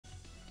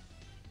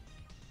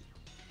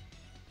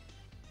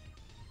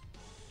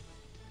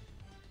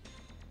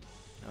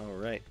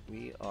Alright,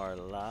 we are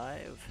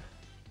live.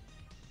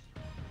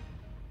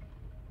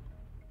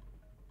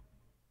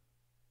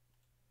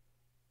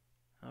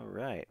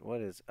 Alright, what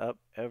is up,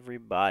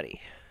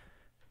 everybody?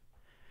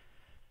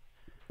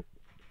 A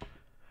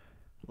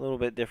little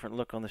bit different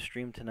look on the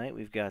stream tonight.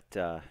 We've got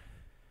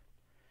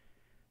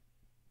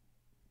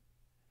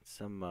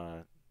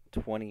some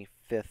 25th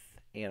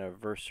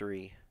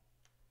anniversary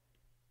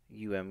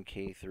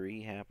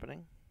UMK3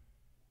 happening.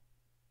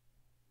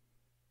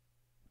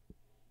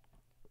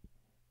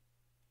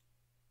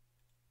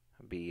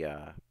 I'll be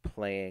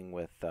playing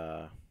with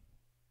my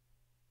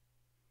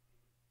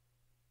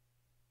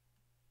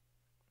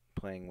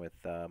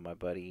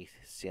buddy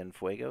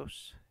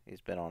Cienfuegos.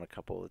 He's been on a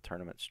couple of the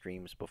tournament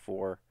streams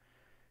before.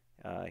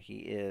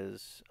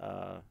 He's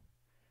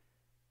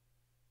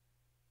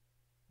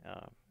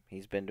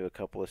been to a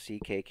couple of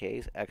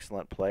CKKs.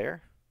 Excellent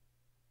player.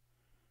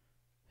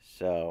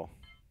 So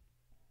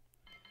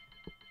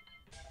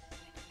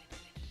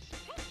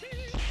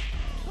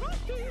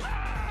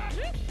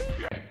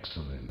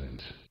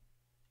excellent.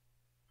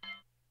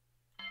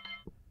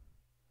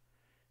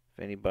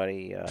 If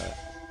anybody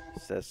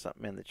says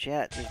something in the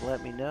chat, just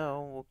let me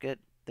know. We'll get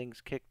things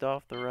kicked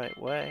off the right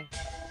way.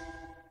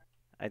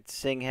 I'd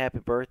sing happy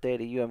birthday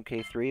to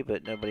UMK3,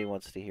 but nobody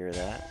wants to hear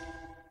that.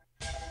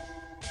 No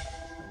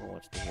one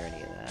wants to hear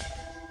any of that.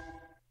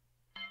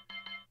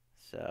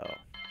 So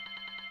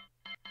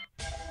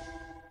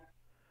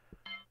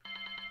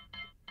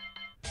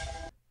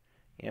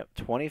yep,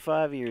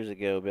 25 years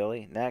ago,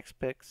 Billy. Nax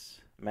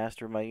Picks,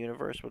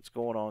 MasterofMyUniverse. What's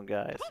going on,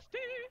 guys?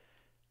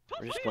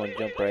 We're just going to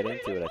jump right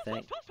into it, I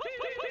think.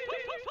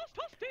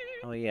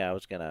 Oh yeah, I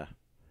was gonna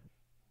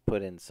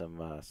put in some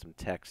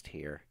text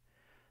here.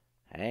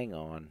 Hang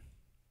on.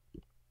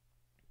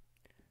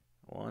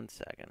 1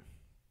 second.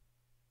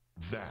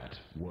 That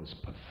was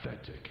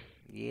pathetic.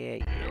 Yeah,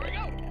 yeah. Here we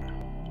go.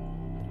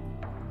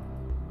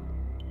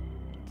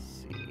 Let's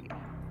see.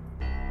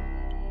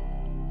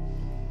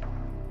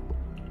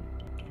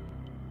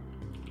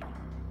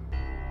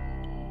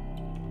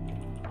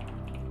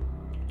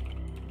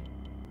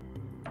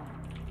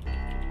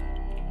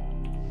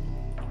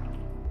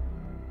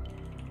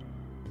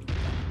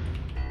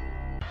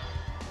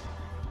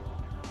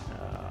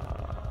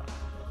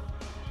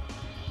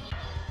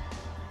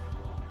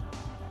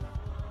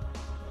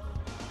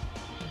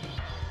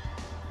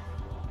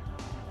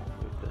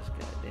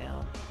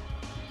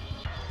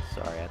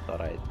 Sorry, I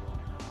thought I'd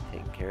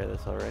taken care of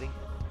this already.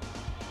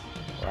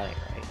 Well, that ain't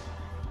right.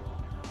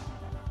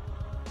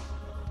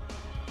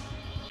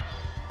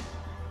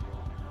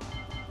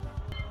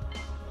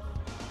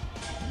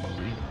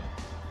 Marina.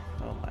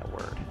 Oh my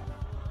word.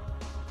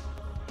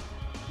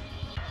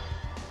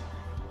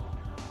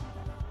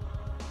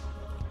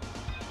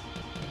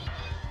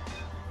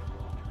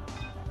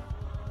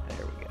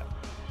 There we go.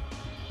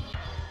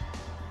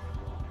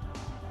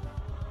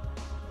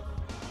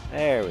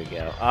 There we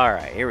go.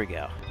 Alright, here we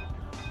go.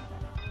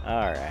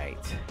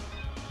 Alright.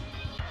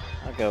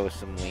 I'll go with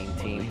some lean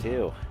team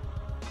too.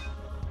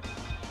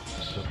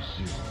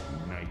 Sub-Zero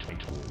Night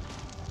Wolf.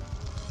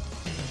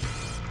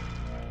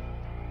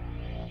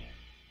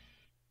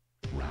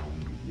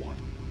 Round 1.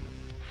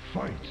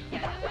 Fight.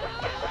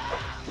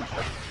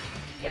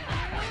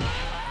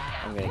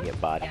 I'm gonna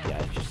get bodied,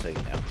 guys, just so you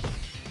know.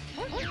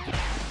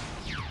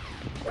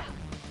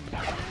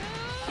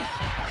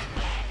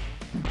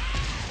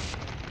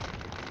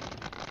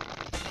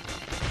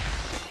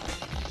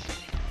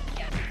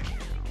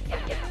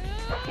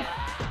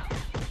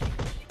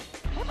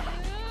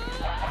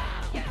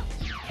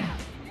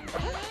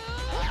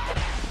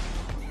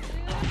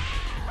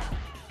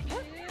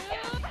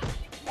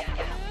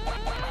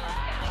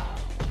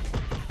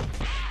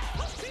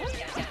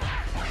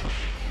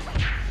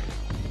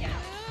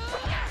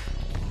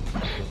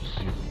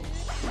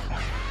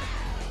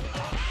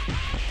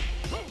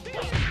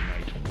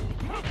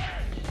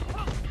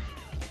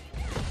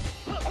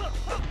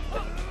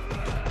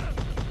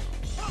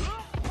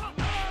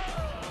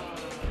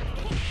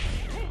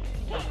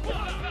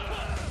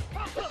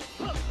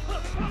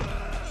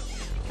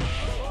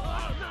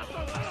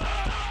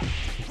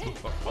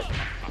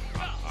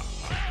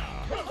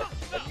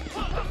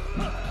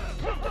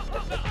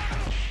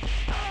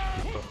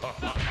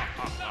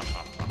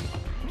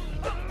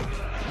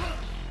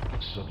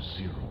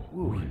 Sub-Zero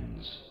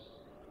wins.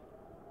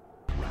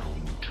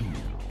 Round 2.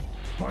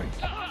 Fight.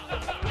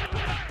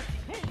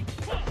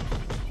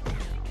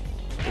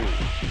 Ooh,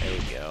 there we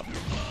go.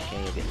 Can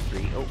you get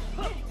 3? Oh,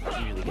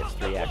 usually gets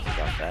 3 axes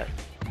off that.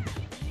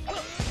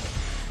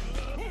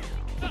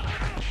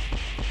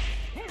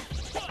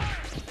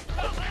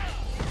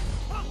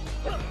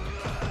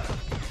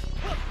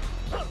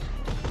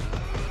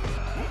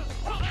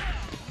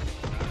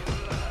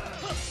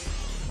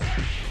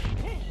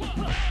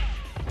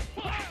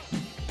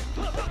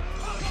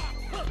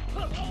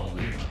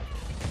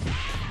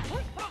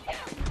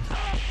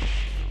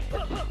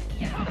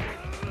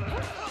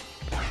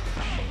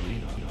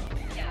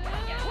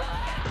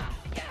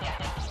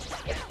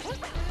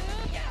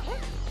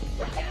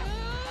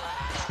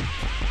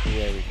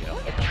 There we go.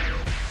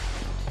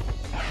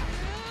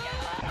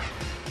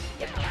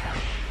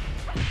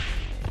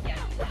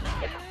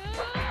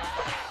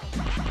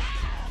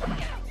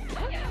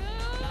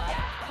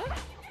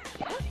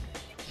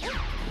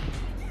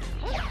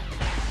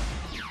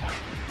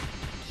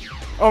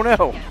 Oh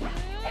no!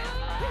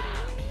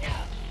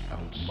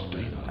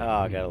 Outstanding. Oh,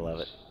 I gotta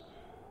love it.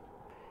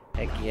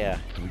 Heck yeah.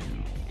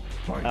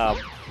 Fight.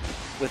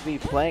 With me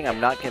playing, I'm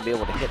not gonna be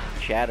able to hit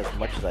the chat as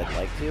much as I'd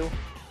like to.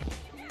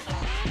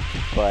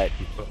 But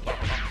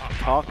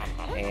talk,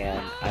 and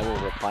I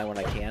will reply when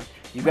I can.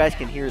 You guys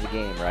can hear the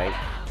game, right?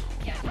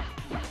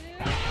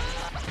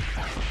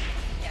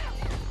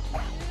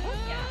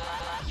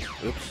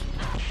 Oops.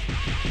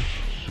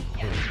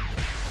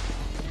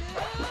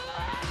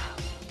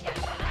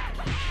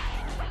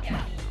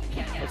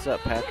 What's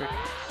up, Patrick?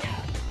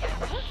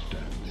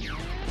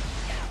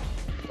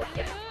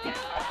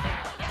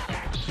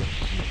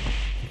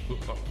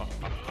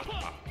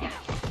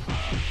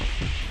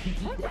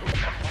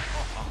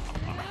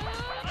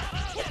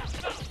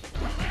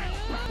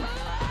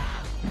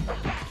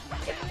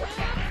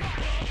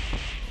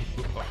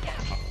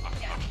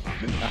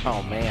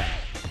 Oh man,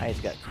 I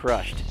just got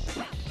crushed.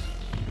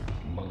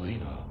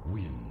 Melina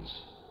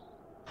wins.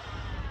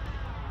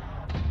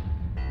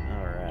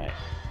 Alright.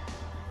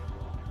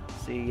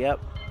 See, yep.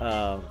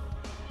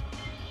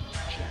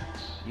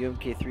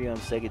 UMK3 on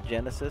Sega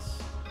Genesis.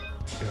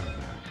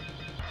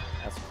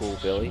 That's cool,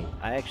 Billy.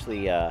 I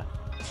actually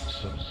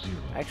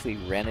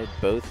rented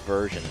both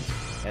versions,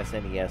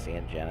 SNES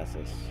and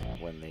Genesis,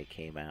 when they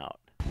came out,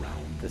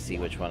 to see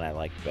which one I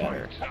liked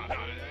better.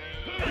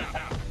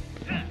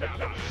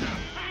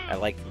 I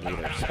liked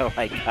neither, so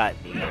I got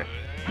neither.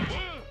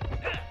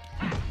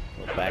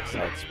 Little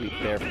backside sweep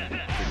there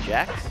for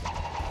Jax.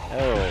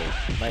 Oh,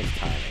 nice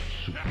timing.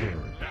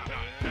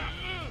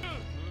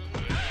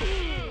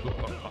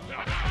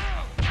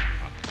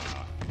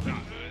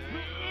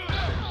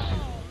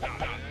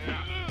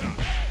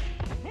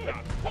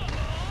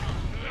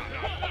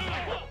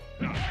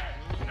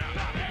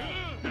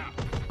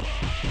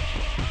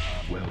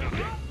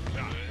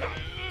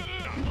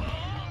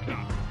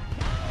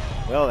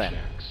 Well then.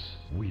 Jax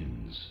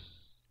wins.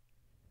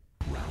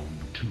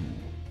 Round 2.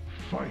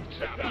 Fight.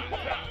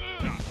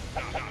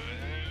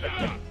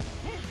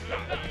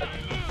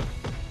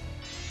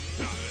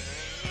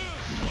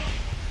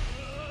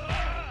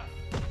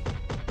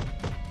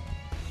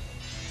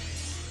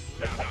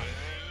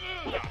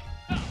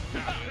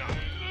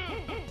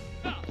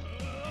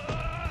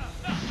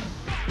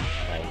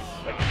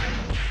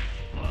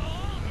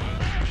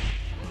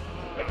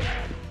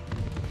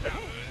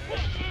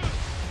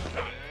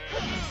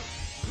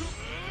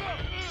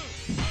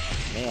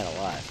 Man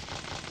alive.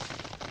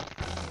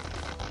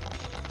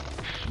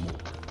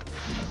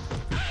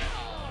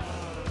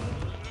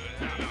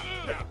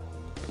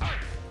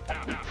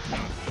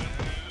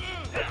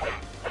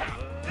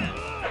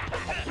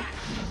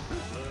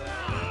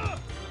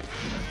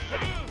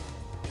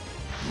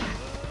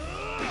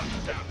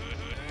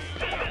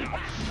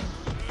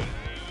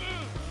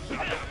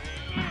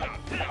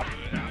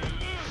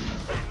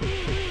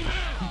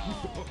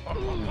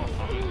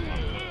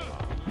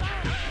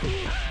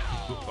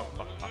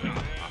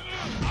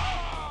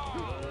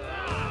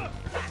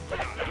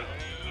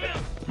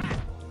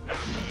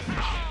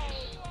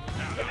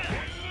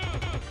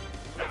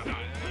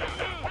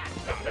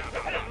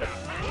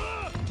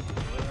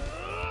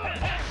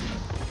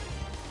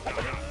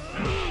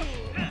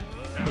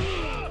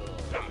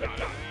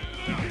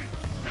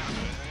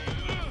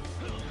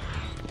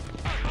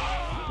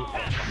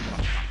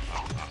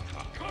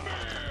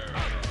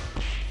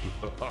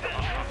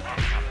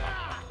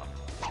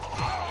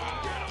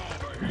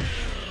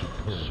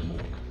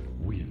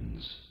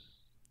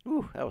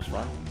 Ooh, that was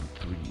fun.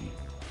 3.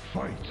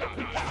 Fight.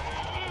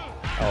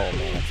 Oh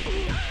man, that's a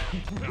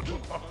good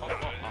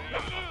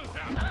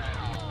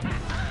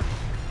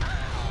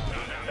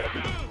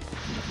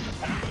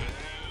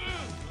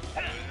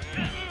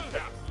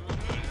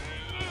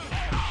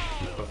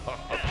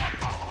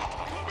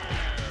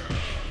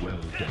Well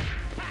done.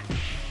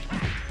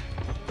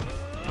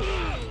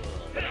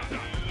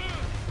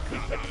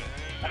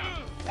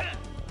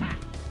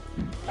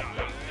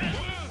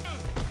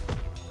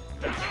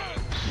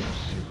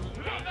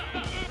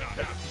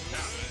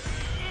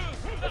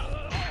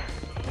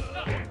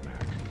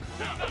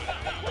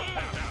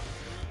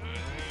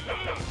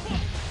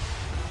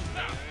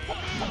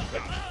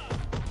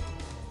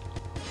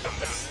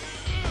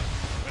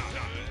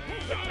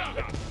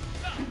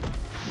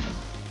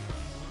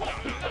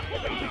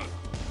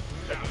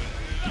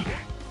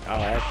 Oh,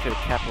 I could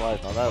have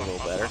capitalized on that a little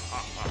better.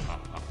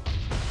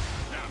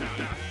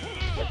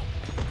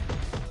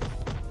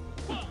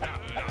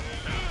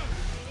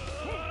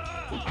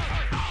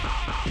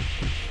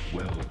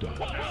 Well done.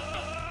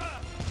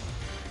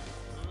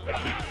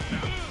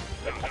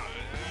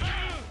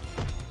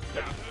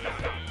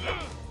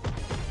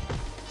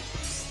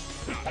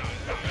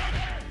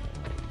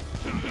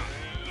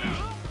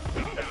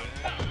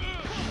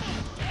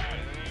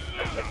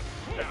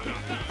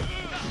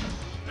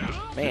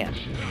 Man.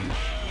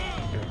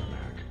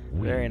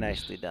 Very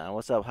nicely done.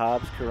 What's up,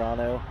 Hobbs,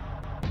 Carano?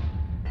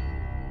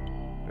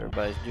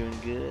 Everybody's doing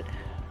good.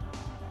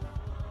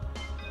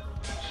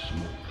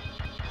 Smoke.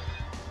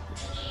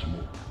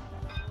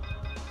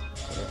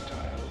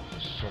 Reptile.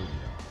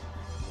 Sonia.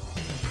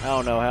 I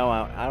don't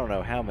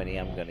know how many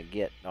I'm gonna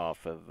get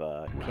off of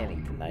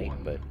Kenny tonight,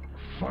 but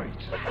Fight.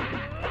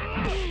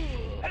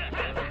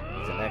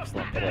 he's an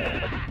excellent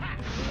player.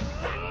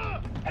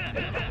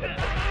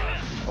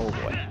 Oh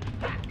boy.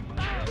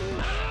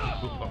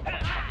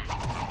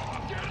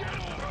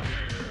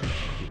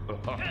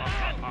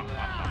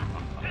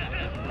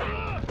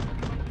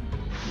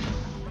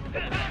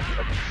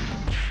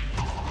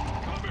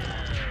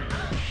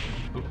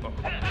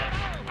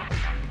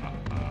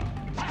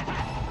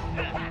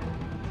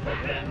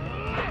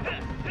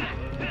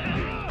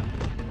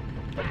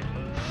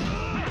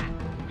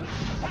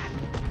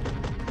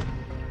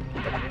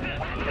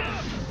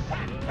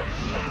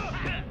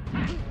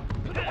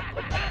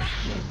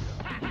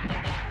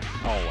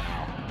 Oh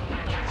wow.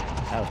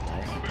 That was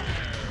nice.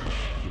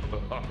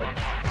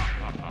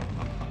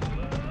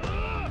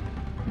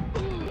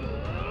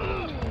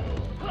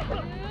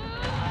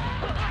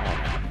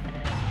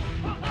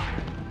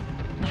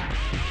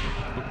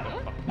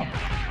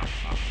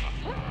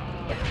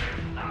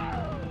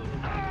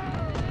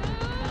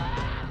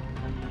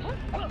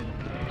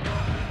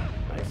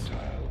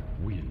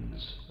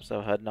 Wins.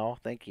 So Hudnall,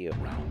 thank you.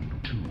 Round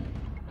 2.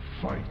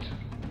 Fight.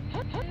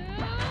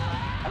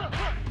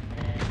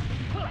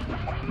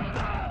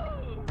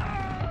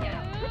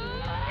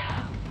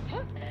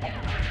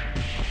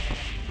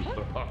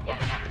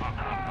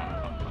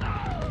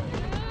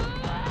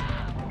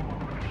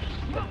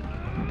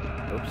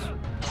 Oops.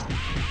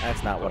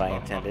 That's not what I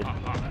intended.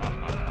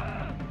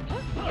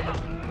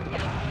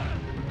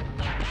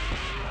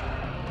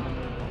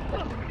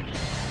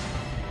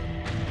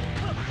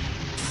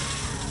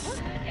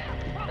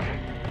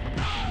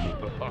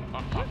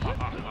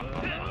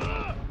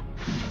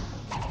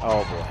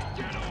 Oh boy.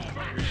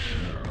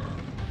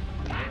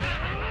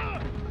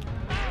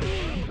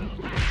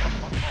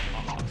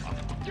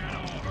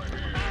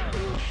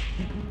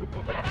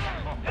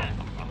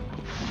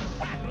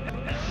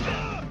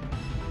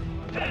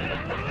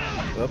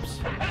 Whoops.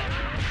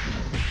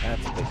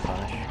 That's a big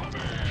punish.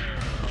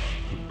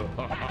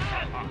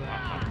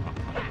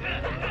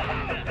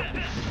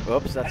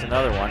 Whoops, that's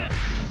another one.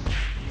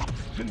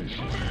 Finish.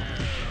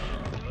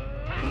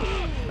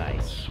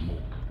 Nice.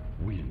 Smoke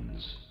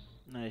wins.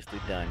 Nicely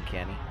done,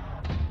 Kenny.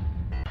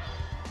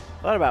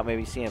 Thought about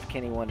maybe seeing if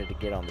Kenny wanted to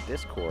get on the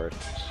Discord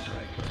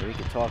so we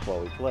could talk while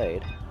we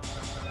played.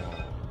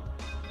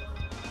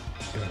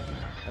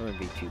 That wouldn't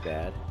be too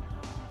bad.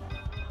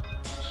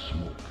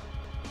 Smoke.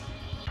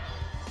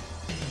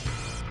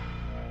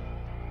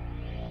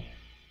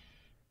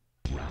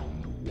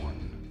 Round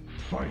 1.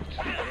 Fight.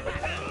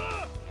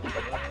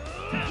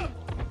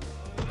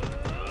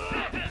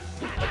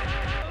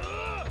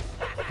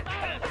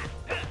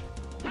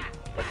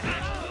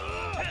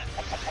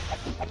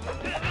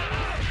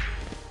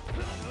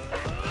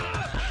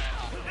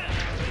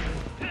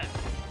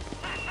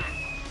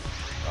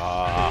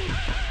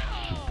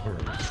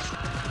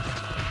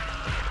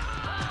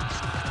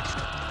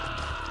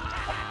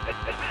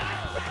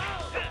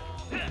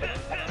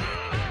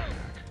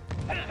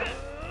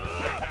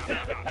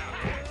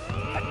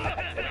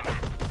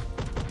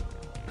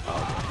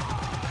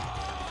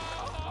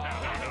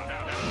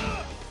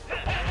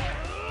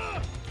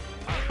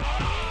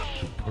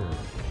 Superb.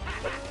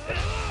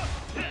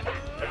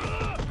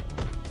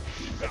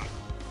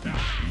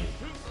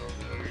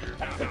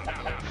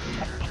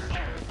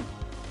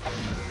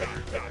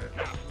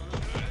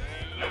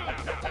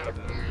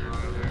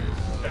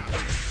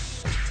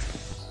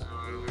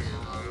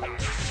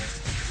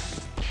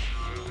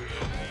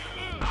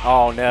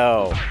 Oh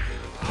no.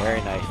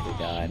 Very nicely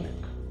done.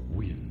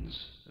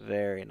 Wins.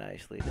 Very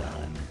nicely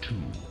done. 2.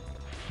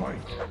 Fight.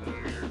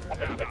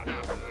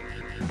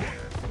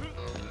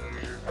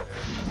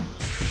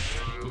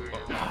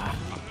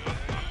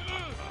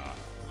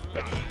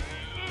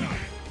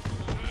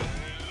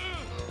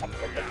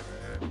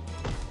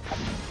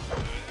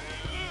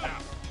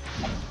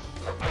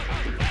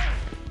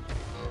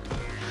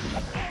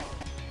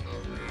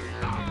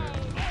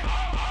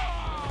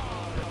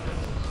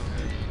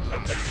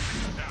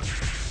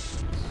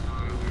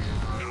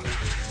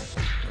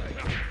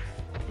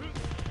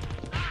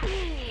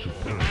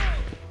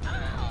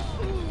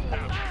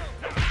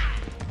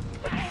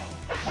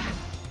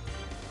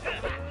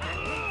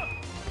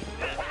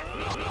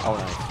 Oh,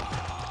 nice.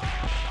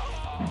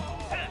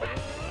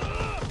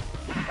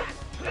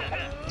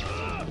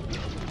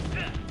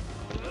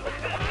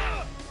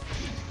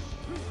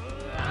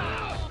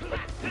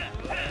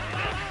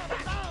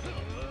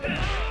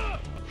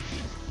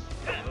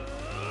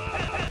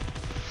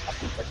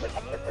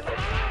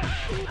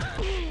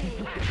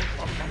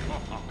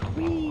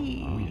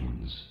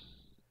 Wins.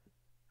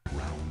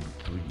 Round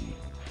 3.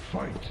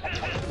 Fight.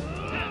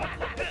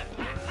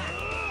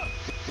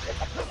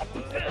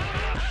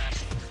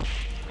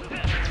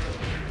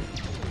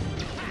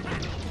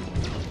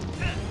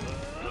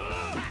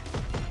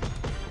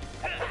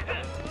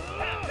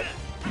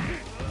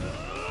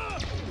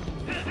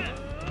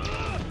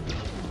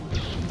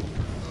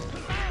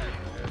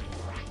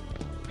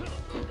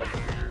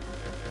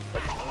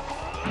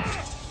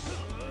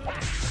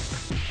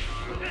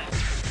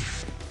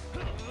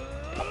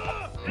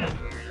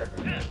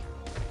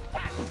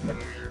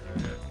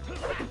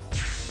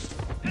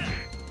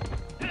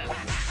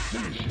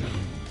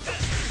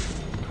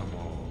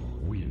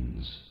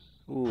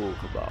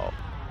 Cabal.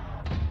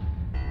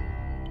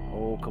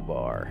 Oh,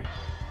 Kabar.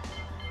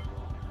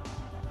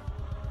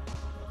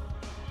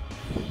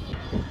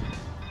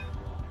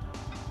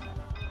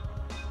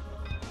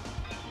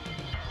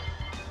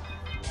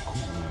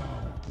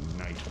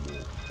 Night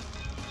Wolf.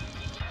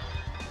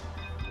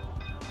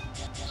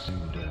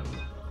 Sindel.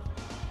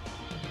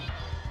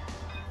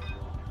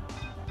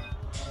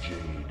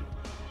 Jade.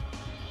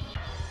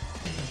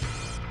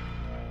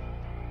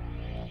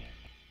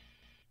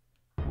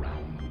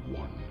 Round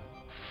 1.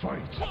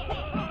 Fight.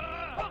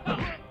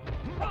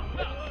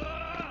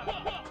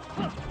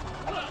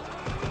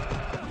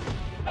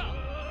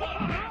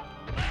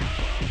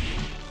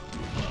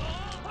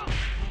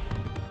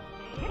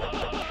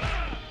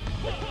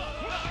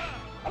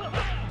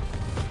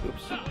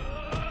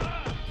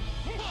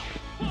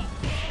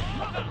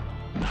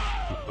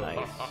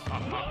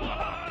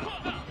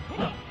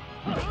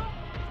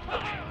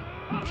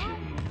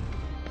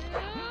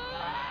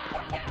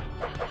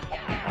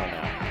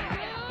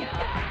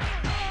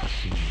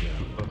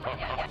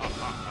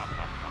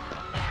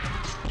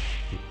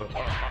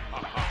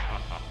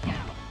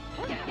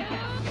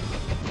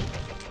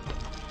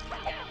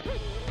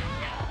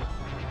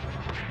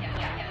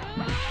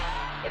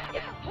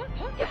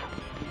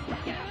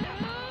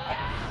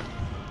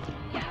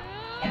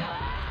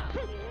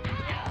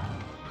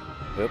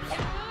 Oops.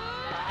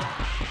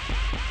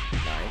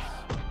 Nice.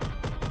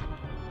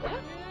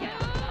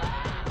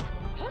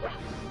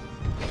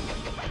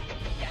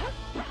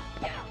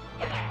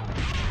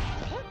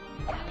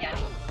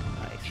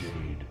 Nice.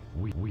 Jade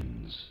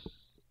wins.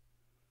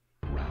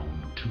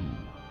 Round 2.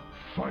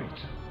 Fight.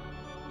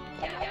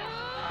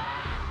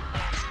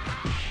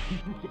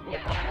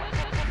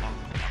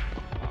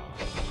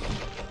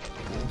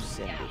 Oh,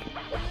 Cindy.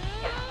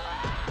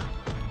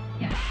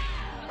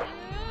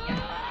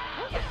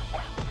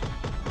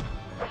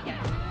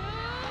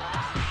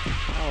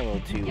 A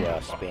little too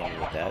spammy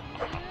with that.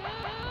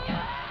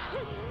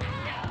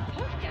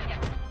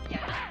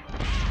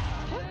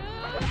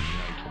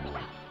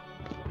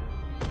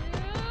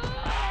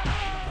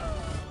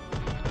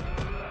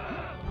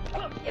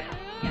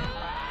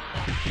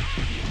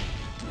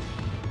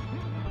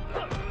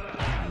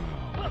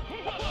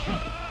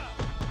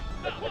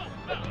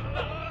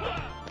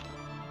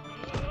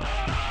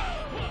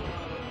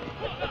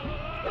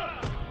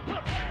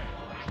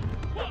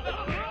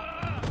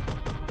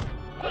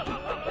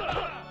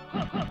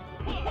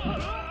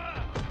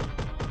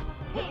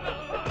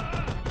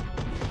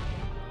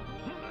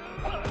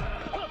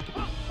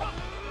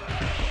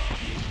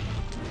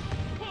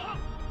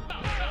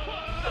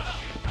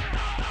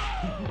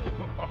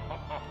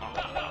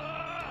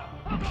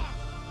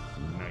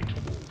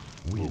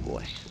 Oh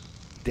boy.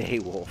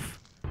 Daywolf.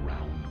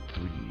 Round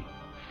 3.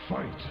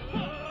 Fight.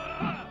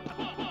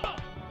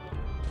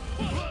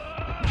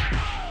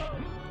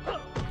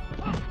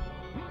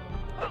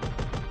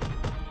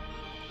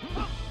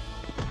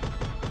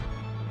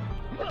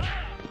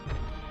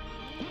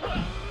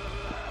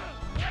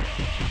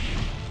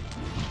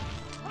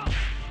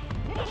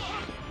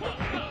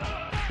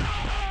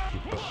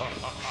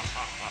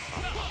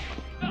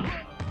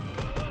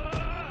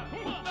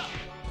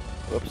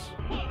 Whoops.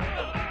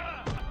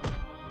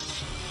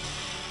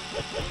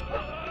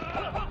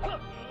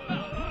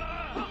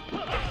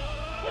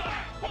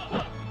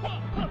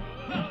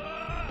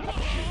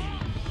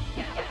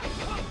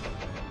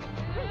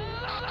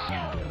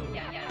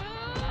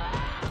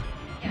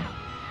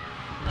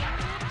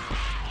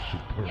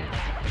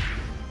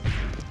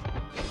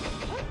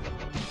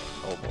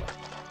 Oh boy.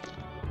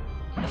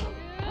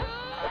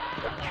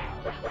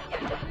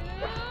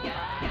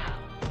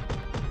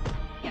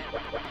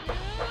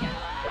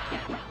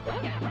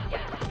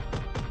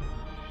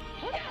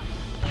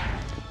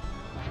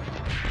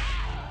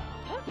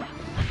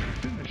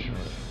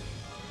 Finisher.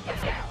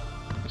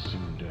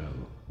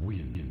 Sindel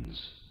wins.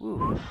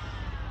 Woo.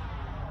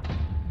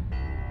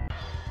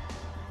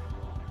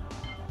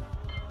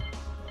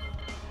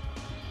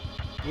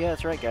 Yeah,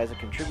 that's right, guys. A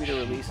contributor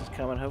release is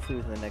coming, hopefully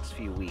within the next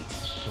few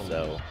weeks.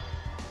 So,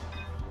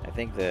 I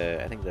think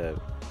the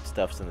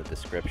stuff's in the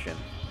description.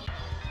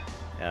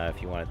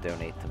 If you want to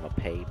donate to my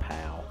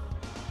PayPal,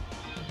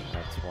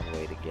 that's one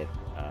way to get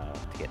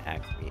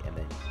access, and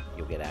then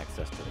you'll get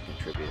access to the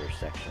contributor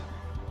section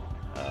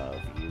of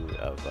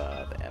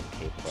the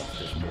MK Plus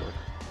Discord.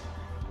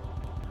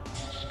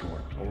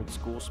 Scorpion. Old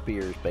school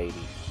spears, baby.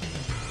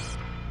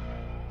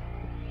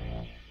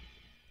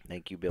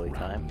 Thank you, Billy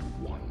Time.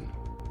 1.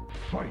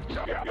 Fight.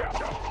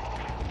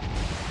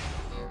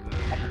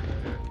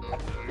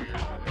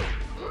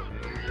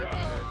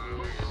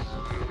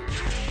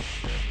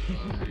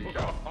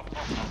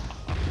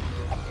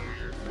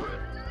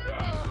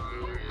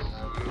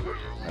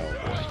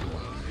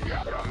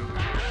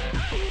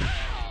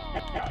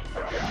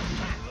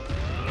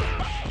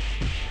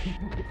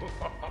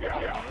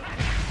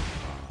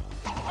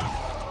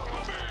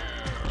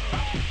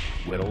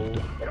 Whittle.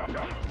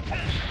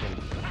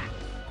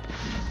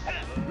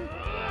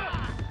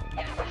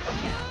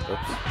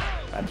 Oops,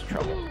 that's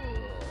trouble.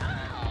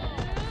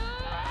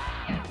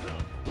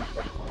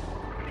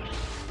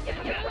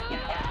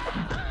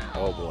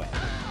 Oh boy.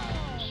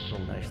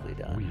 Solar Nicely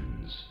done.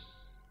 wins.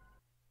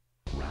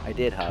 I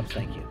did, Hobbs,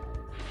 thank you.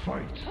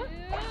 Fight.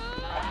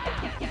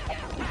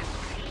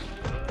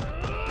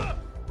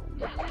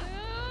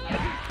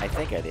 I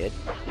think I did.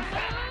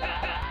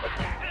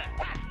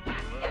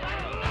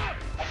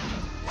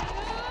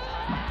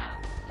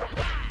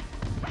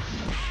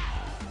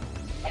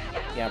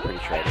 Yeah, I'm pretty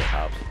sure I did,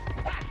 Hobbs.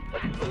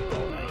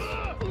 Oh, nice.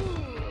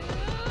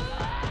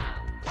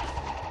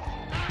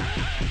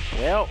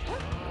 Well.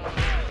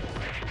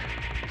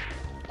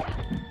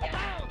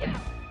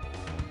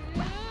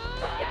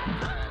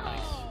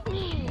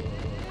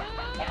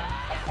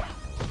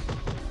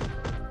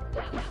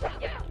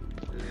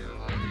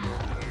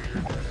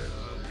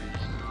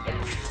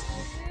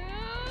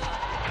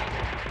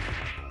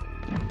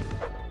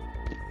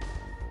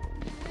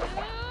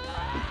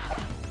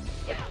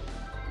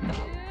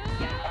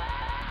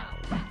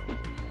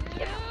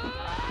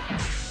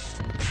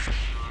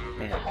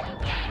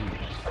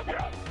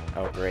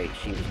 Oh great,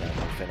 she was going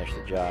to finish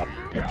the job.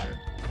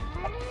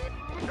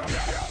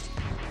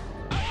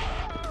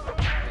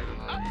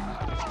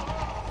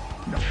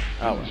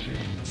 Oh well.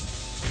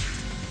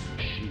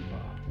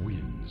 Shiva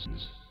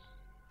wins.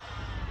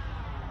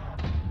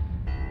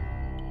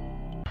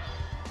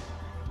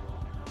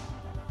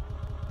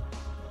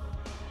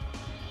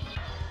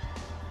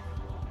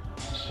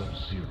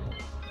 Sub-Zero.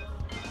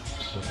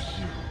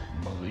 Sub-Zero.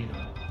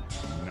 Melina.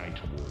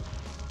 Nightwolf.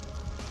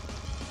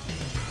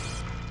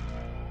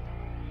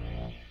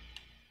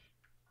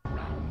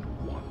 Round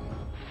 1.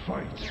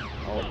 Fight.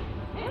 Oh.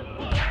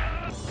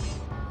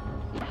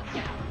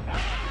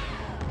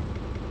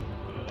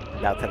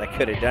 Not that I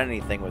could have done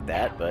anything with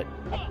that, but...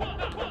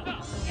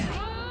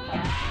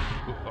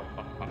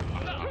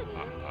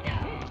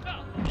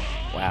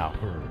 Wow.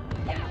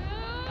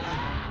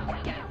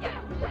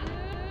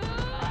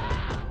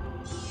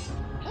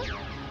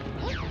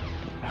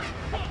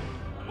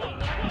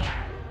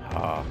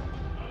 Oh.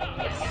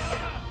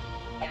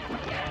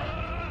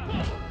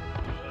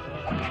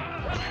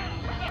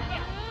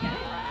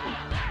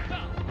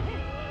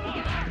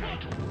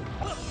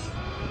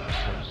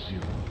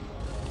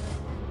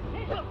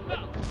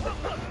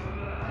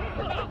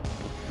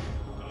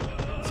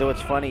 So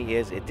what's funny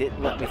is it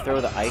didn't let me throw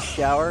the ice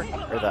shower,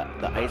 or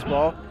the ice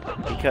ball,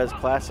 because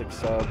Classic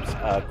Sub's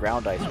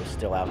ground ice was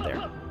still out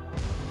there.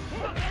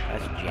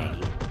 That's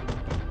janky.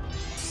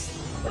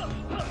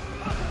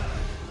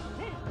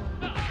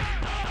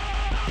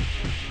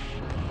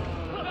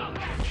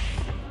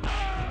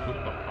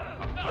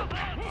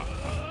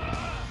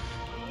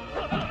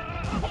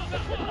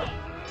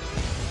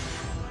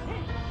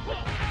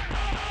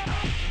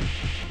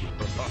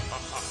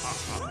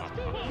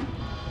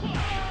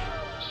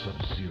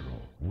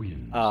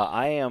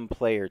 I am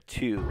player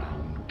 2,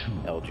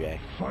 LJ.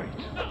 Fight.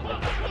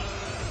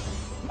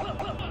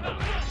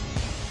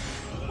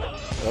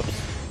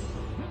 Oops.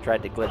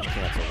 Tried to glitch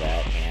cancel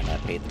that, and I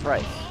paid the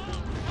price.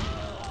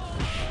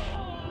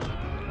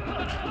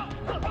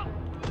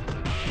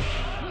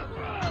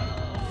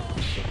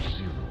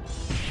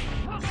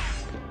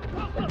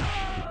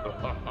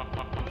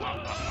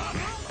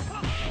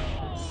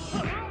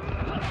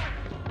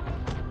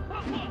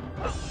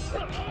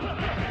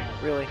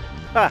 Really?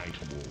 Ha!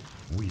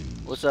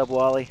 What's up,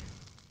 Wally?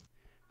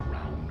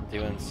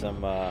 Doing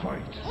some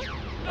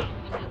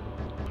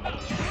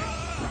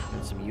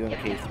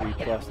UMK3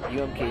 plus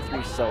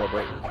UMK3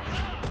 celebrating.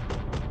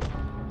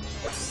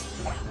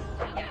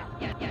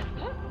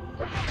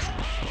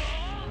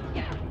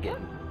 I'm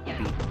getting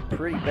beat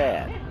pretty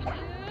bad.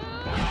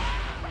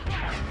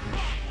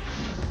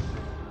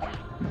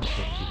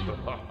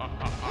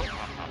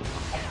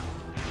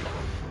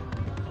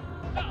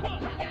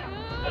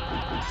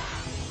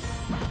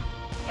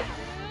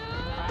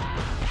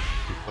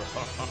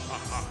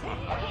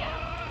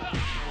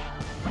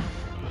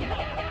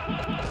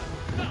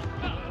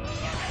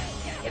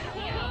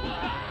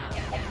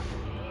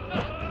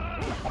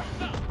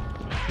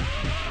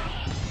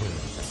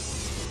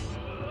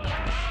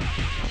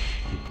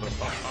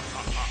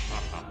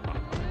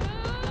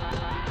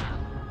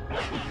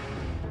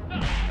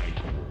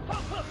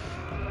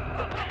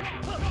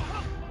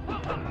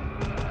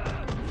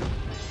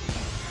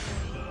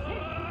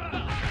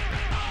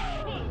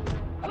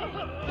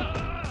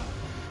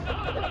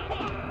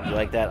 You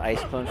like that ice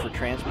clone for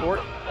transport?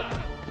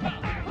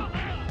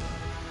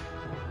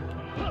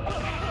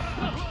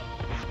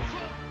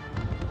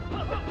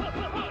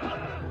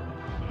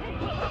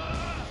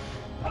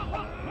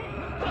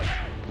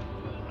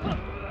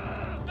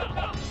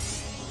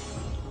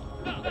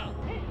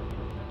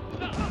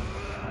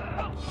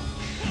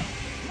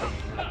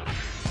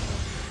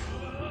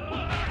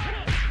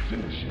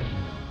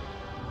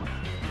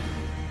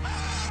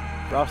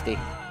 Frosty.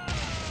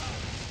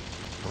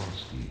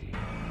 Frosty.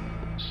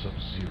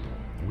 Sub-Zero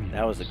wins.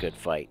 That was a good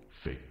fight.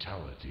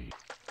 Fatality.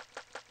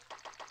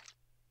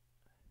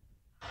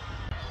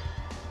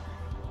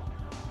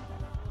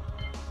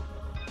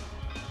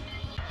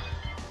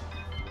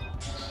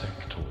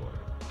 Sector.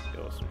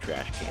 Go with some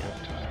trash can.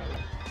 Reptile.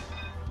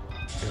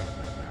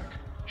 Ermac.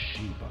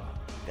 Shiva.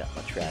 Got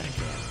my trash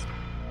can.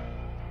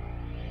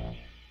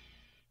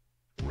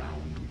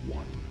 Round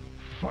 1.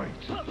 Fight.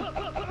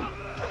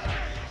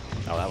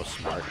 Oh, that was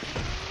smart.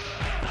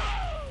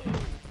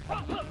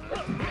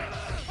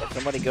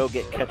 Somebody go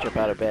get Ketchup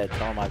out of bed.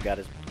 Tell him I've got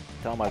his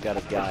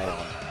guy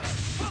on.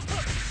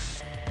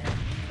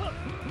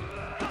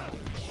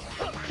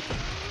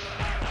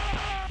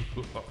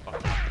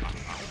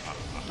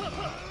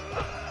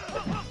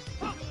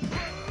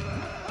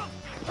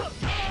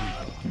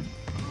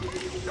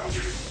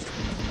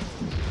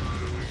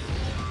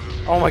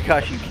 Oh my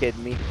gosh, you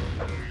kidding me?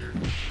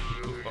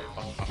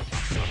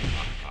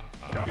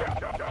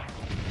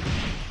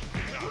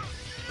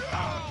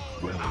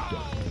 Well done. Well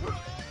done.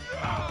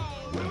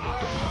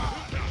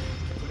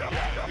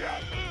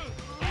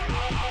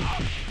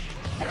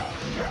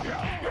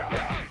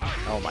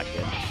 Oh my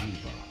goodness.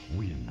 Shiva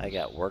wins. I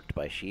got worked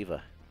by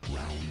Shiva.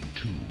 Round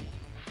 2.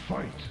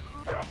 Fight.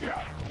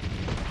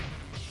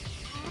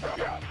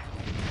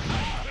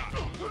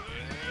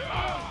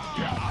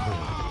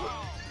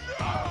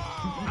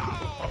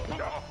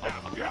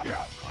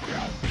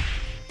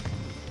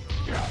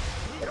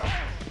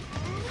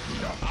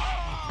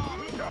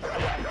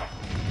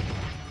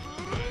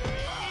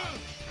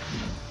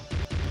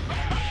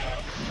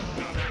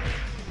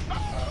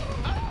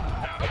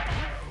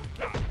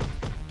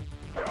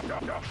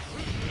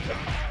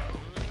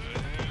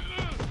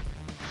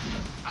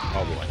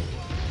 Oh boy.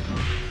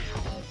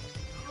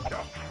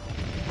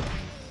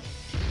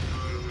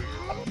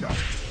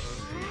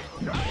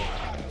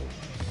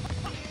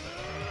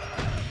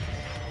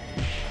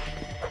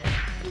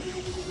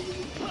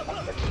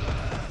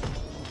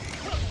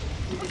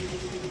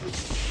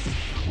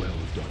 Well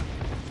done.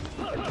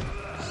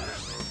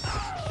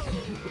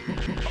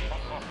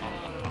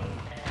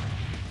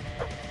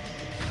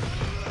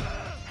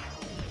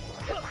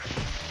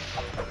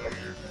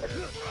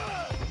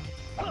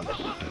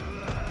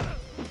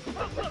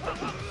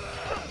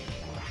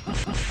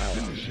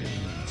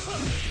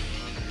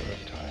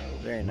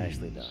 Very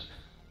nicely done.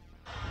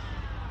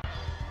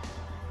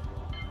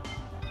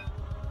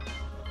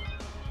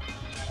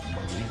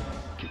 Marina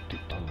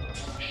Kititala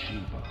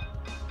Shiva.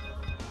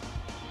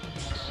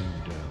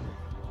 Sindel.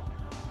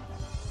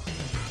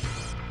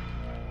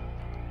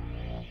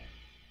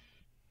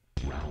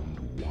 Round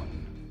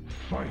 1.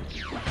 Fight.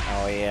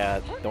 Oh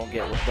yeah, don't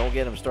get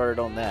him started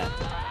on that.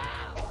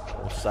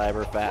 Old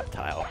cyber fat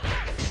tile.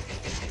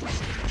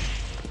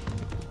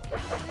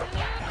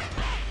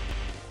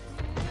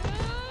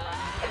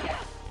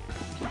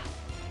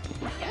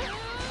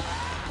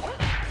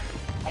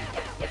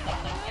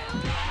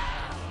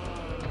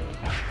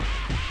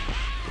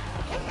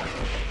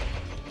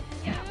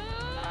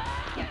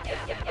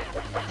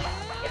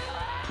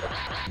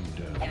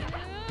 Sindel.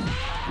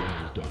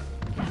 Well done.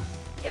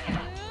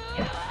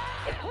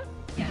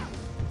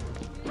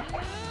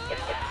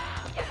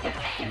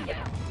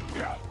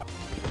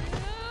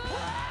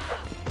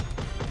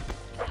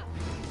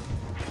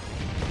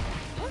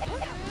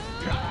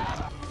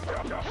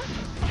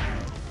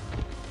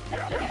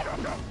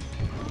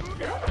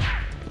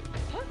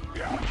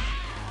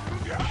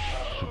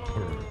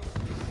 Superb.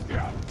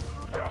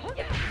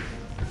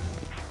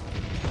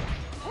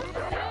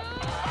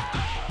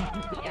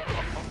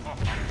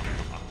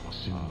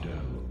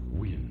 Sindel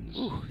wins.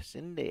 Ooh,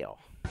 Sindel.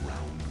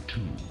 Round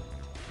 2.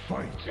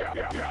 Fight.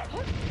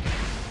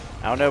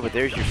 I don't know, but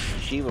there's your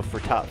Shiva for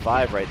top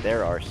 5 right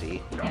there,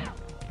 RC.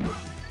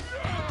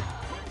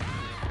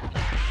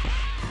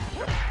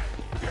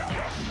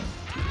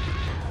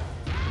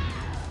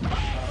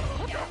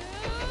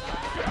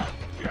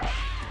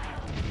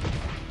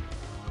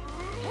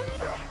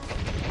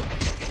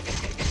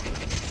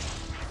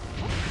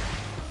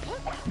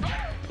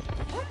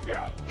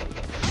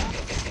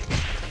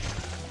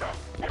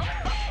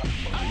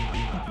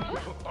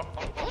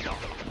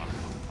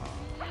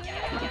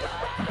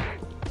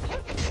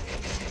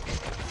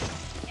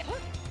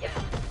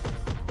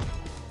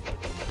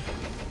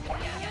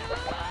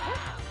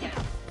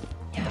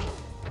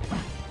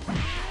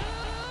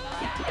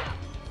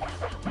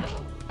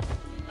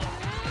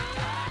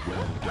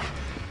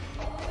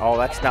 Oh,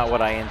 that's not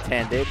what I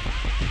intended.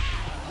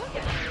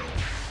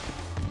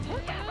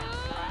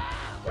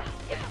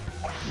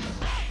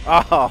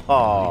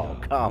 Oh,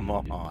 come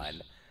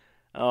on.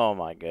 Oh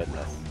my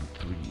goodness.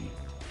 3.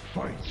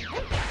 Fight.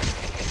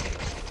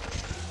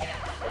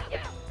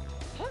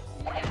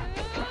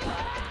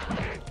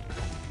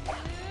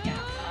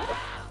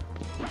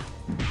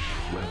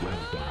 Well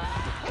done.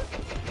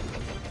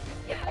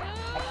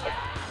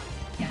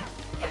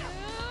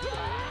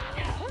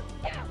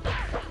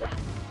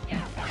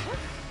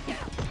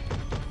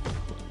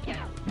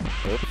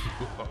 Oops.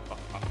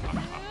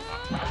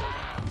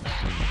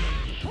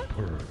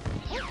 Superb.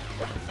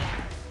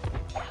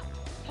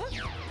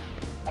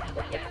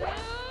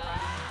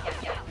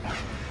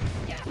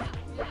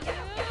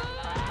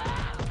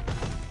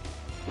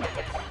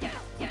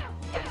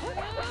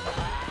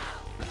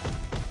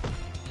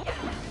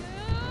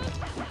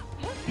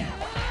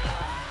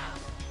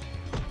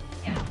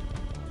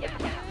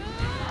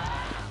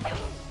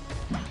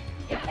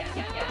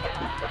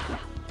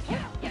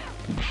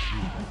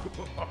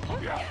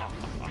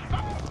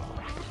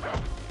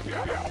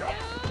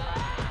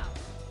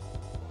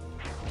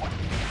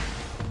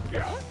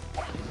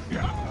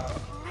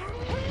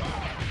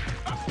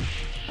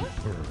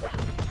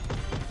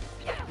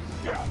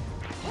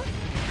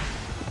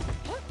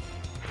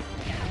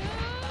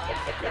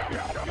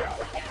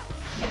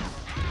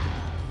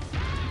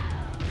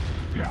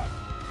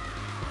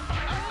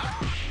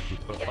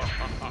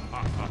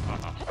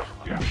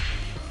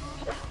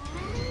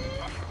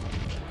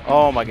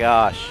 Oh my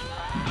gosh.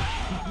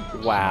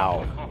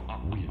 Wow.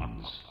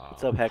 Wins.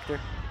 What's up, Hector?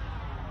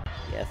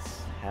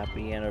 Yes.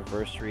 Happy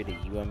anniversary to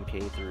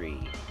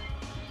UMK3.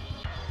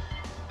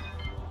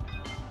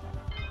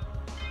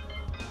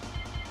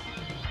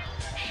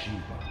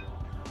 Shiva.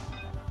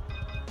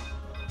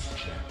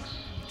 Checks.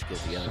 Let's get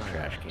the other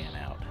trash can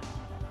out.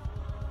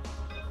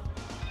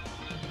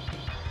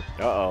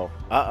 Uh-oh.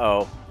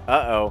 Uh-oh.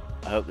 Uh-oh.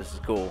 I hope this is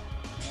cool.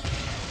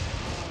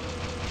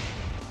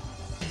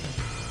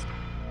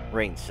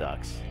 Rain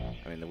sucks.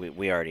 I mean,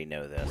 we already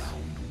know this.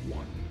 Round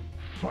 1.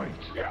 Fight.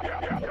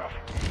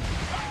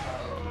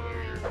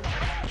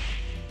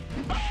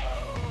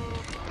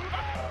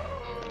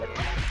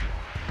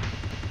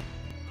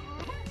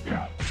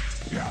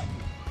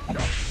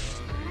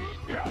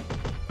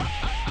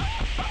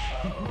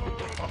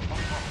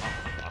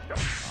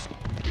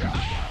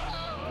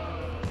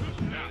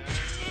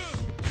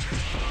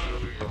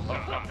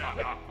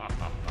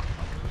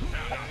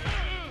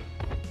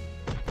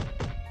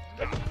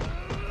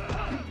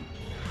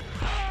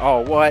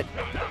 Oh, what?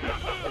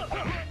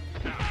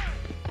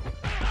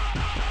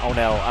 Oh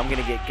no, I'm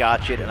gonna get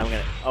gotcha'd and I'm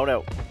gonna... Oh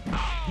no.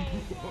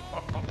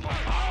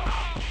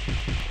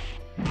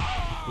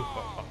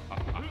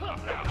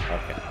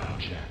 Okay.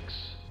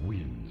 Jax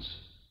wins.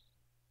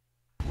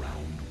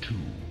 Round 2.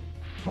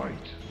 Fight.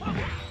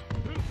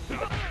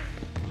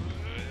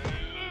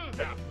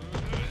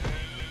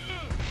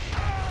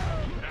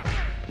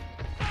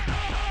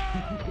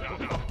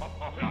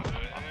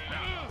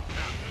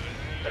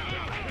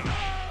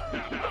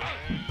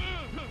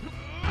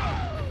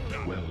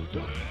 Well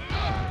done.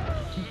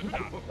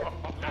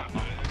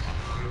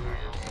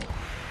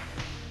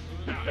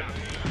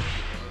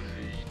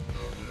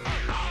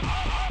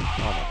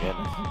 Oh my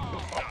goodness.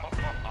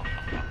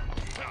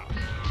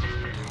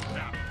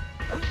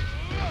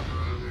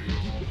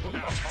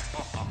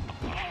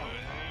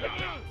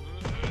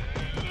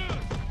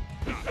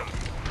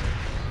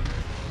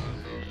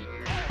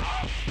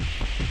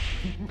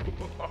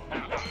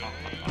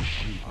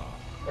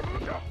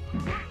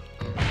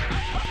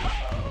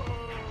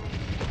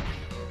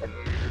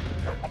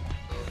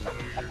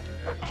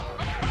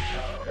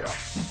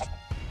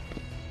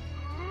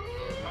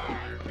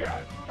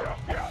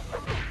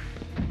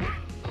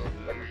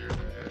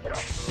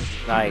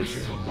 Nice.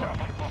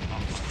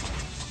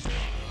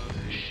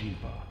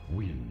 Shiva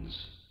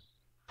wins.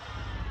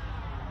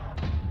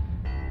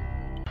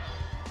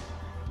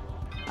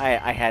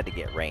 I had to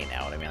get Rain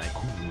out. I mean, I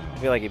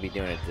feel like I'd be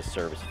doing a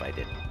disservice if I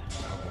didn't.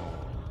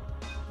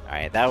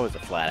 Alright, that was a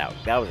flat out,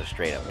 that was a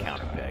straight up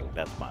counter pick.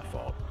 That's my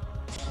fault.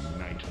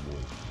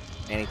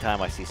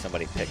 Anytime I see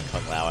somebody pick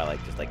Kung Lao, I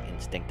just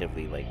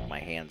instinctively, my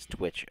hands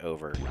twitch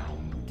over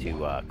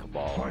to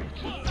Cabal.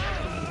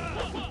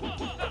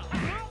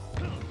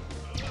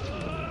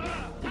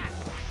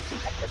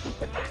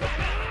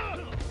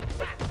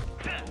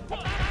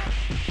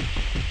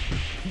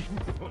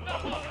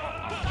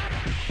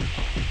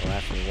 Don't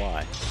ask me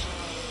why.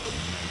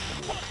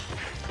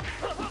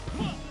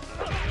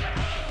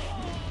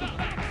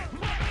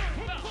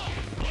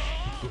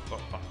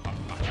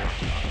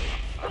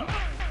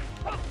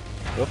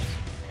 Whoops.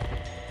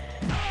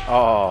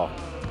 Oh.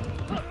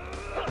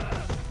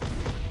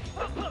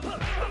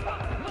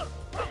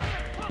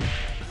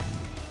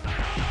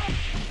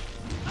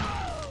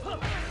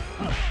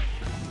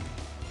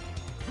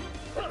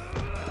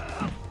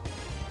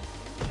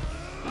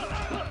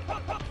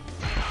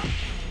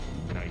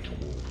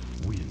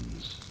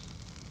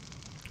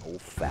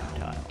 Fat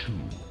tile. 2.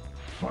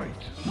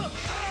 Fight.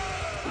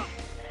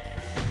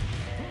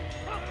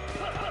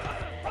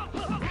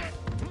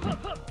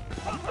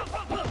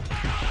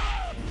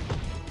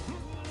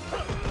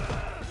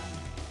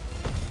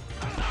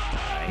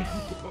 Nice.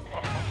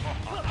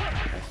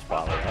 Nice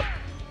follow up.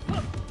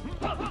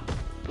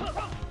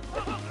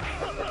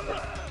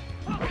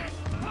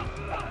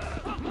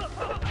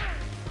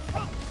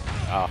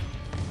 Oh.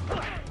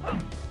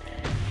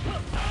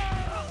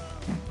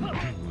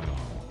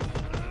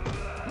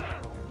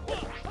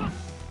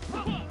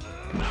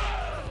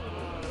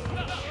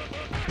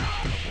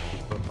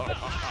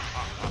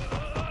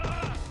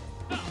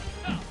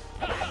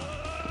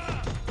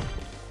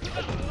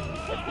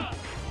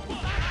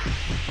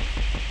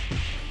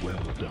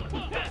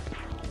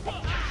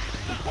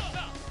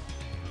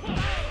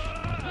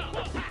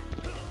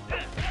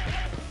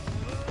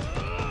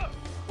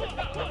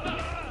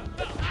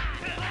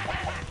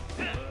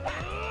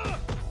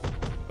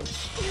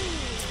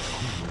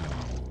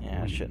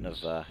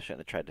 Shouldn't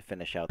have tried to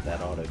finish out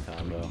that auto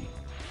combo.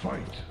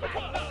 Fight.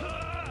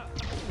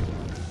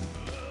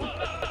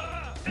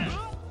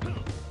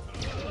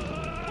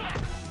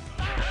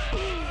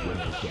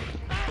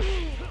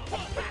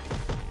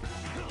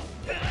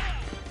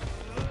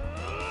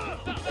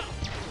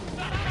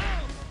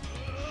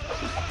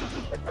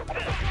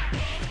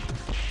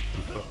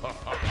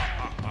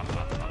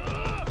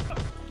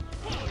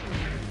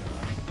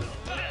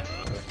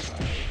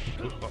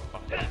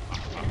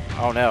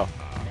 Oh no.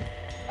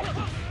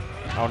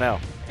 Oh no.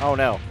 Oh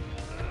no.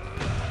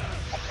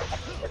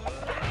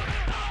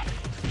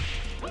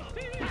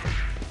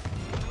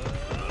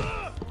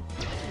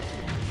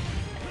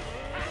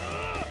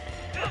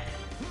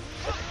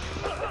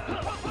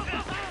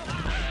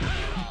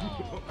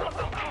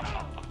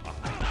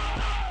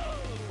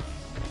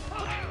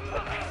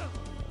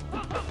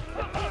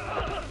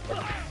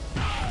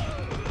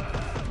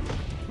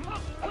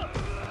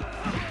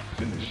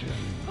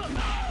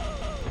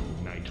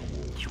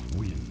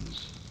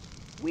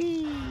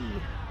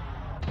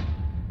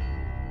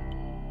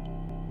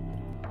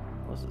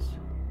 pauses.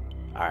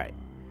 All right.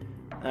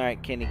 All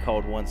right, Kenny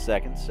called 1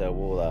 second, so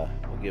we'll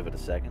give it a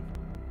second.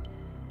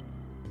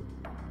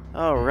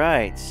 All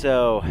right,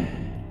 so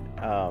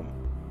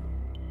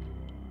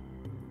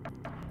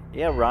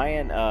yeah,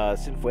 Ryan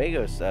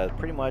Cienfuegos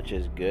pretty much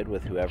is good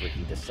with whoever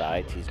he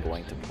decides he's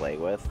going to play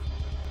with.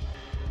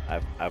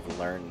 I've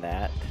learned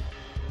that.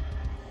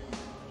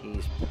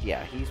 He's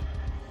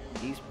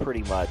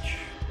pretty much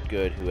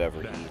good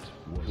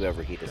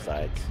whoever he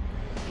decides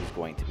he's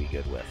going to be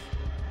good with.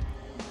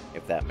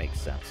 If that makes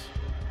sense.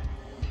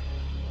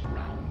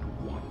 Round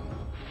 1.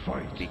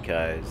 Fight.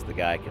 Because the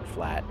guy can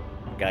flat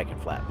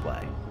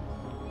play.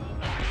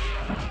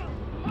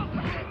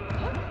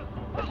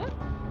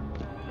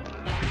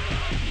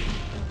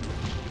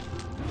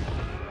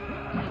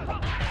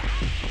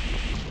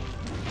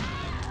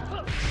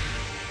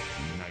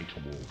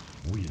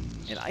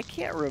 And I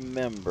can't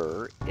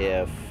remember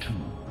if...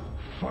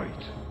 Fight.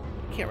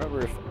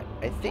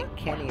 I think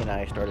Kenny and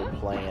I started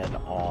playing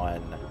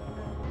on...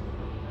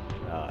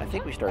 I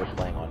think we started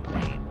playing on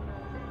main.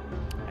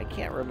 I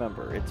can't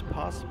remember. It's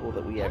possible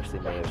that we actually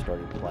may have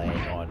started playing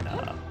on...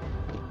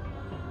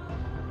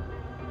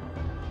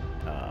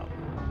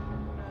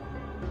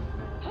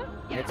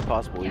 it's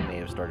possible we may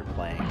have started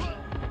playing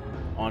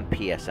on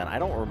PSN. I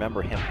don't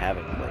remember him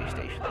having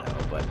PlayStation,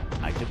 though, but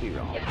I could be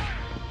wrong.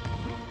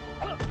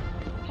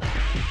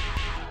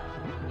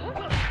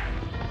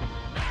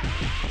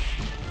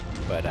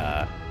 But,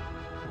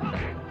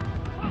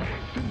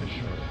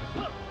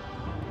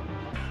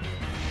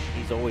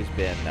 he's always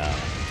been a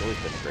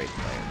great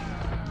player.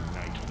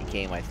 He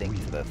came, I think,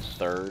 to the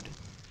third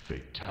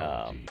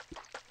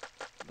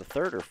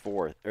or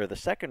fourth, or the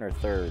second or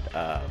third,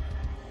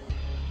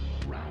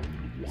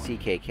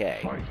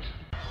 CKK.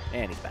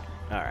 And he's back.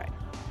 Alright.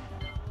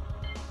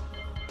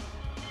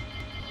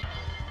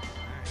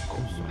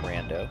 Some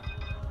rando.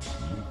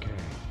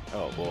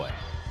 Oh, boy.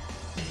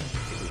 See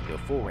if we can go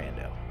full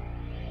rando.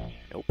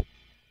 Nope.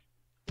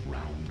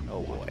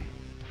 Oh boy.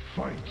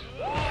 Fight.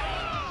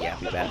 Yeah,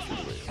 we bastard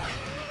lose.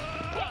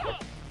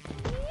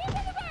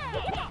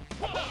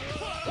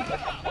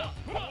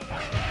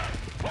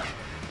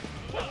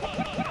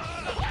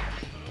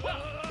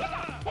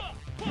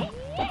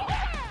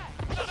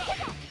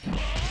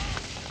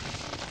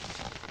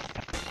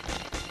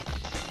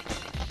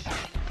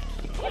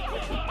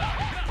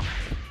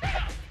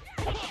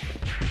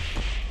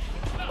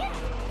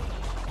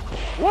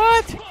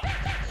 What?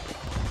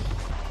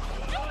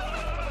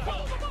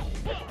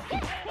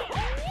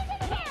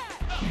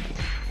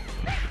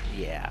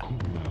 Yeah,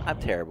 I'm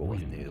terrible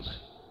with noob.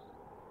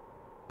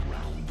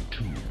 Round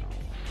 2.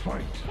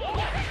 Fight.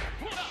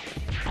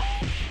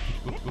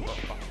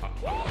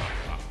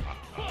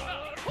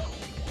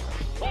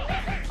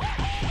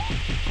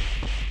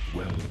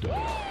 Well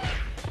done.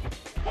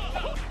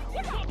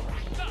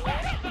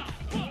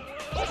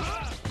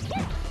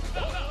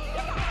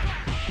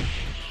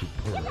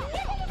 Superb.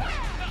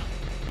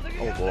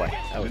 Oh boy,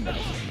 that was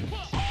nice.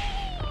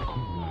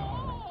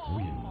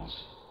 Wins.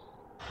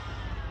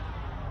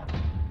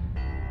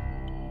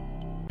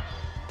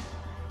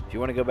 If you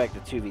want to go back to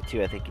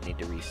 2v2, I think you need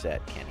to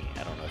reset, Kenny.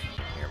 I don't know if you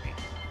can hear me.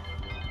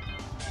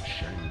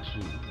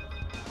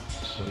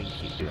 We can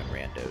keep doing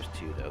randos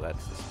too, though.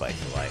 That's the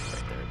spice of life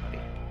right there, buddy.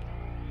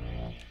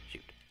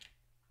 Shoot.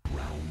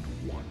 Round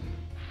 1.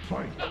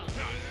 Fight.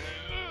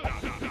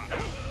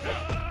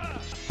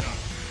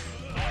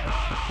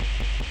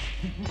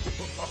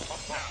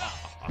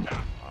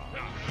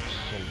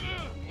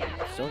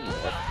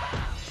 Sonya.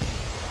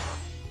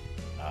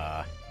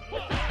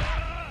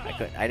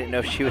 I didn't know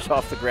if she was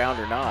off the ground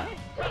or not.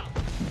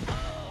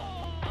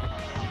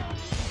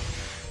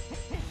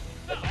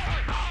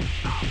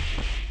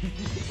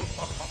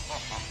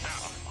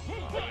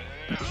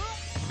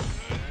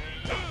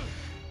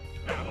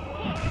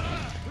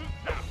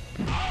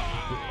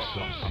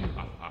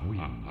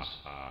 Wins.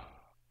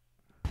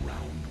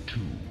 Round 2.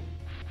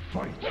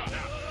 Fight.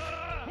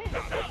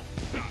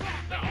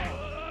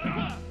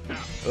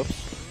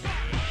 Oops.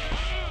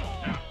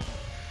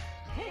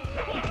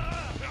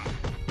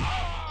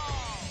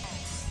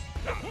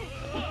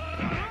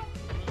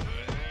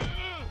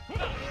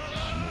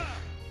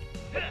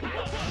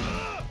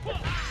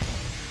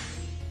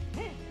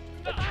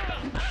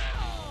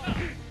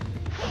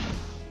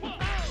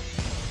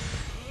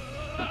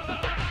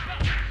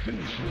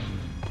 Finish him.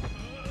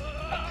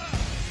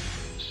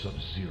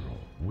 Sub-Zero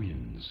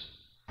wins.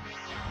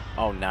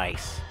 Oh,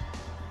 nice.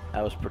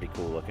 That was pretty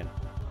cool looking.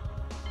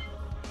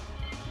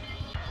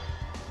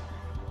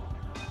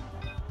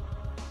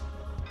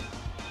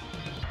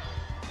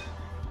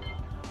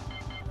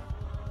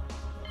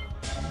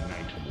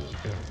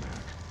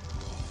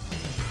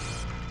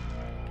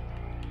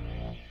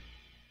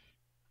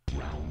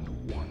 Round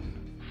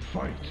 1.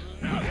 Fight.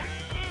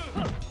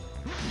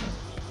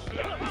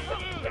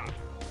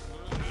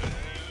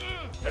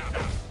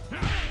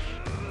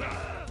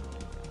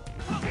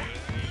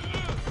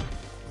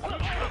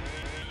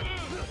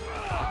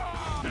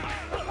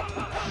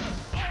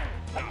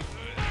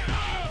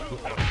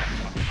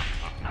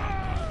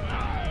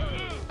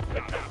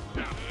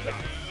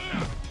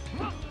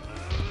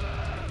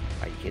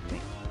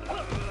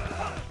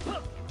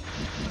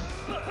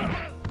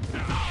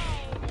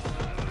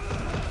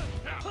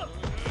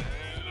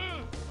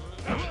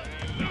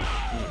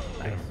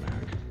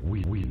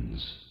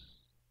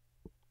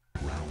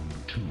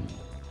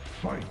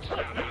 Fight.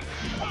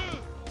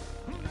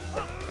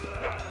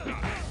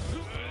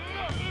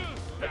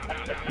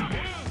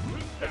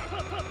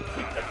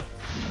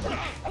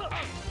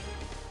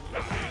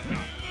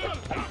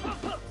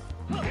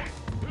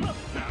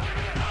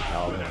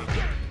 Oh,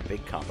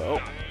 big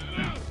combo.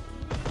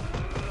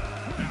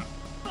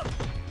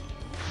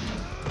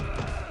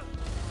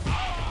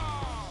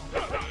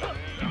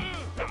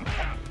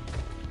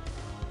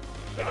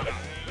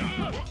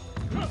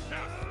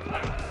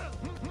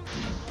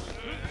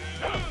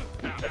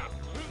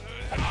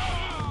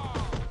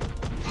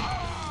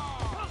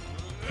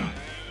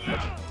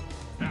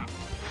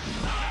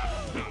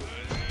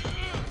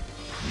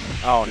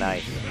 Oh,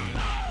 nice.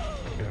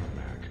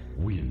 Ermac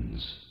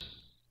wins.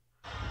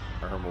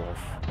 Ermwolf.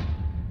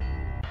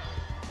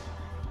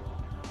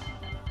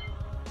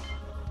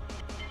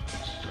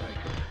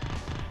 Striker.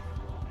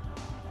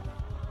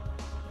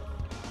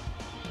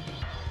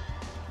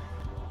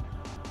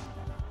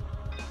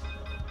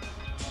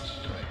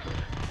 Striker.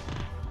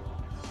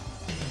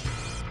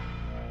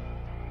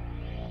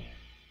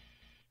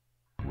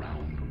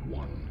 Round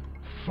 1.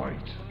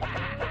 Fight.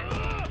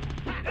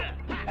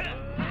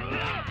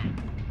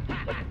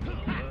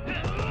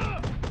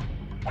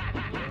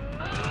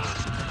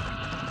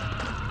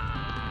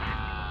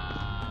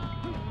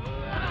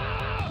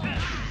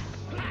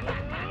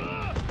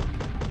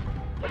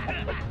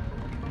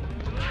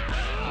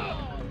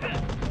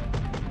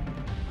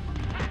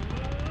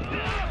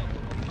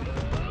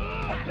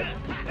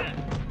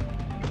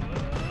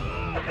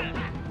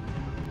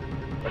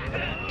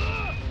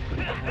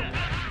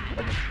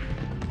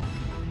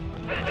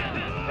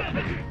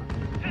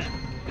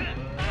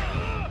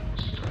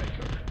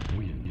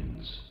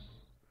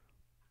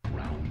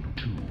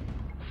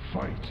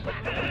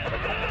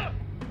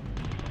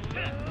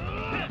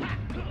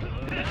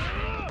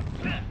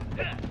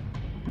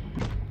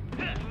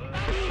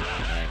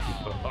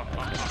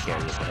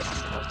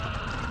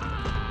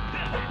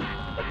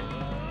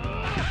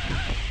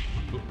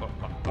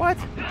 What?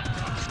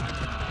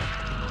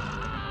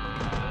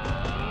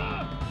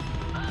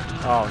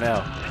 Oh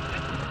no.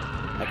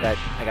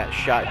 I got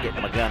shot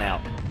getting my gun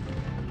out.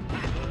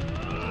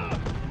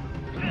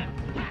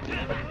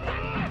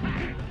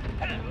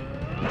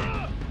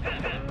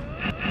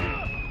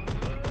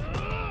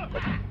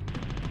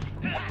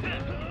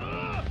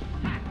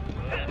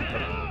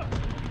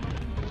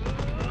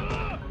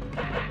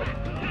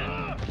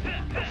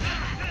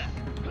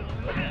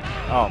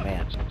 Oh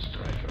man.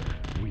 Striker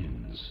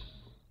wins.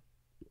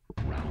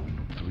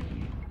 Round 3.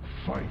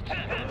 Fight.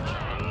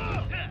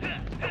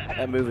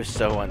 That move is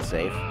so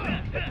unsafe.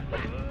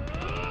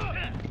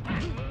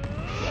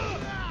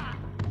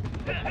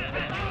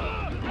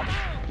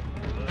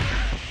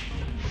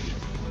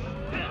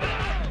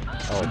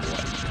 Oh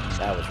boy,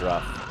 that was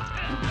rough.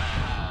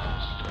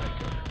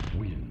 Striker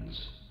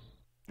wins.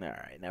 All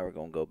right, now we're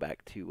gonna go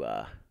back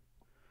to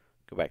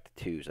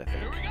twos, I think.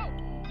 Here we go.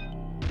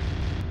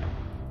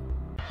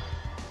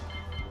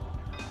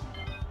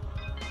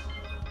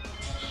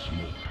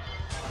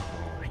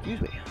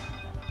 Excuse me.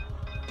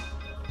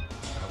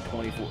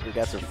 24. We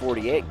got some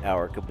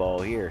 48-hour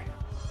Cabal here.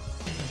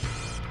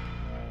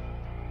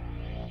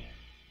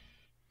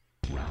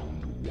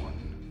 Round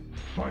 1.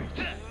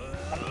 Fight.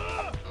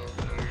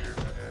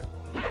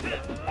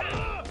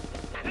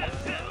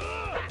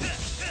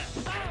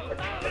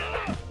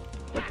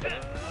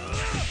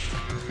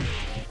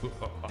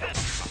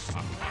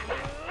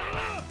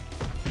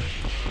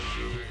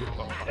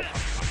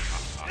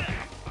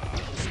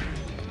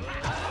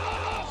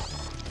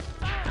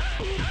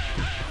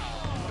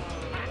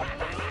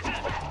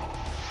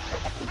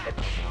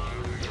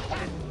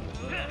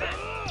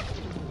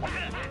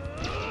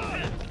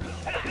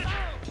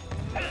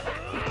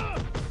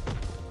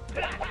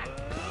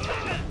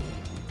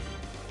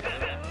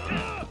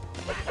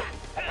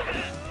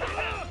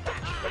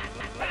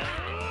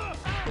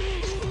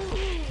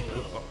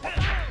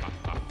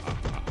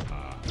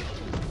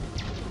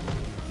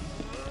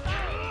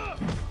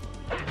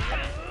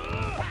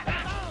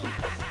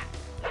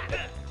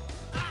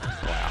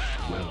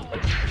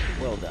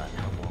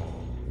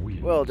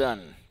 Well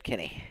done,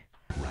 Kenny.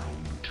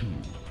 Round 2.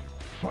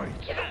 Fight.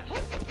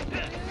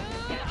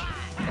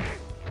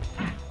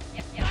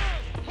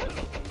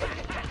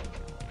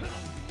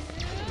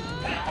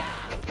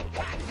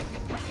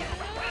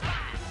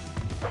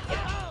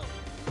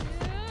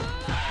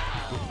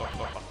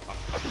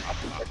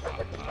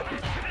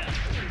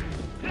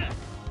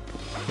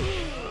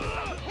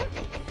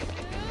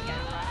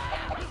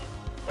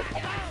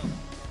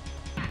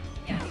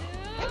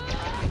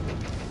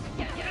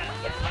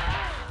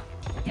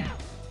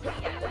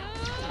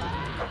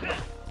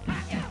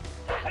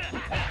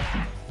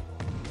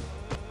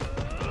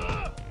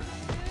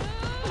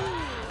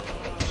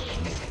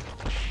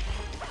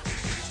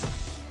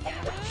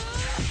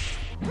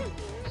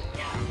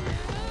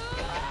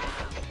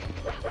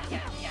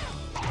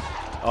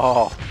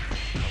 Oh.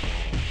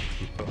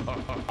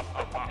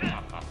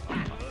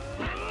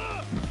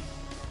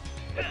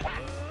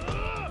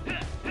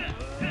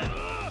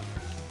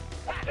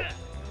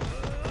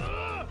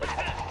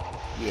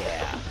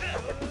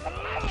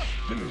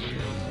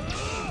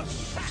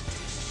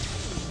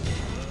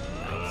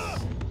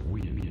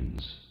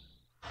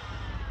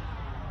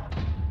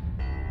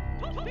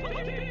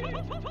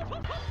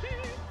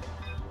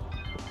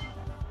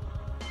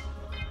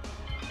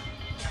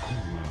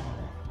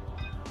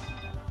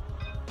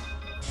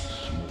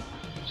 Smoke,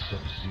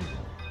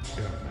 Sub-Zero,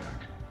 Airmac.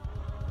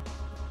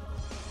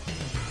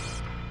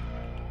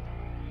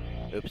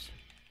 Oops.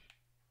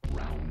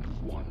 Round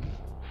 1,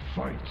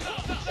 fight!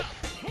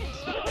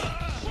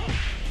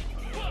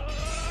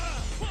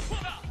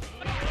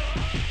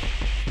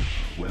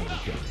 Well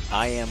done.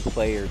 I am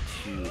player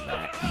 2,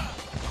 Max.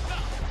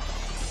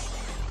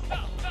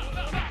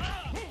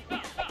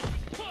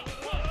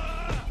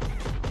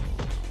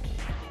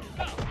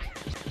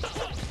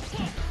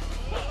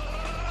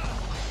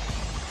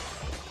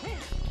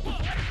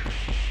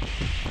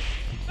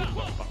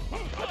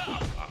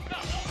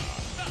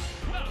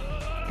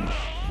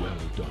 Well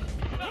done.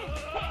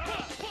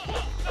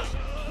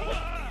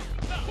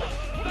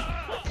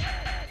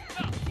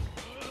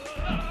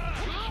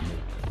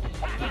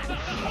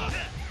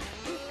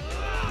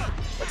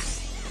 Oops.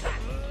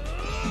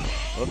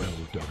 Well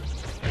done.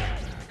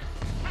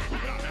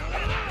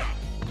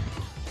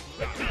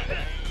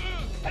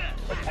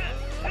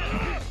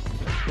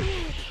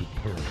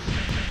 Superb.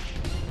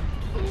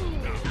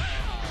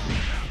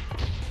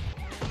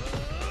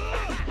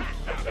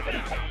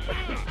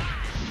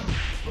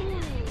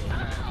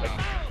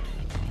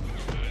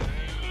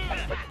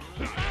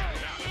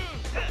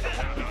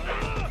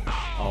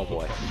 Oh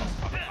boy.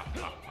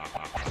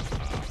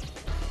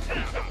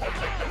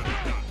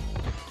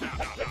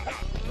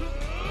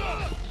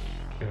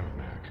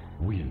 Airmac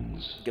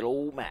wins. Good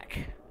old Mac.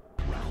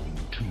 Round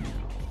 2,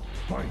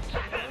 fight!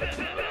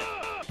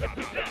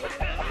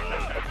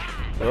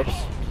 Oops.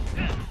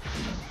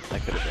 That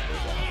could have been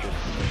disastrous.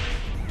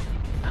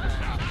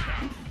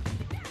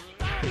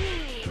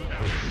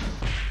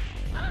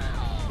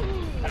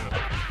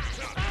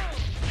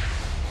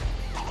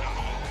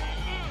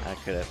 I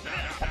could have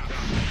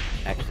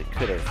actually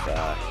could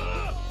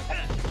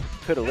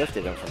have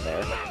lifted him from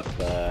there,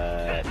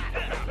 but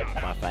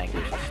my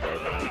fingers are slow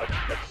tonight.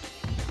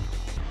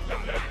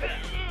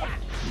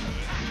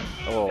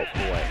 Oh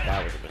boy,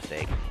 that was a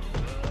mistake.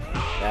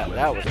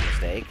 That was a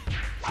mistake.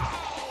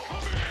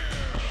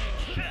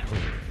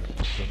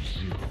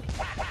 Sub-Zero.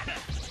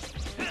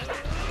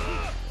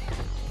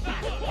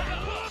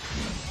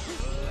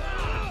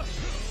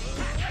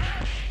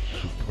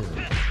 Superb.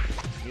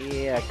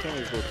 Yeah,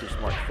 Kenny's a little too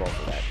smart to fall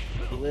for that.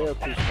 A little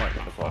too smart to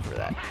fall for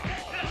that.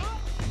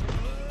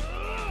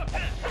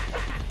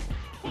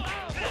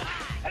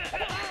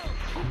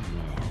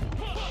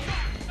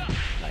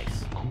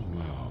 Nice.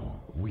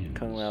 Wins.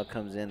 Kung Lao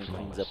comes in and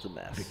cleans up the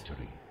mess.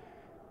 Victory.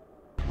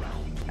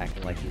 Round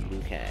Acting like he's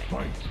Liu Kang.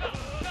 fight.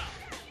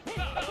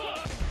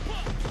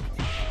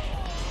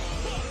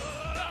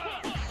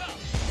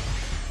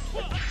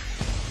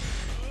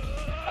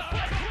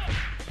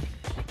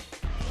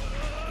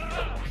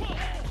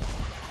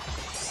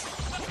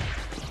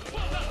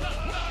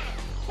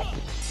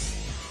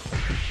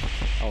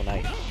 Oh,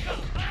 nice.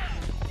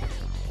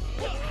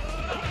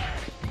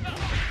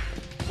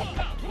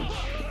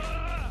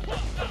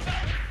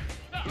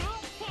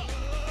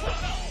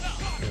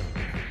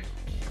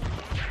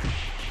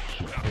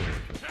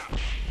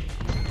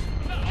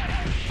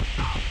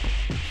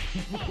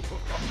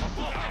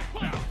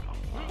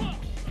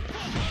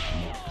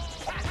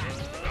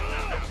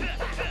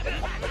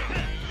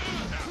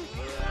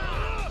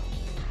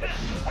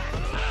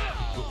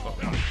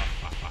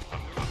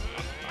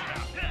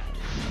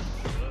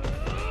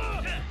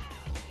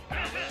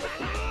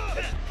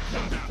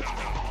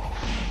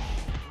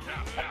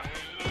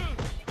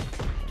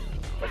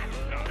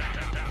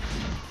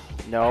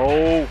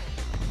 No.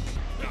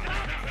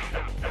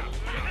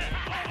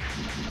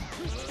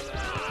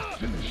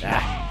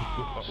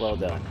 Ah, well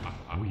done.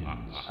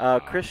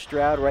 Chris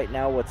Stroud, right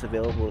now what's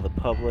available to the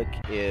public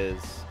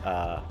is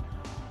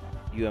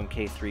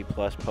UMK3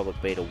 Plus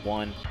Public Beta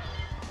 1.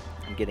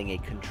 I'm getting a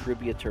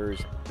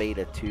Kontributors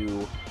Beta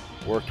 2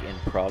 work in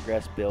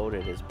progress build.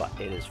 It is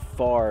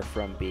far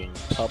from being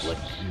public,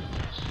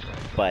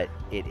 but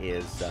it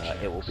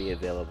will be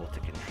available to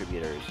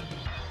contributors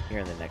here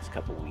in the next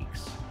couple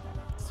weeks.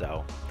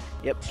 So,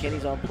 yep,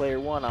 Kenny's on player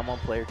 1, I'm on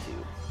player 2.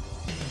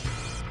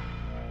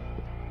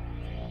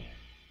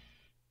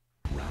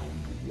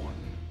 Round 1,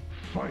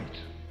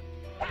 fight!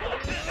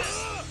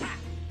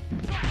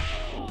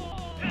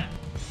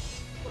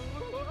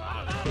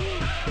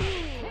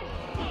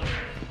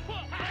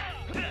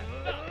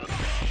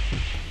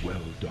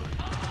 Well done.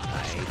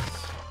 Nice.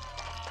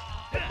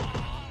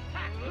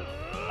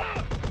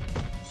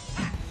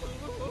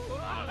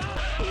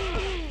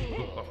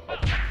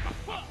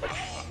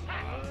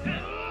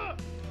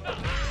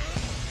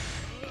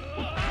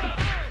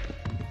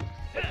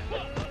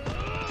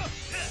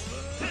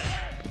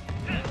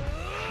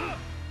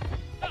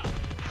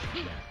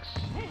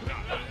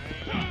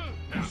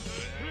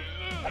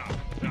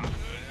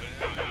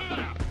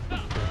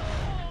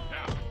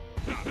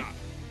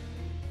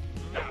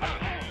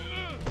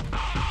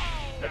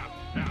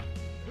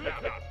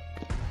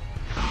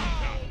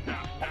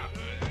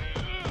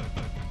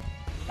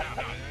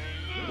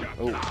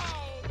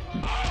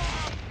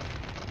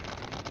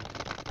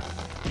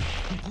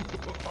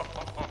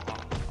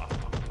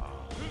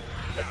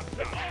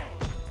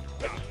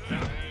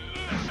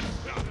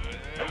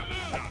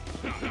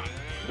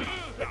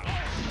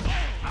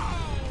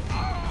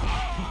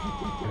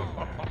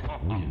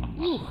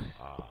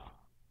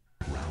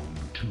 Round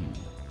 2.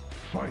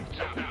 Fight.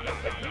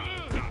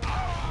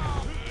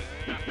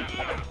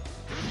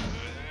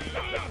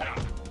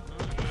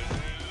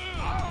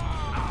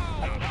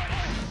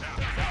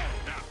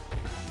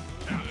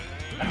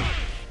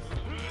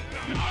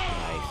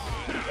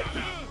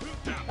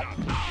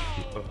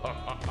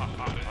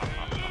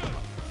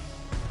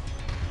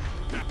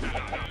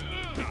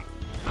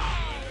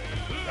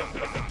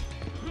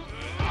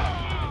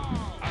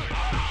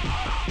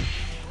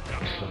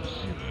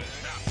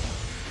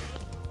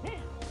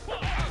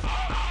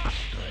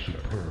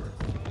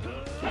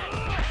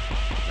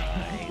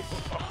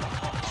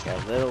 Got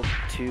a little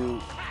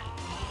too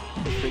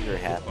trigger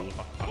happy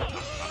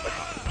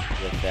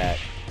with that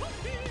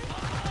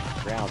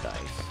ground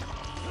ice.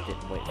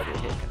 Didn't wait for the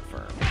hit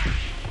confirm.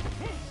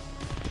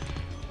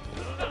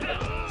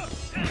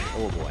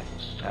 Oh boy,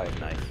 that was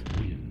nice.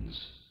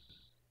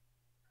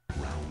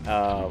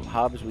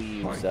 Hobbs, we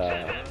use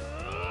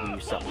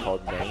something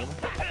called Name,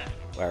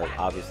 or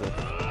obviously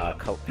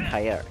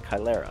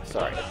Keiper,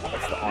 sorry,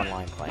 that's the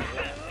online claim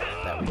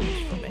that we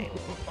use for Name.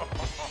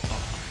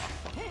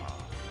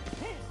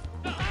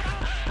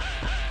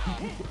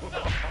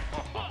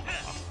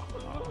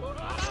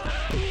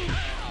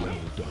 Well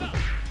done.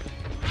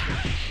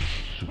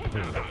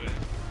 Superb.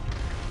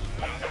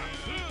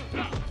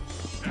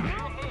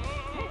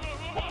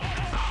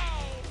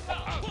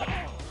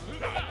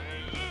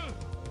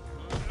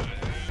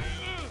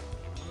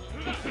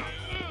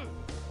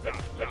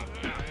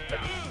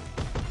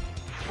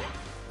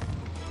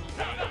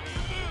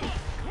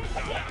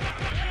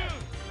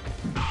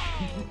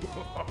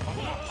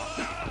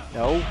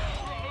 No.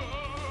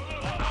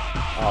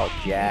 Oh,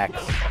 Jax.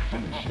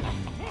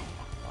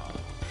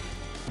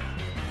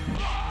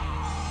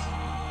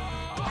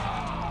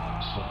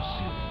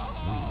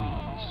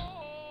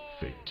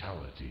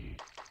 Fatality.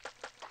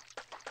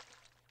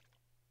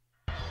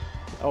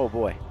 Oh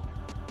boy.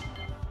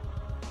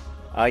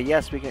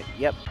 Yes, we can.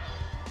 Yep.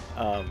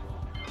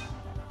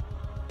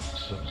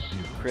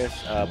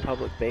 Chris,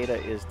 public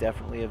beta is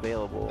definitely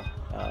available.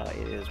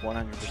 It is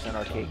 100%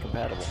 arcade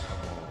compatible.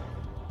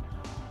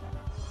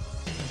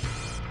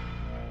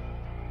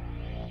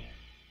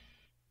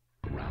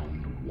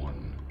 Round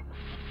 1.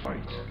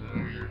 Fight.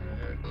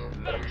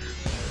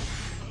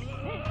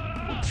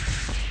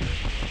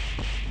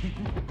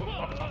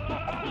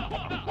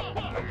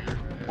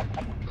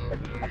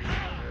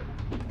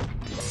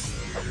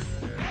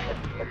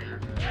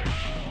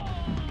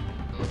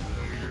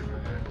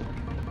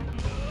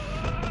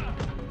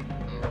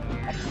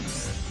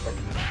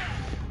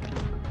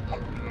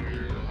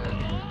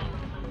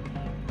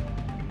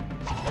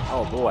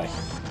 Oh boy.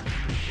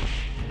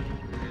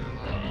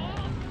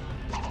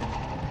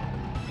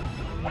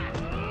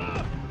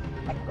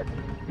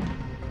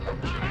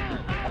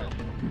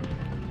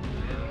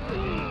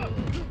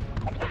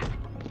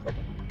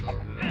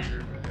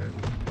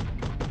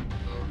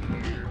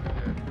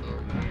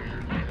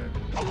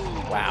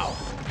 Wow.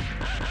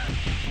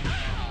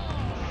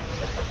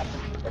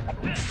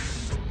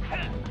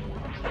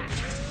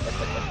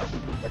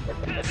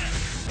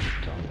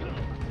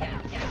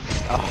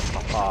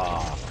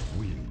 Oh.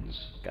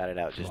 Got it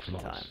out just in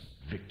time.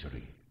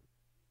 Victory.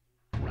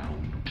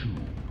 Round 2.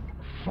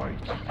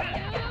 Fight.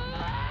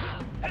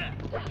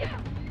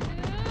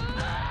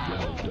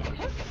 Well done.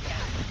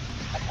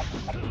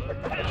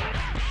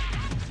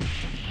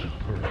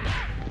 Superb.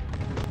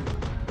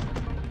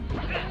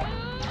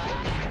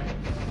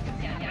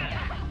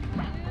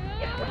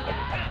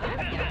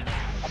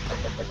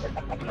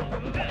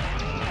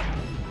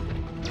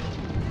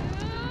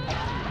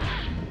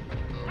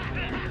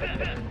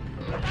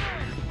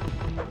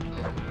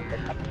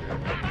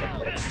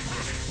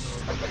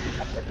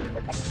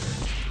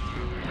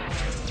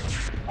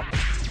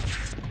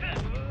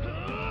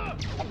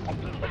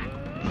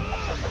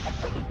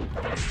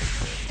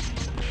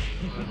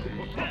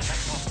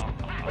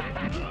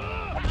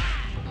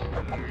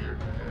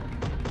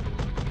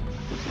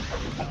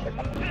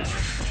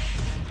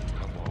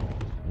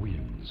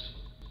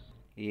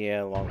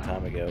 Yeah, a long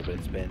time ago, but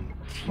it's been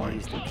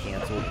teased and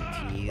canceled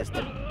and teased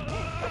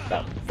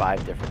about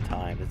 5 different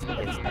times. It's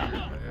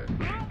not.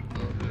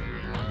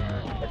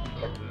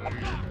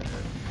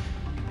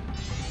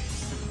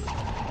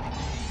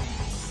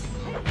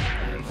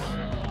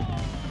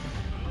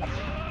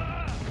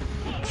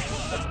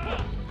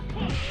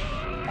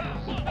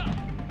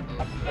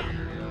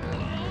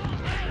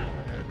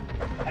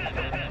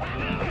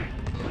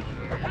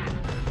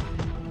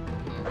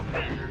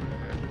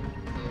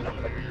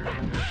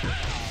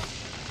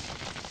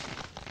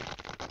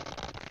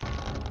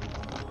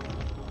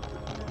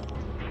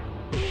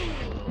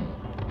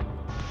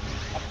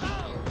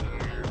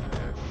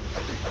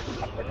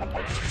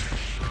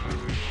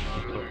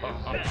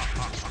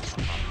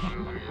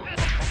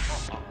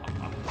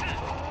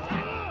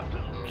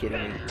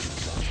 Kidding me?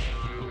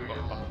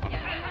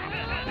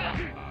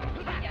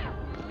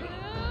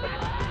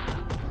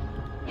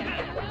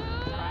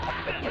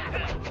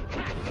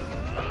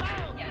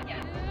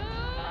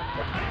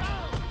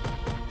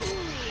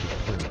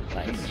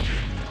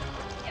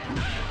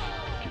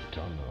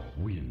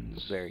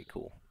 very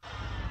cool.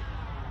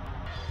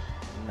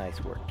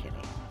 Nice work, Kenny.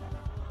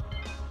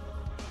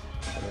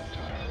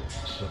 Reptile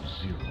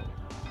Sub-Zero.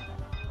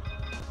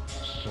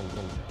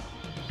 Solona.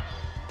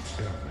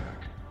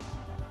 Ermac.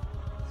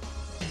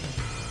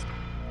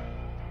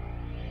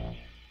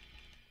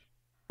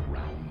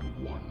 Round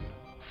 1.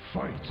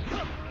 Fight!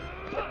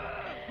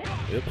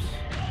 Oops.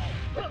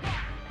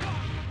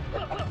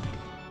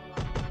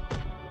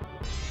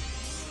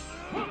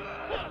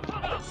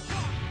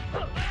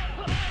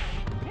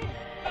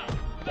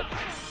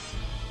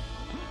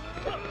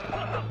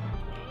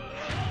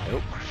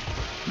 Nope.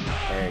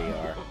 There you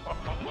are.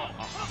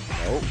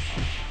 Nope.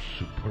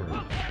 Superb.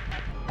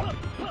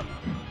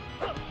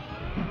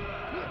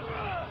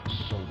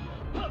 Solo.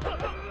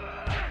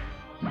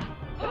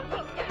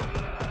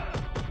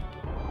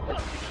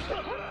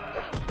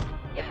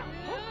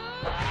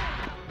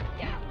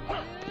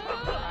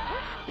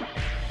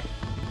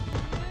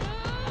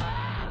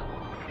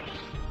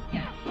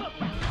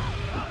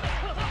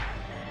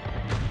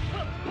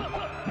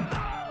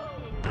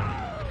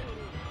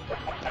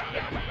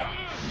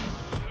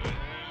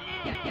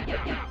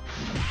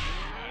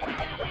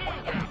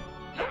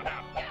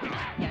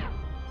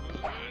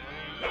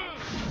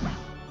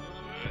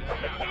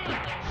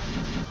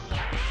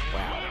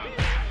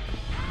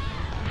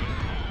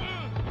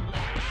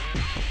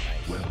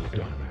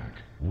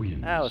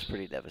 That was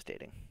pretty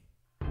devastating.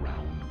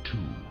 Round 2.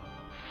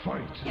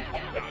 Fight!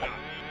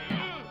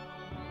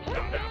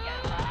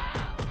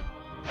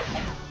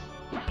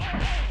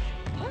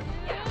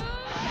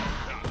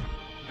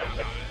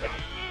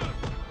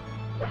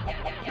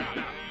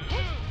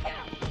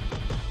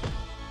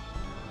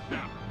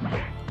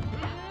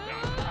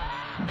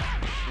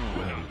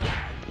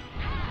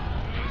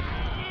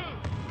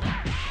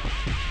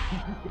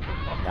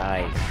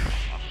 Nice.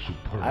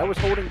 I was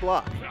holding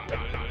block.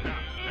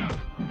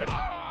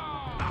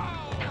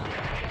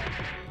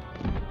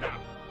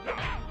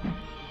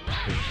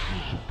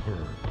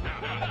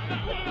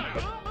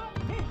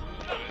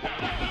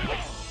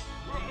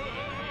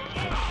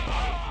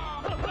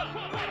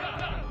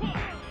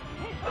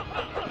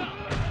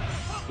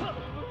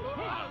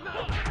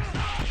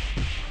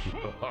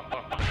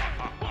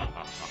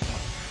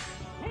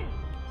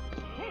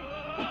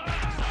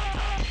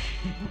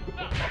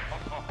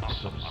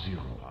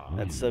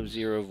 That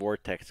Sub-Zero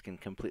vortex can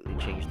completely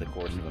change the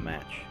course of a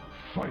match.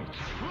 Fight!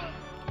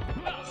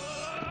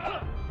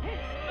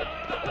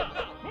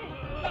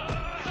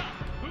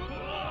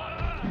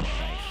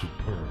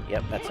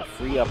 Yep, that's a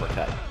free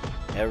uppercut.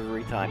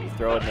 Every time you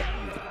throw it,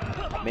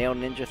 Male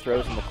Ninja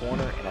throws in the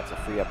corner, and that's a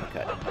free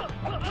uppercut.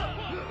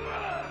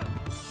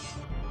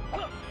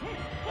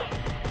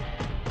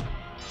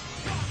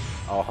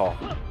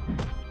 Oh.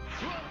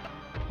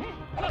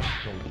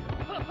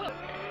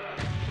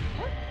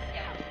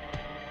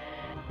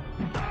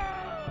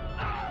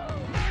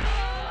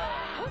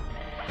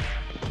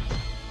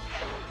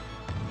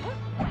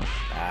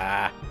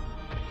 Ah.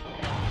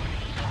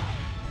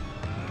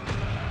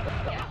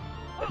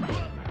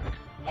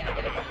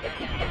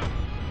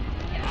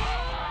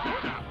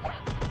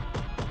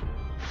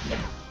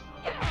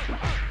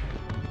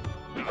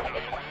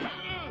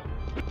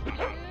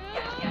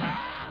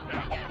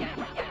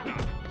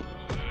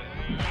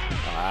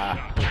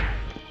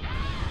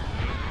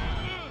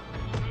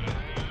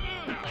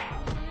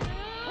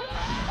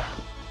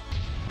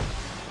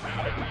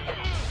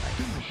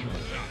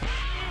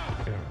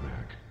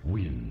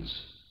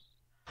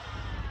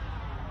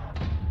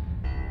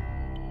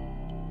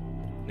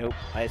 Nope,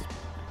 ice,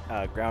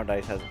 ground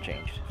ice hasn't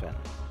changed, Finn.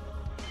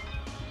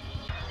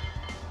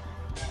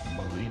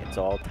 It's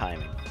all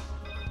timing.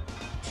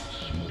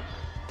 Smoke.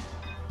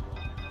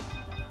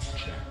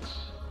 Checks.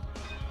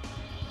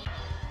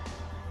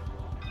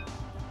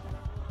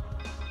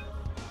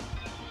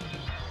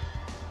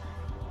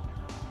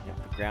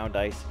 Yep, the ground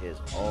ice is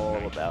all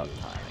about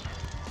timing.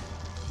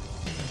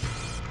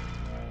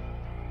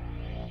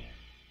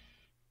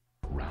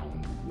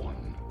 Round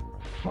 1.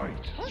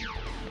 Fight!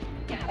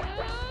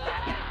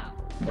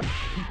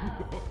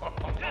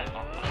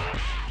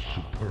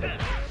 Superb.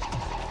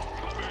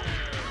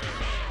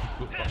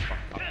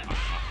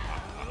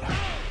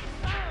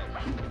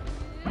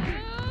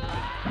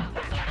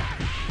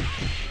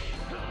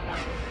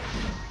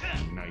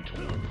 Night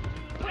one.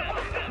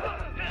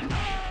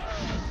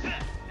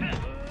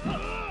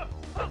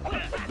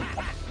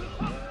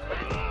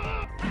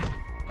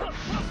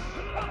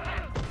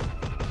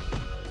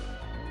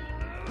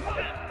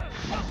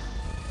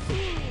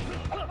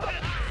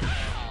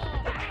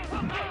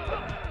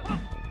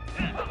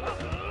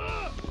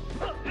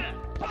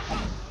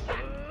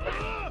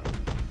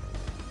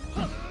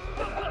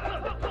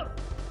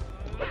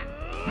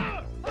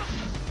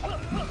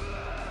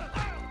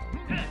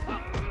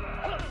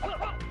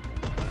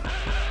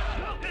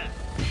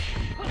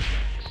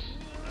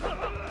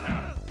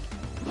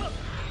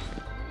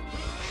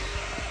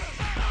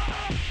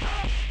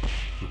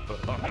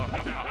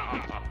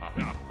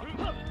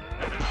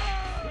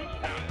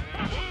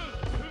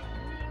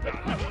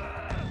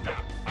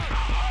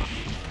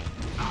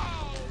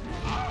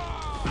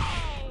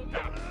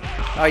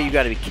 Oh, you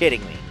gotta be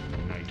kidding me.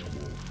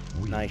 Nightwolf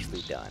wins.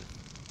 Nicely done.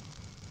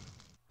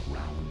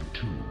 Round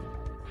 2.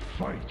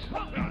 Fight.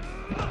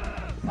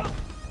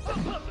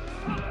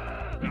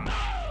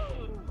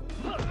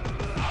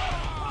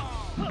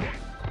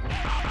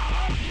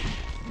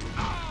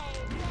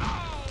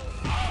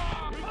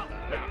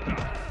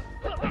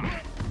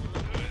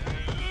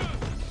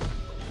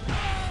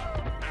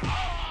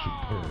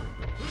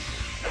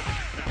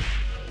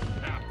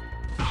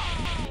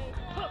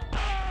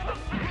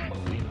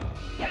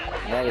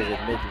 And that is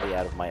admittedly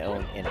out of my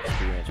own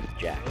inexperience with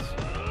jacks.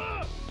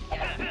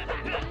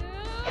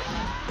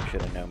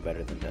 Should have known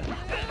better than that.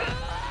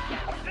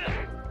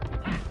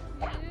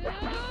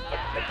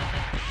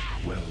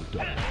 Well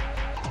done.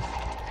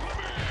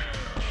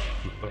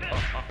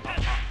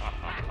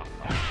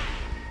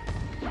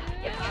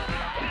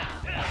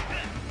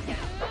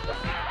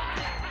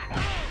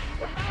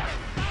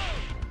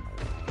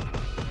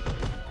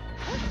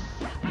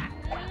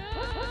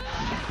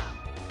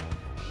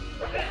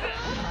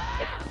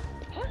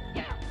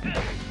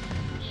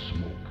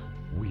 Smoke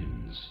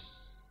wins.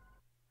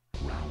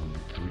 Round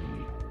 3.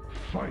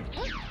 Fight.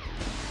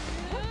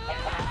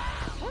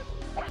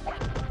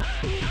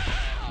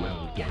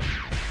 Well done.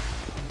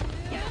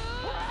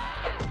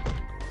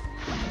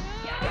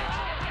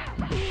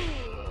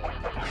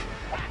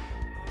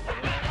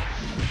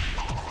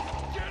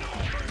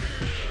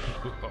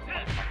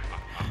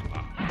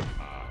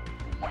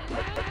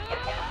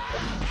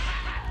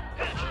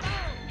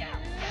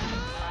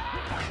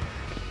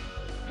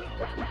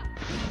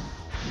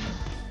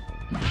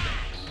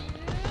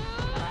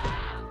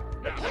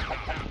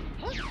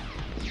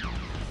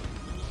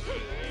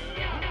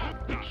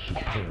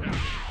 Superb.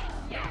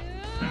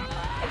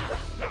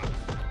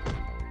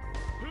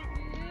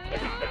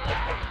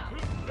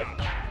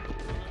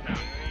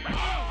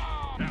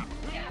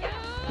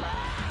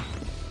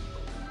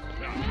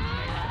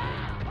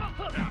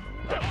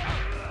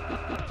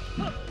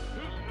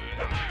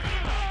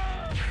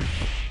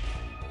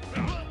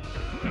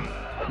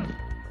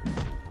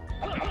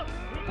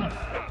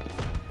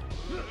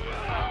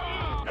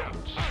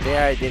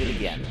 There, I did it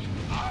again.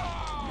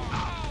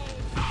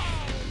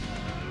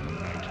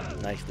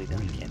 Nicely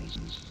done, Kenny.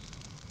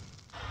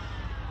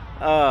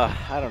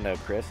 I don't know,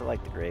 Chris. I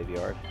like the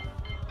graveyard.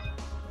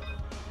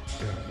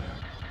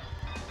 Airmac.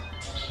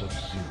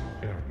 Sub-Zero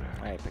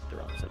Airmac. I picked the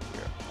wrong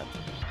Sub-Zero. That's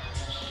okay.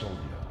 Sonya.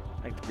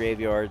 I like the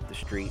graveyard, the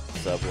street, the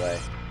subway.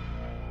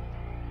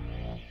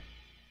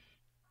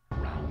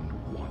 Round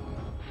 1.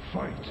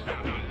 Fight.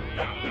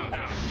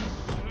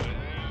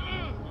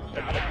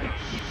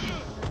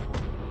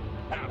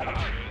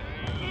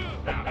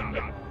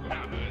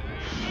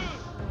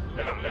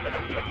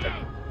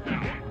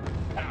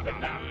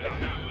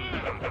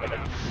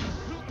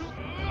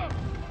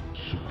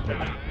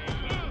 Superb.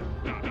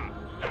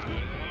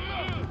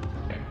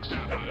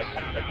 Excellent.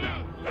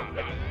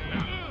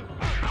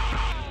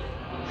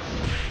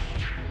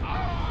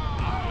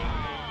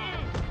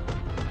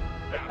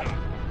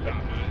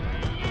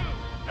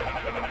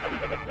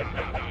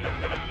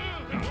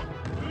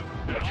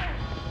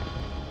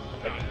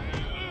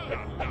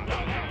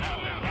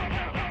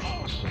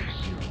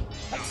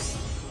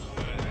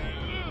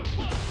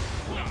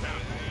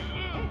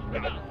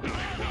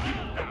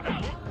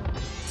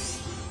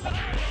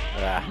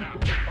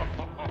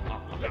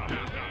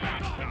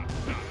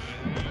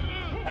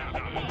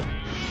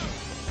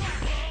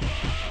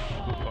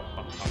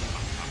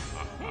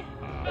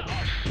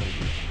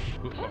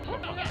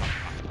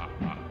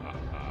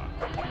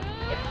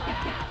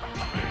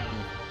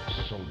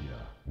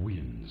 Sonya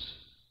wins.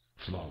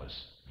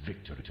 Flawless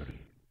victory.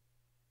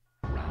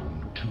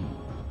 Round 2.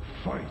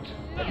 Fight.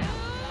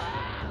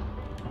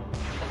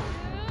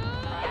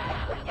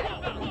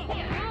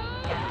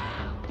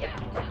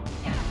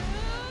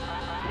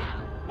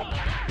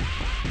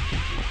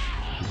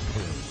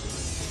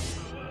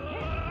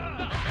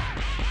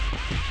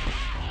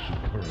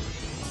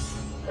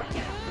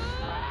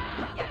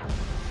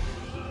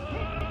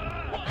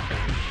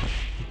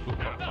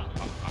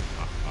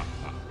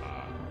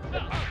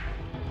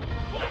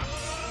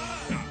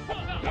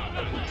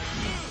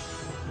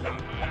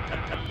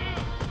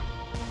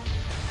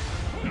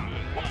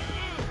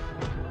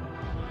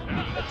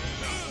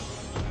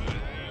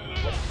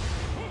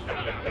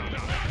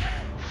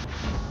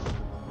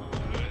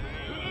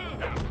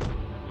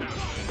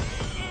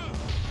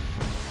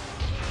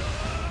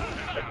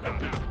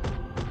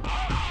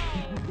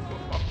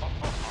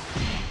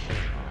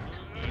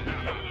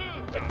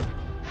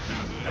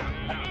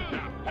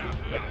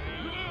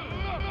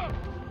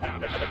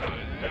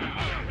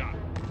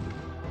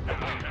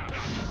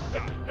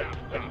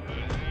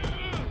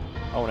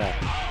 Oh no.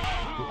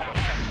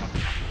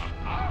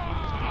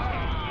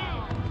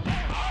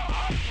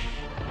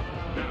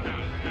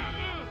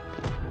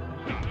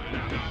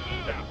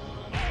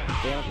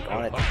 Damn,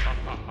 on it.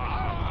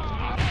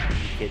 Are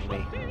you kidding me?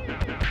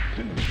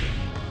 Finish him.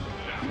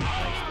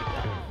 Nicely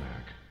done.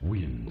 Airmac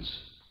wins.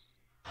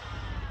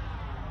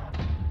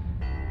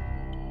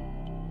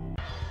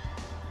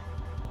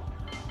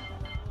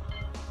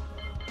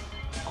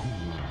 Cool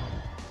now.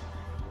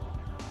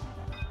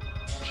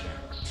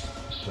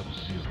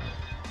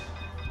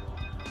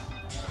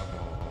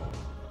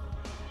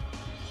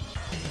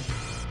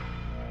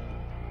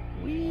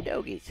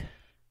 Hoagies.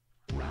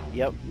 Round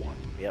Yep. 1.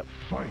 Yep.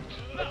 Fight.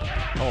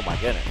 Oh my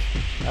goodness.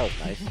 That was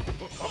nice.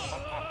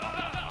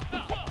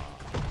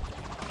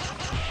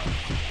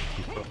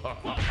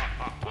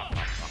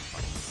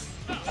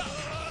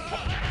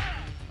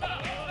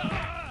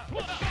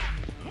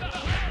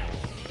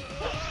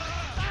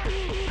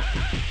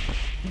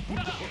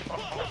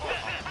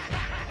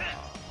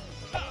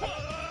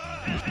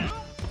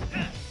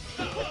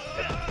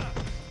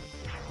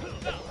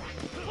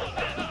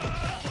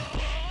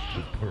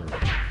 Superb.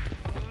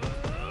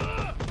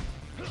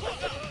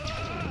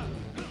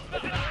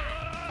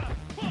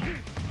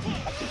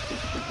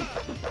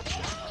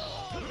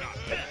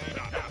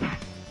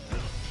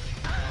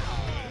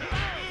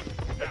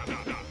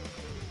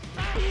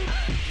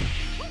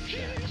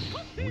 Jax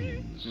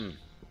wins.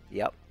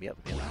 Yep. Yep.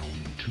 Yep.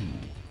 Round 2.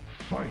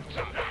 Fight.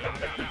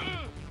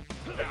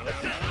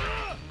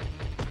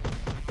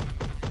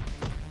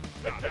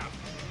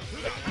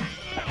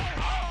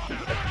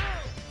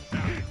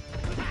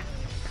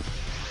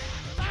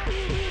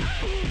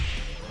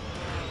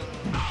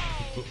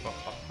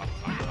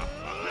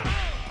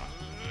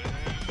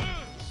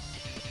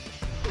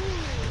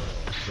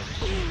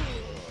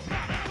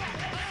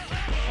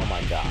 Oh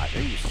my god.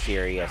 Are you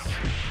serious?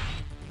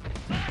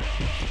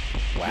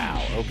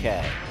 Wow.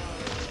 Okay.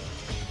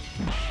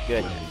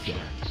 Goodness.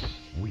 Jax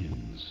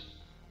wins.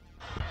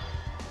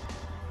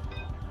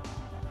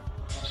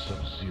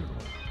 Sub-Zero.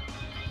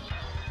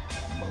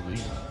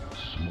 Melina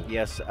Smoke.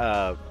 Yes.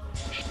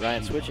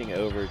 Ryan, switching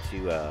over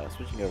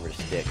to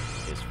stick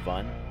is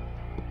fun.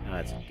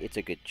 It's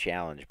a good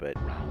challenge, but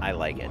I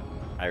like it.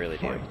 I really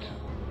do.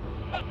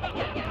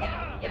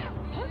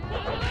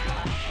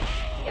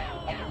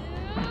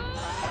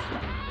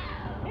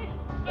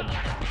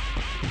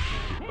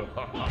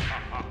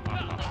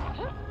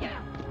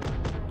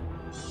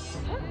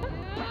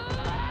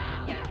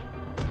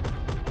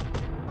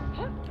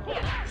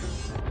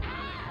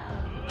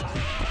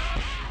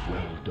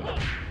 Well done.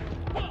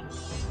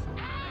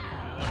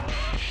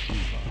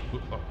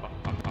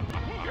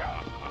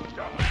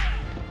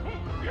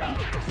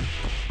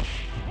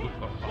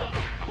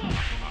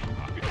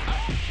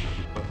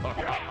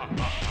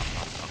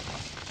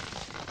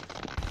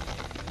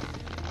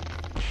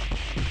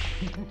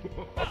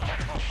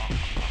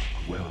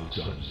 Well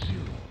done.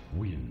 Sub-Zero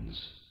wins.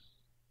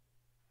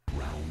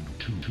 Round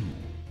 2.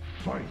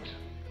 Fight.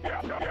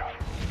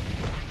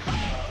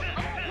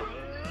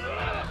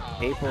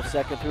 April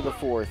 2nd through the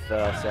 4th,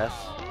 Seth.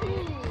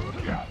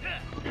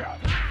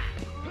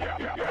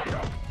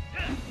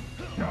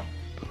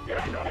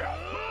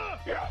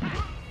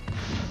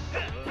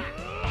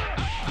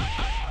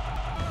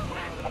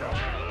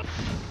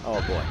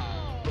 Oh boy.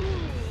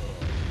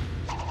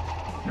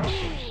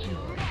 Sub-Zero.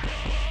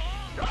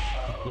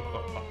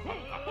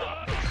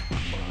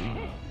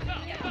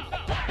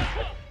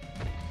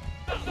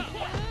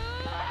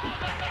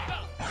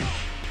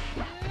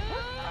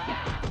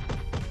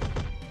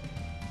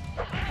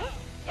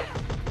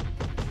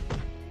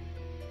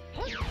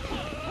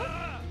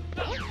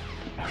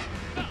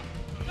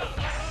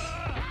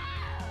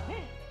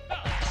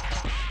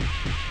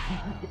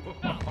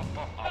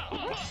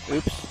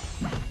 Oops.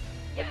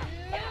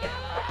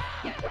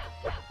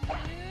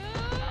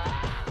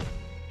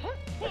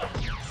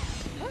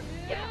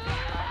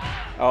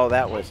 Oh,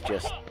 that was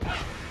just...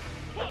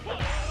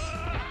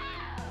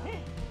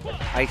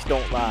 Ice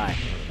don't lie.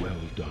 Well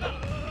done.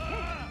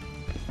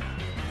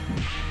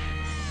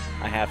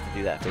 I have to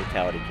do that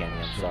fatality, Kenny.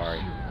 I'm sorry.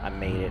 I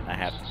made it, and I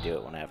have to do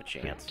it when I have a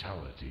chance.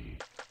 Fatality.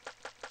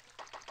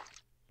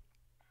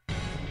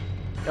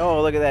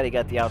 Oh, look at that. He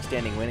got the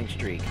outstanding winning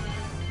streak.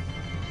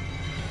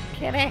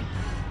 Kenny!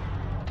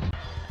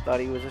 Thought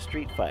he was a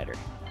Street Fighter.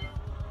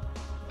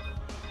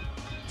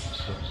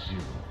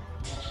 Sub-Zero.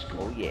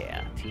 Oh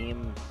yeah,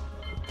 Team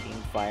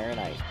Fire and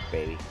Ice,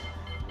 baby.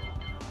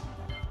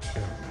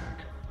 Ermac.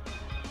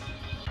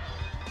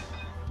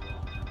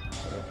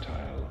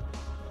 Reptile.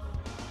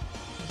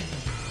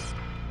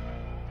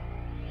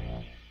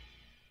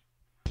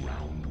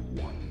 Round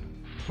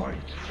 1.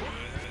 Fight.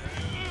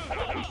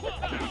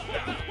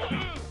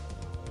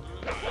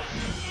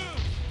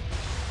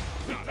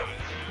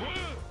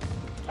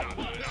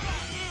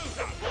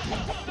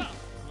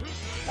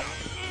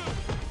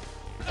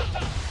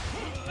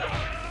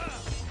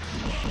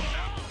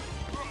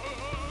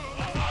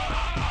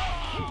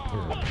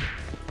 Superb.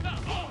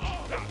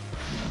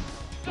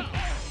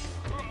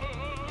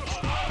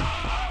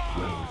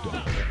 Well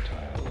done,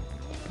 reptile.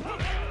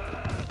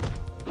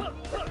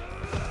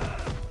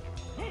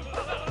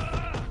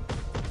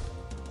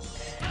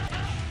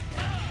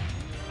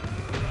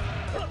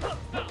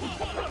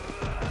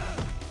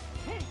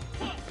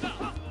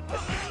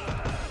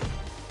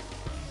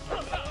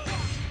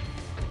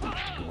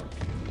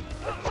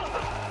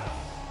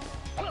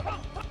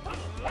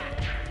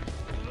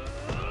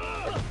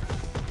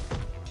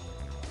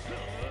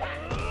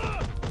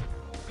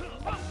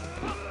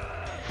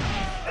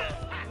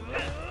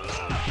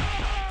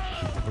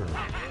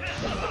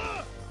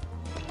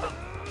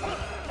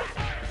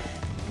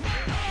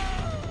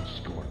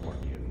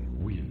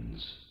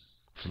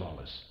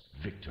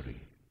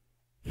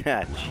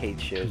 Jade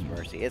shows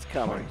mercy. It's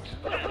coming.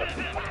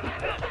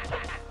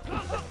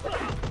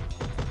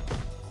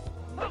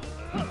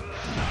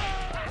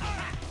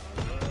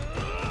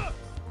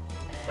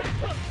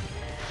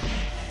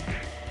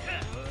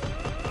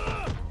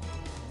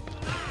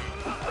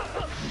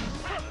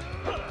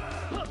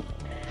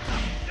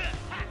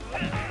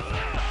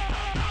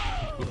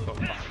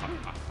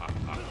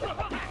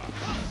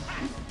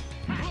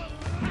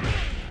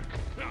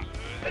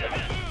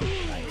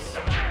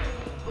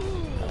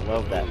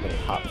 Love that little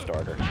hop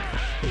starter.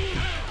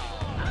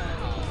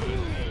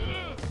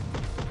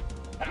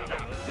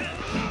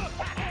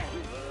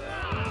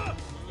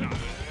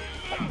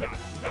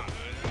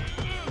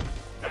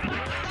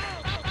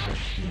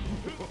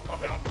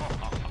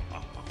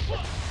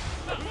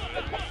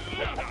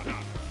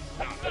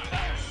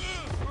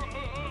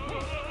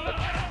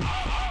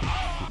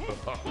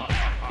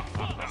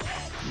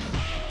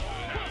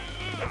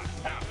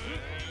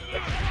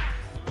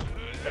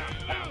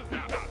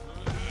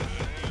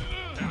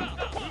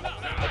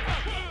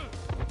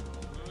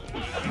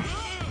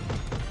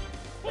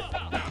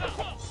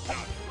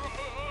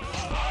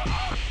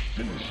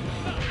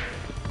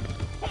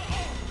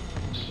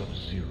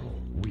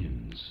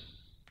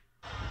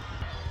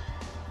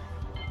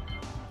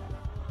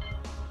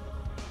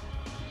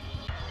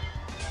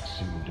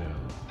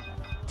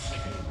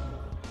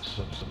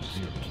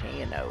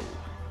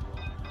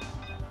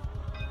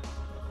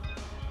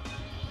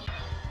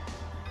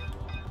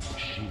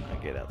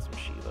 Get out some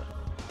Shiva.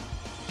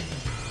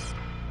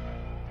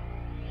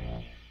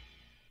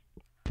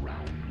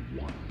 Round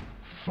 1.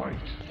 Fight.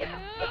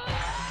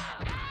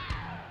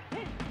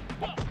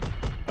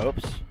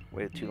 Oops.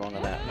 Waited too long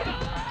on that.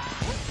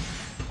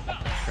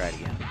 Let's try it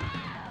again.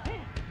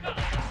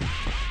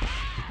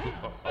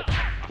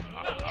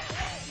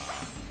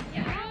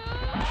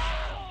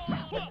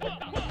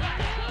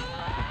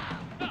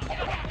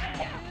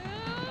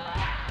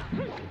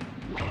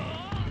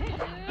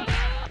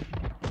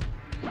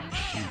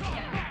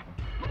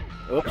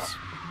 Oops.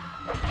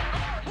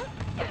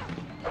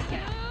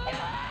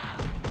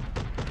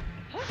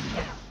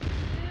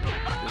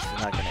 This is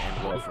not going to end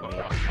well for me.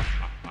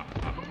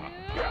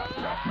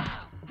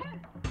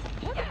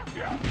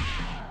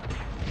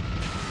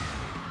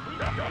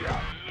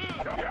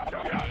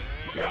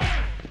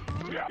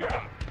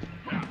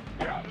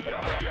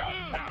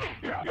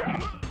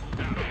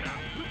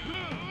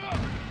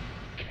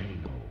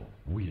 Kano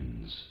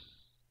wins.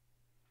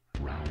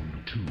 Round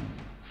 2.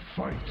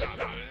 Fight.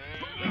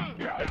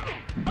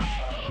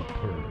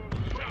 Superb.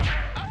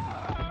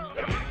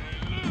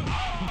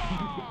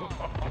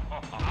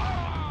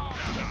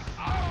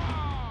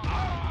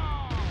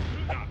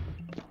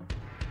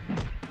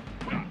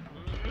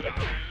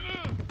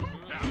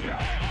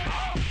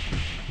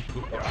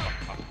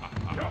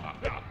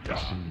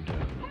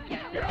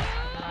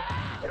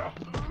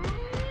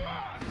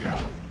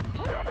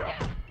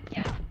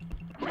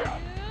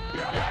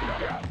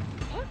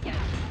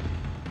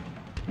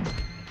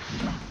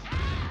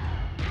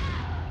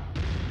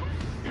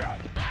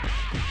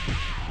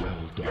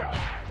 Well done.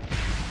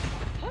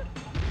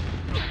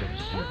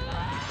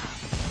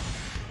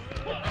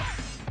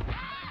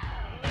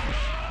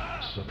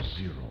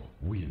 Sub-Zero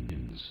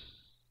wins.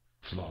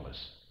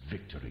 Flawless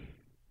victory.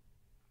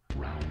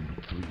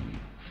 Round 3.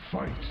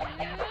 Fight.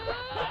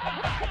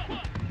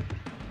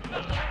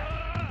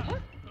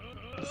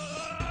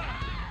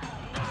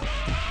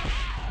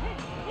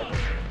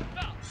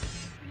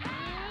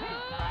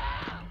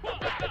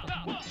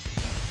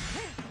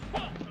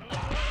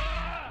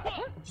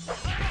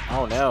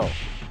 Oh no.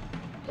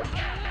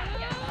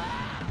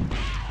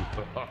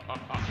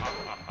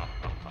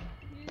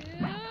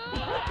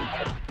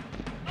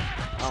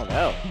 Oh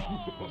no.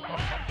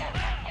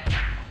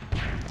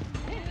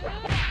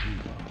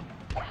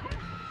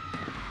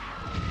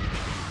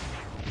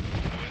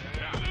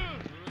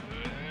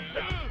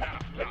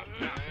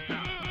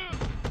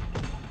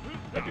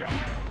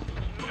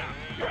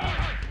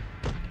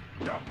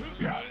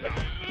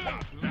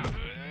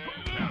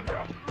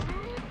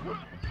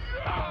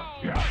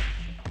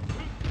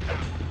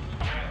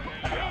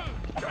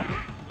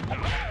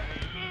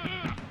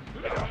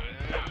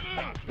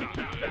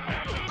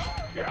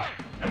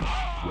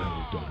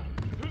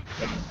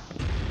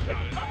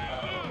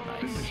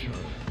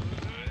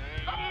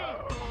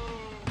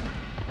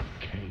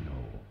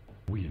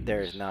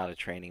 There is not a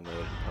training mode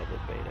in public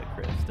beta,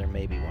 Chris. There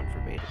may be one for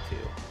beta 2.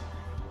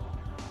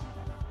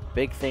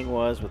 Big thing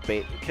was with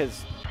beta,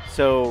 because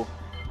so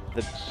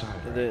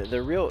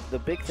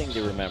the big thing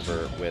to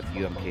remember with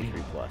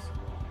UMK3 Plus,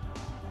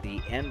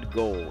 the end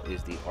goal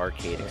is the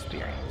arcade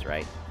experience,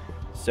 right?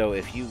 So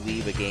if you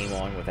leave a game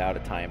on without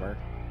a timer,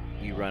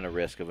 you run a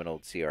risk of an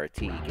old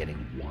CRT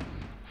getting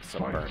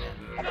some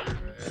burn-in,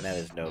 and that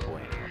is no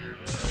bueno.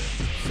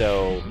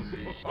 So,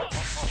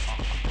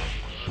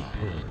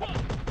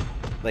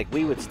 like,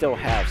 we would still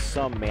have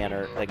some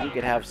manner, like, we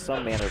could have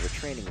some manner of a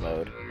training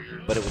mode,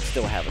 but it would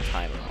still have a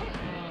timer.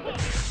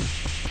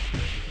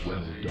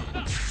 Well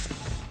done.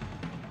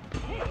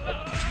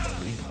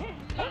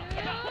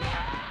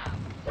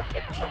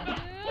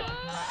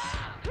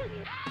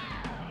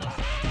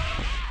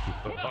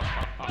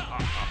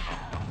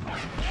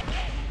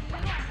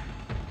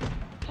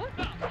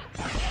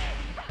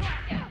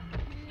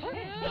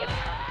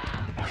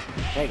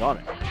 Hang on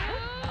it.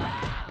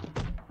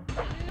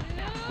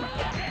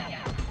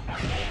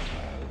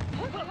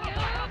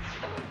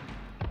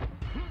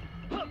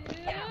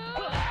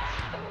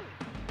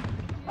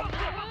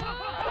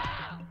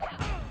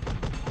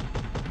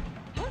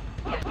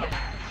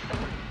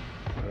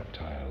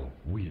 Reptile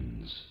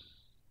wins.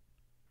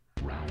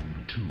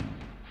 Round 2.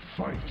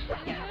 Fight!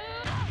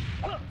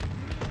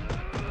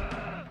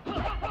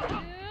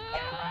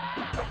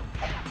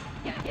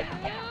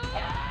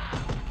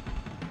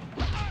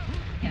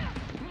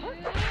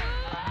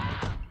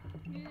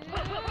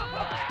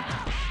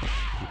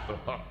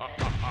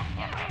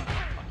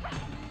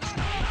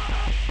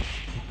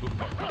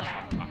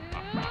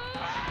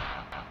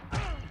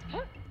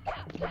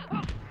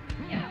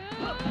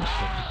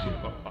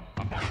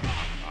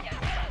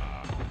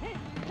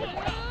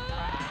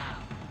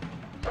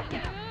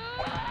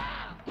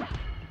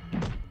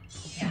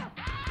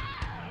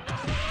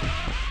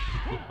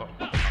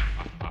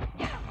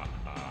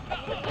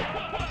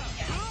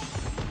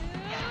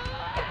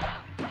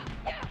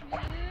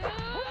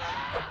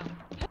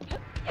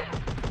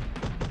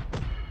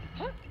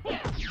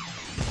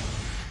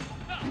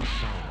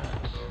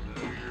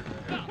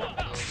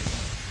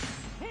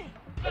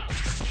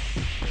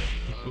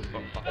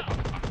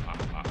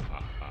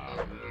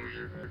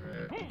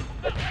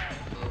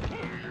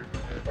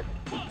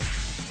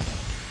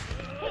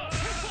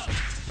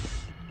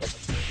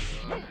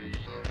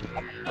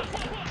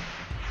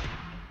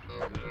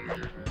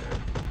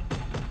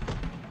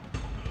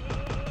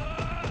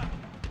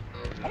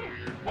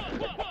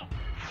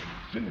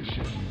 Finish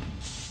him.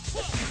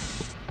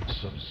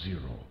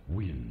 Sub-Zero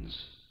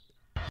wins.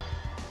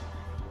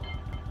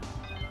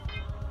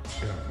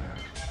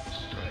 Ermac,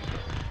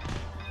 Striker.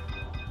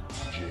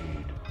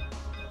 Jade.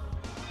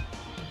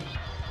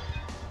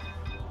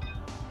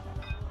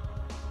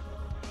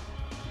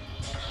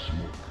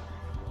 Smoke.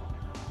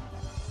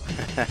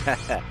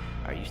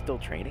 Are you still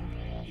training?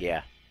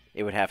 Yeah,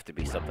 it would have to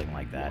be something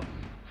like that.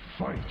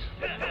 Fight!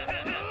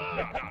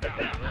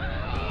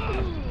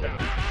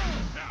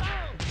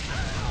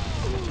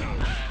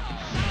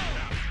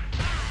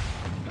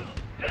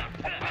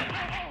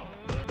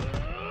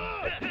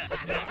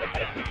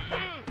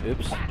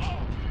 Oops.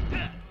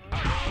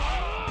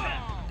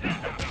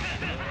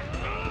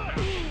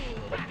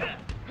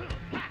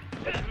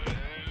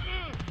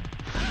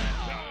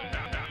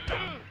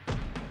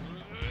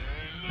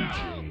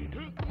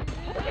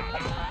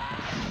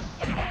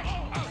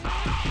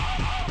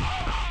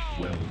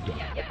 Well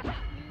done.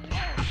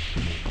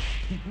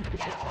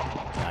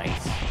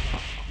 Nice.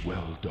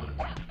 Well done.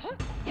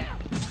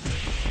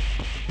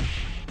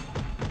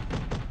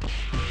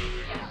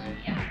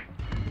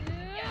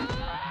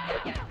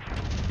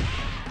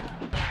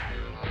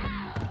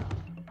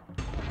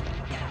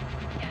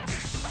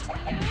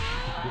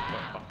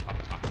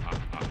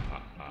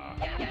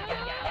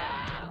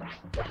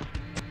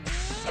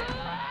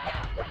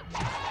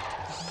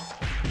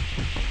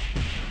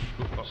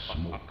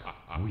 Smoke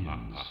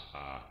wins.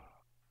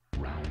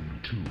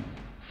 Round 2.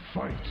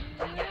 Fight!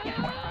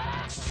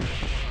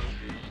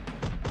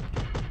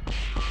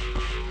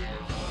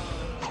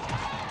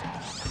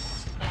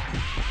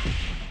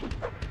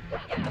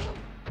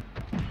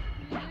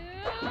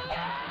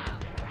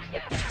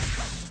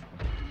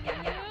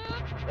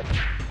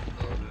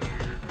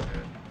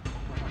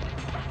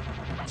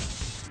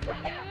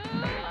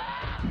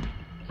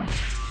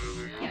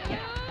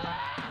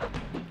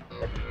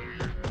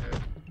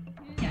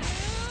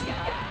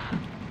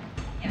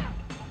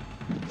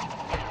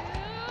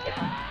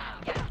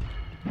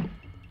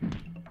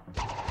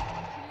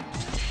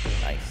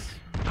 Nice.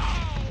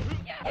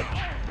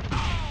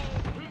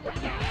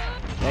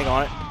 Hang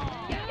on it.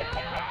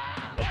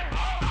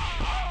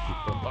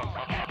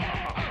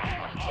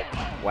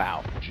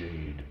 Wow.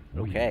 Jade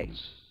Okay.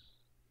 wins.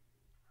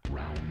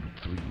 Round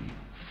 3.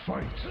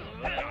 Fight!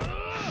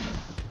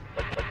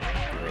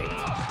 Great.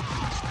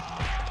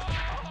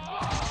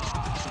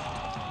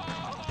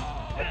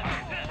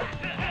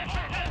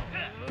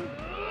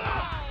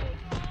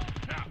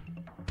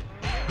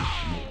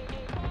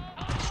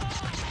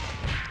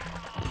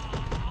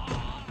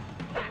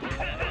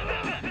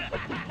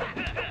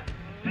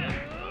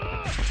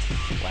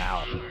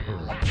 Wow.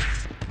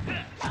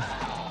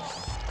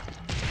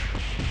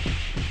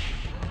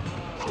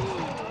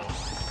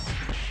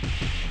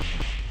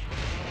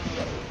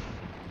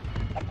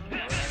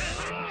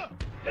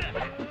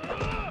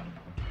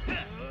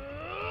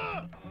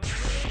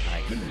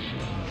 Finish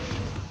him.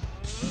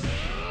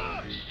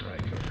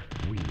 Striker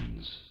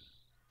wins.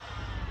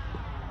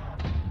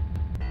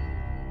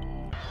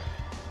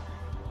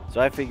 So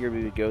I figured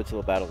we would go till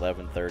about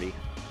 11:30.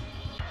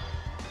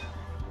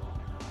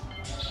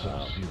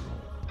 Sub-Zero.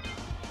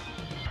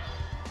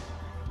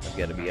 I've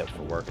got to be up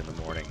for work in the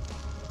morning.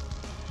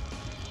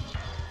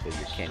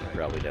 Figure Kenny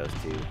probably does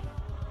too.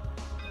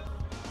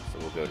 So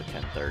we'll go to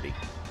 10:30.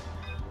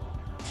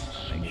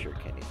 Make sure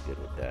Kenny's good.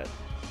 did with that.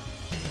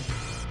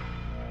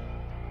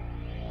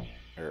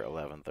 Or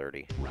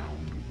 11:30.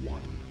 Round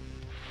 1.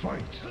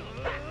 Fight.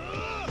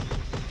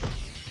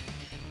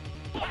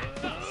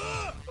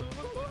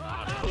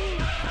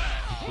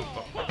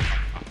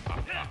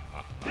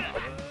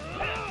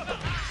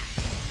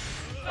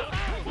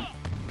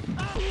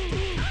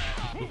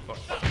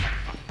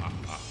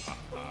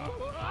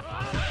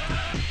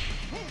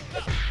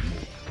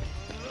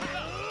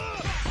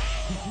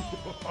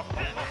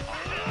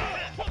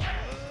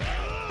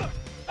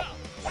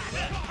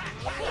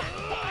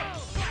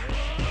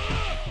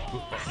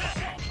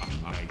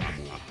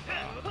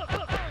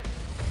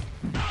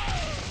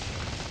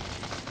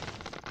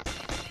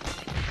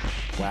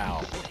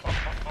 Wow.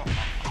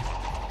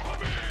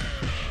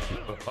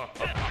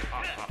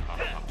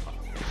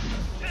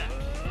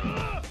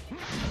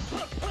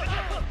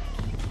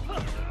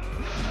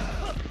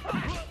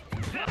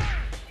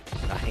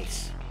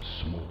 Nice.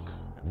 Smoke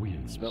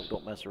wins. Smoke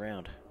don't mess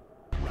around.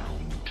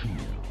 Round 2.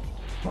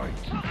 Fight.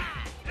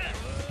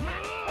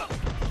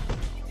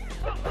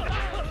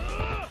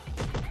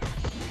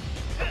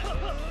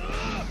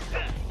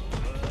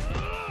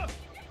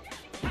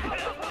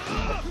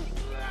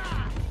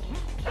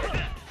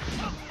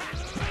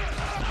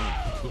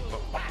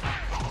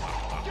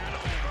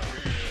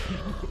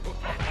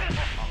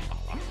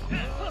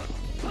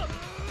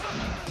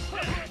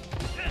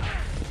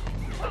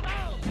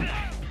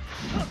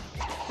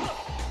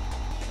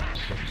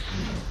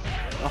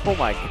 Oh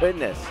my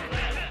goodness.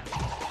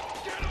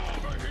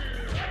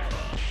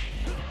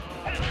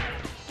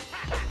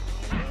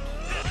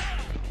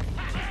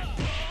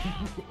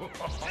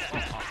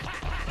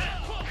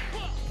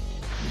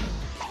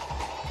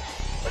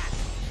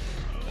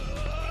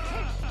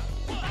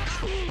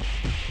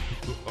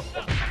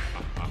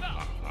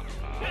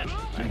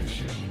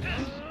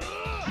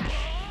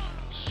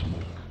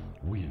 Smoke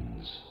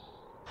wins.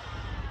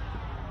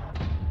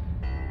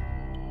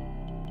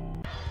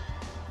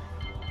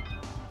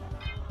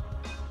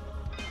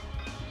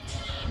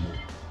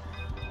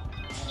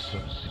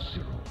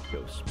 Sub-Zero. Go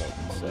smoke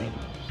and Melina.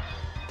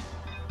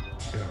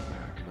 sub.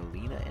 Ermac.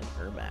 Melina and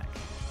Ermac.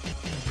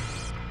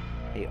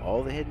 Hey,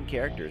 all the hidden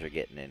characters are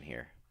getting in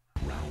here.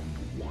 Round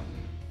 1.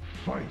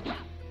 Fight.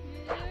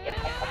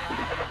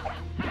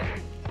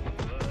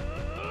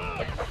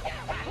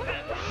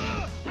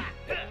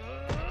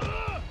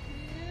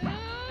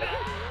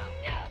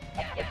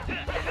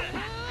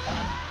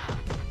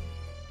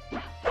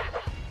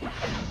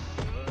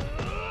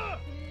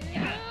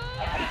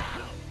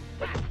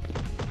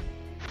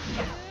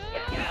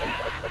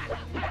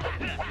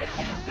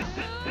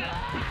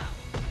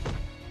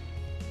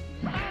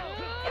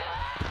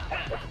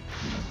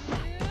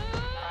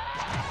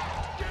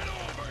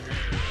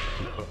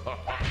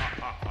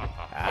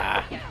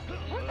 Ah.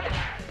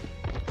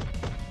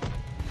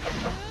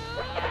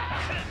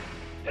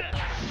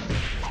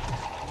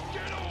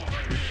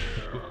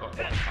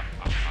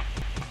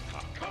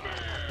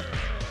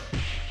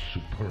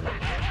 Superb.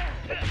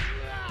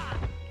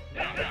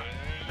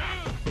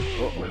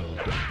 Oh. Well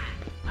done.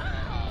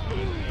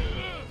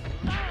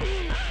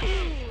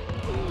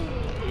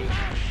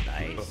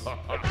 Nice.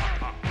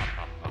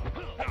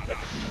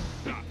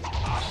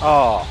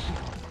 Oh.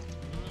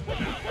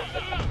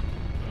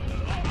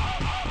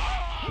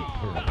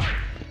 Superb.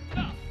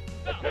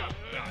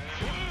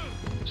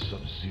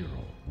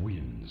 Sub-Zero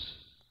wins.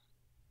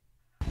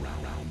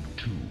 Round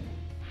 2.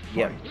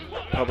 Yep.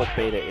 Fight. Public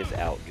beta is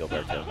out,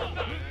 Gilberto.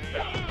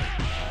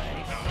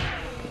 Nice.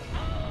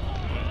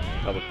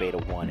 Public beta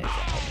 1 is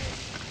out.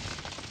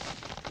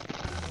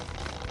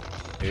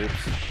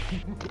 Oops.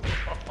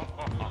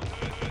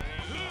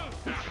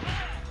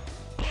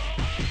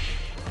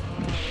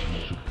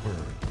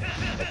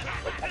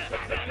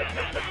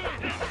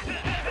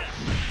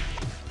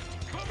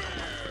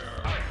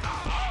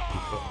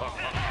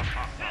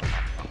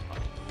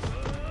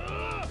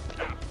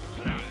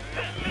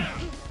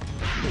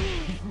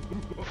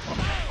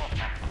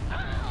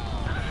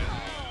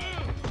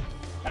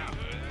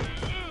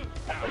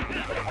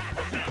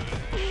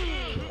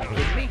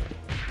 Kidding me?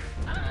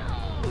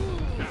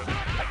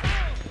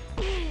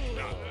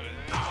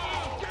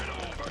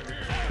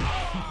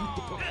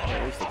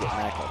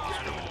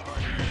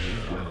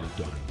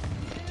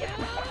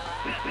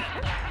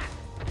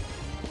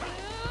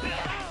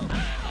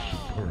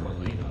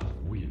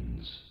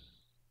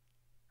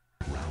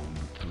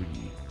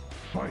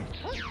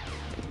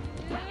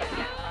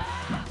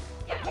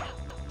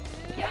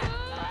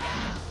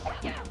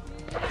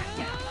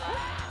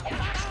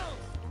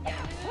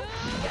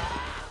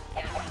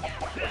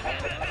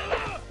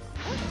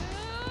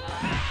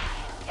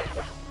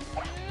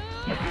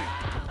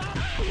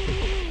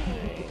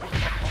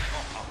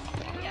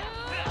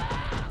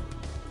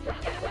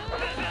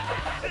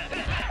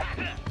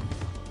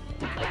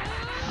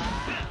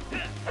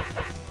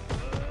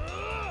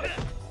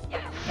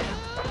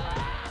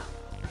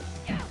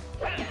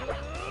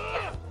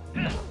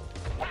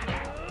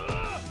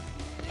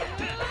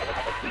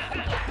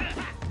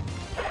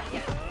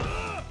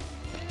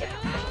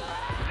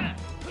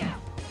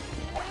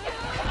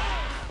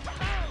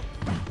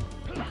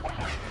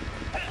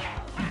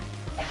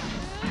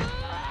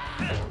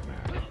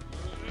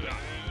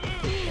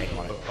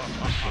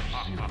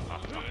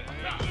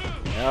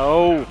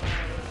 No!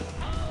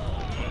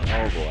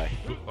 Oh boy.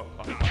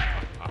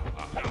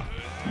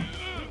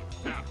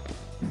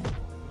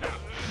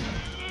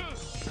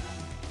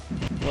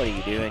 What are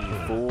you doing,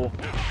 you fool?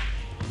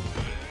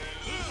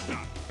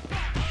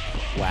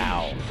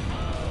 Wow.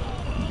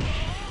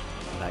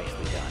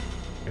 Nicely done.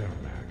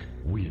 Airback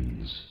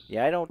wins.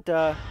 Yeah, I don't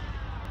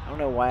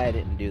know why I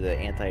didn't do the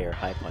anti-air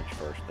high punch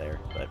first there,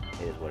 but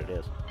it is what it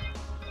is.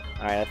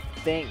 Alright, I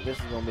think this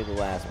is going to be the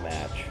last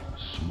match.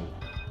 Smoke.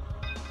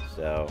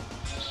 So,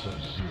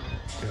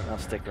 Sub-Zero. I'll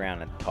stick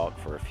around and talk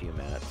for a few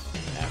minutes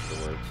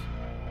afterwards.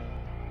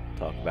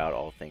 Talk about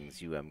all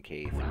things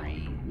UMK3.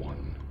 Round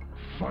one.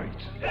 Fight.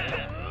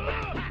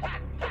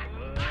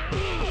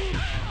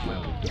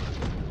 Well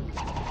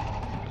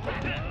done.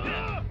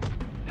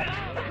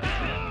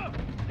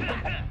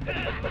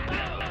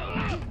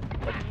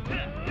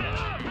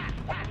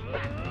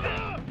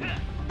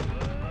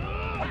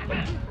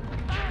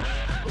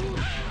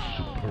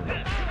 Superb.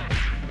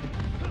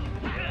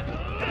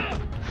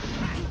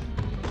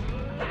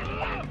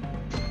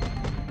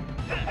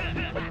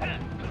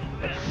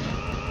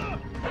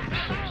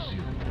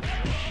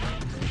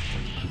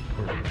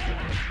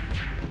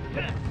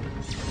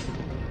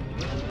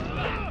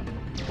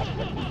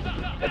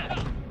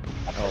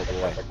 Oh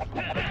boy.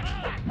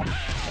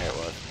 There it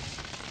was.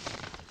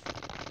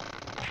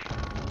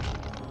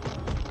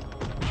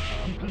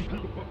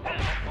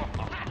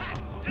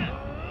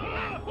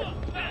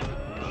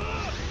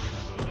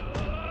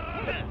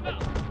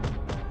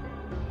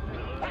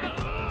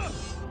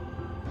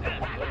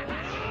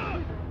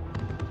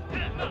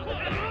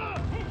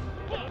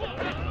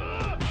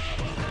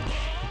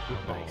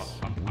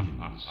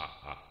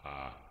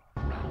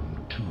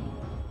 Round two.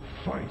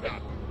 Fight.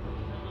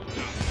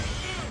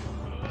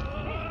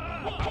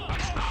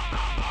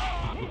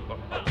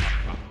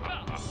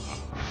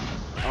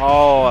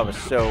 Oh, I was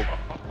so... Superb.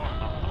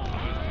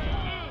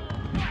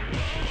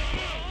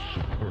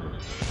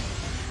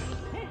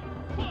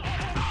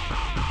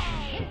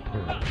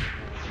 Superb.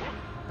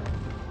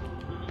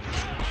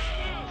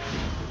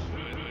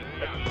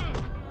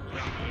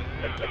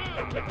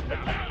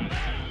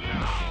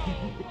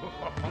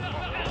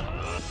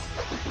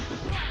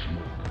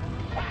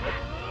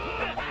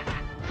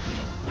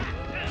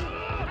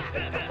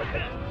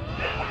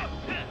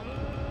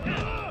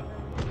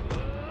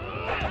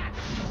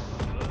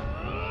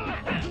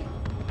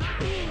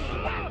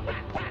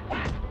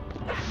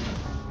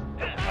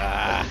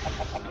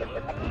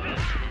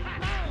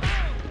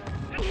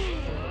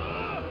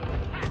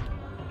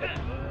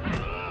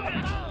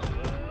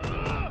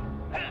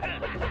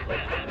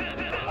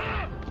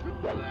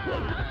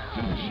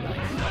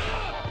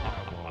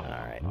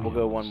 Alright, we'll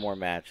go one more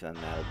match, and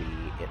then that'll be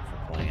it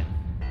for playing.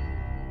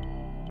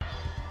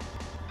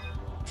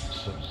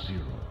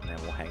 Sub-Zero. And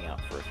then we'll hang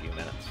out for a few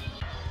minutes.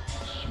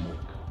 Smoke.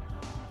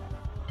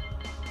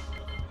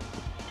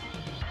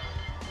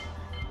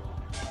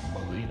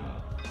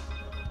 Melina.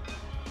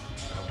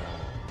 Come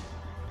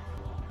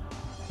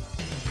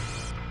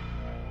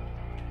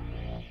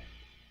on.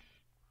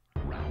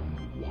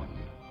 Round one.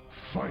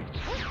 Fight.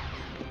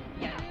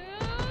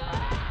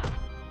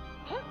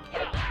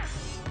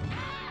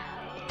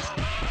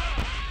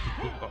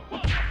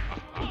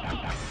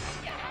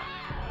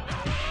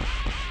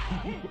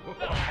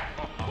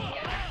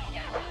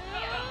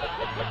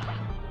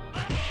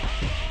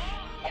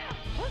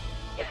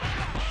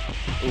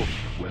 Ooh,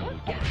 Well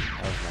done.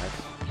 that was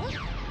nice.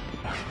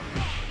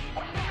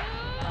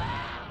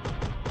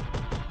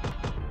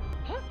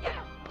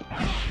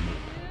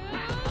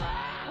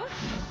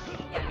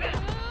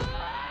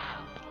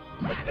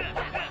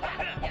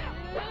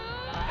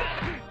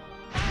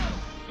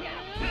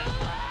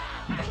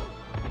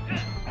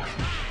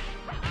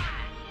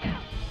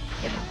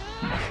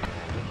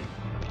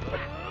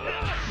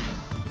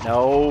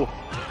 No.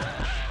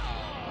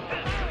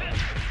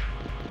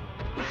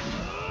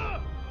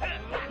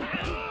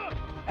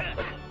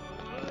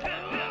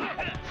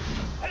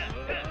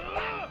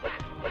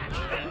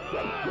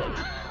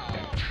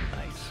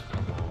 Nice.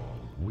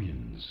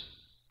 Wins.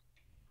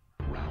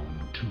 Round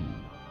two.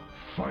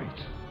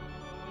 Fight.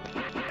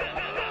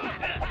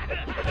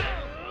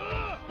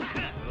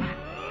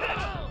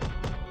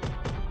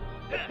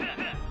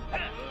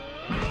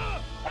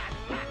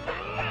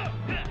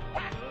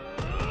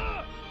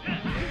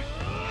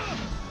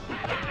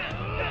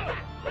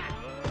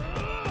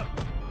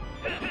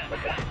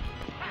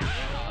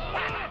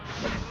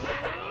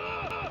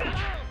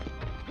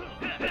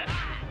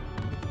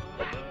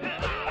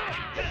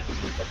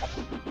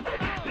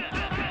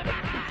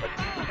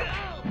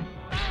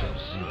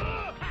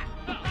 Sub-Zero.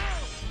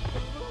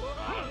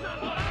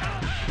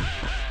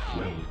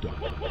 Well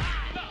done.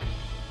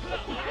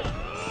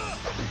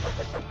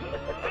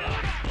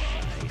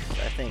 Nice.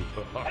 I think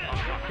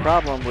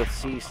problem with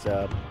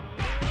C-Sub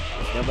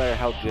is no matter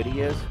how good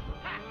he is.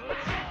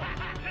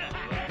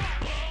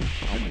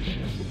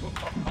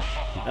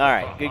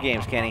 Alright, good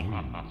games, Kenny.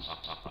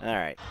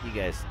 Alright, you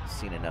guys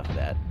seen enough of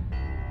that.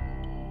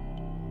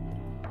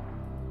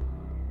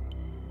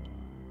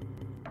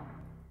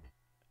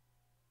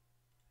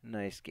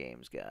 Nice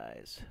games,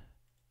 guys.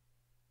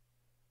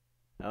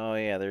 Oh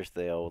yeah, there's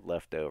the old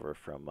leftover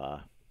from the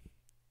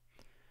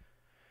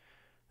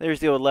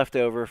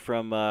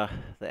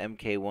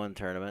MK1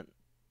 tournament.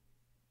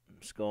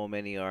 Skull,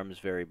 many arms,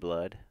 very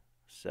blood.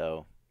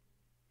 So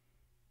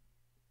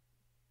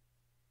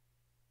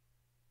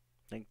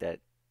I think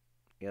that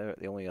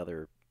the only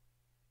other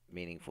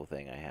meaningful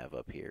thing I have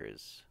up here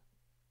is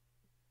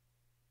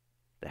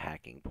the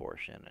hacking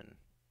portion, and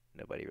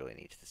nobody really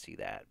needs to see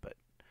that, but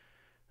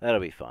that'll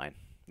be fine.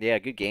 Yeah,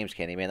 good games,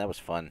 Kenny, man. That was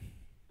fun.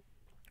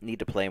 Need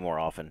to play more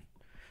often.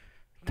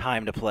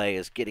 Time to play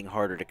is getting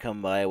harder to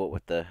come by, what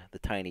with the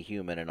tiny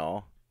human and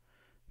all.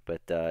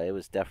 But it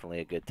was definitely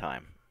a good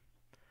time.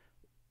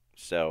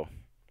 So,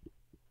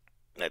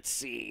 let's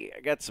see. I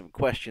got some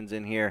questions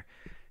in here.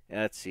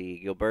 Let's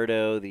see.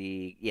 Gilberto,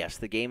 yes,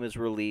 the game is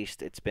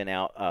released. It's been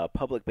out.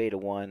 Public Beta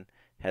 1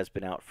 has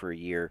been out for a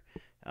year.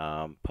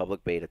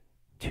 Public Beta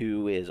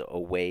 2 is a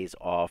ways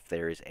off.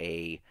 There's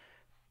a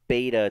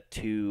Beta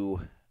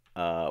 2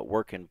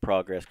 work in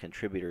progress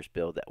contributors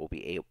build that will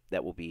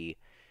be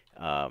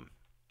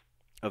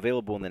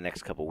available in the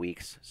next couple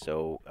weeks.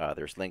 So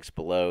there's links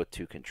below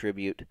to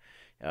contribute,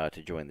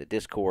 to join the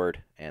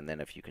Discord, and then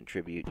if you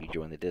contribute, you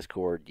join the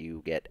Discord,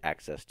 you get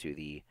access to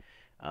the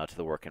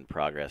work in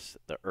progress,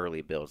 the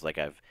early builds. Like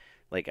I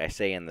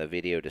say in the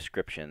video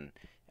description,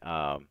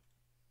 the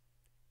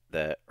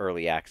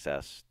early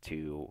access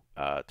to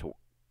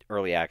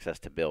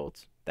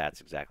builds. That's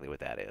exactly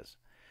what that is.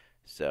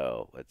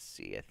 So let's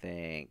see. I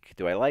think,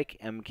 do I like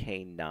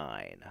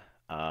MK9?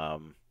 I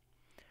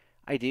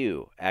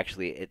do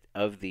actually.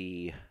 Of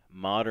the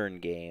modern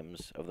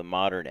games, of the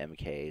modern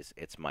MKs,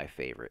 it's my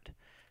favorite.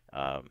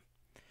 I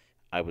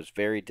was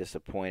very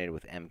disappointed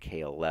with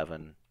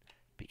MK11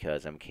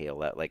 because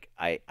MK11, like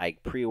I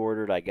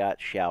pre-ordered, I got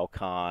Shao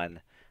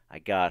Kahn. I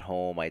got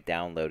home, I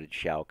downloaded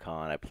Shao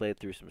Kahn. I played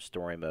through some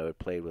story mode,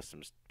 played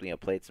some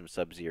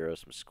Sub-Zero,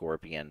 some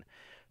Scorpion,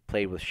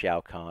 played with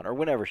Shao Kahn, or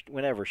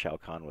whenever Shao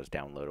Kahn was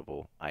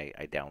downloadable,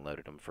 I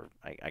downloaded him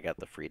I got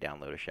the free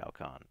download of Shao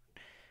Kahn,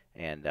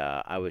 and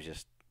I was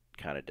just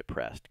kind of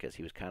depressed because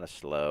he was kind of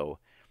slow.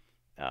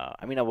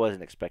 I mean, I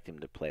wasn't expecting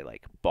him to play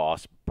like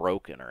Boss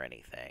Broken or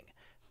anything,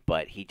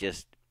 but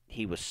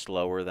he was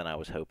slower than I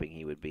was hoping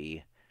he would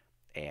be,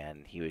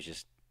 and he was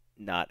just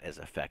not as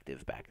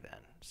effective back then.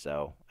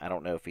 So I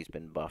don't know if he's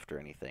been buffed or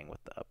anything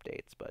with the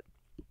updates, but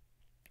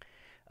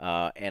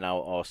and I'll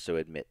also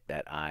admit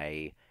that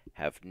I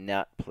have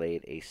not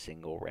played a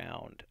single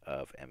round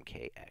of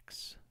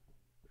MKX.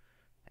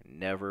 I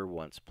never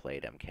once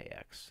played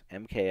MKX.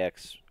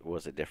 MKX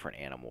was a different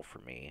animal for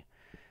me.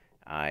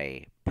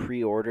 I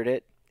pre-ordered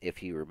it.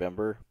 If you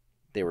remember,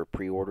 there were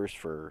pre-orders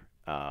for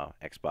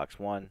Xbox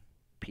One,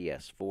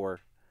 PS4,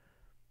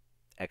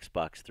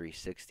 Xbox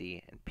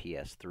 360, and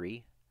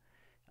PS3.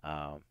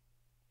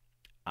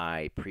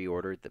 I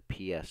pre-ordered the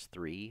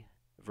PS3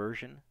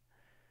 version.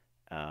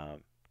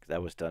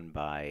 That was done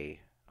by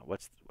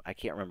I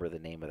can't remember the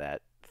name of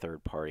that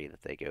third party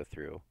that they go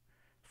through,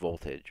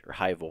 Voltage or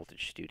High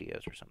Voltage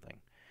Studios or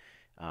something.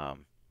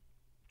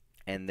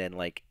 And then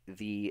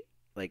the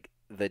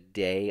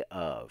day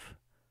of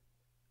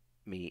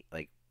me,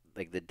 like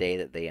the day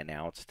that they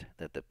announced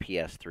that the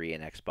PS3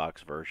 and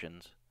Xbox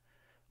versions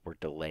were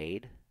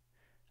delayed,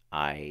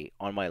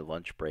 on my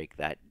lunch break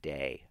that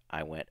day,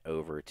 I went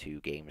over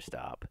to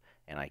GameStop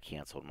and I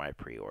canceled my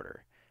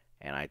pre-order.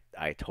 And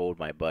I told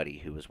my buddy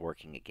who was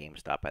working at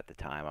GameStop at the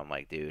time, I'm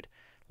like, dude,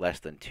 less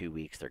than 2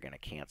 weeks they're gonna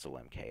cancel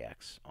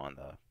MKX on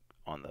the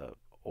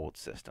old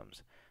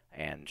systems.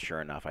 And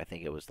sure enough, I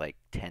think it was like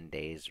 10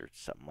 days or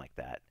something like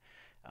that.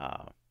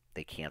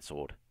 They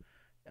canceled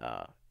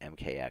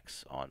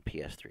MKX on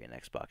PS3 and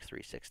Xbox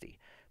 360.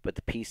 But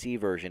the PC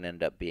version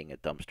ended up being a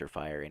dumpster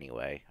fire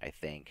anyway, I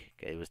think.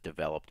 It was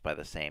developed by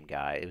the same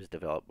guy. It was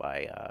developed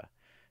by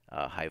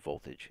High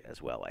Voltage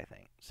as well, I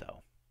think.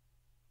 So,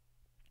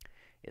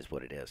 is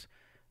what it is.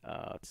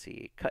 Let's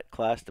see. Cut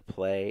class to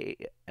play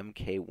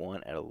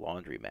MK1 at a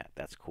laundromat.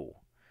 That's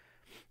cool.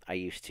 I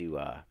used to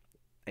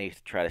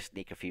try to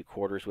sneak a few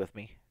quarters with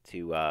me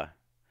to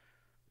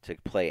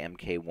play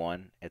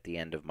MK1 at the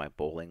end of my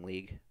bowling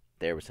league.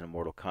 There was an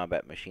Mortal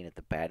Kombat machine at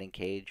the batting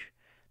cage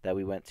that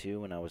we went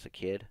to when I was a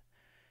kid.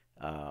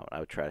 I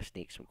would try to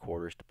sneak some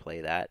quarters to play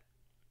that.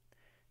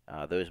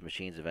 Those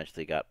machines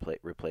eventually got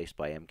replaced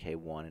by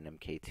MK1 and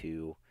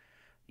MK2,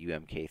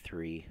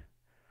 UMK3.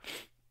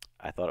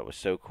 I thought it was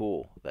so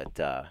cool that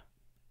thought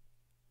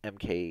it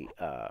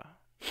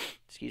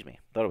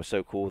was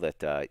so cool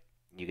that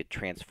you could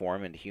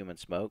transform into human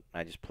smoke.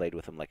 I just played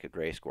with him like a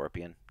gray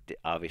scorpion.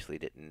 Obviously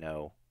didn't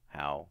know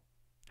how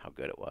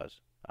good it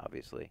was.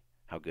 Obviously,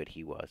 how good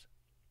he was.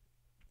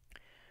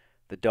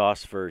 The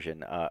DOS version.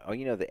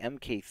 The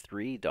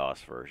MK3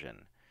 DOS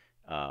version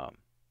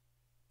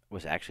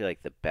was actually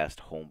like the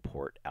best home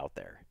port out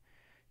there.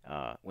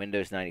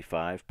 Windows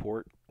 95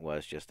 port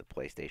was just a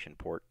PlayStation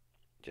port.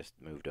 Just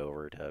moved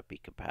over to be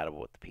compatible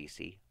with the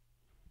PC.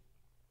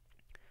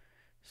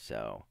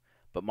 So,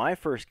 But my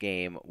first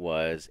game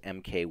was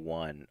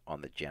MK1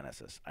 on the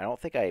Genesis. I don't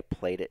think I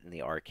played it in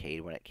the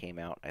arcade when it came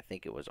out. I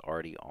think it was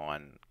already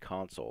on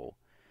console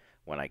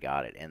when I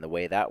got it. And the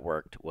way that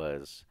worked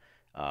was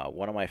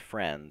one of my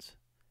friends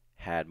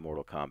had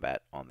Mortal Kombat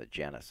on the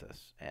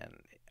Genesis, and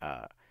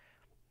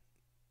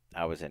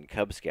I was in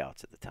Cub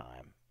Scouts at the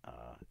time,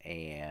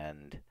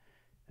 and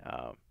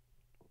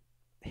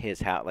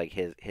his house, like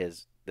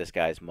his this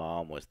guy's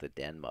mom was the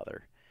den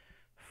mother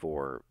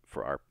for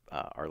our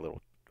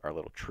little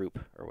troop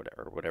or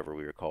whatever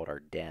we were called, our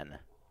den.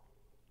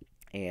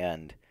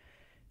 And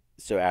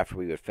so after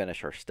we would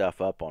finish our stuff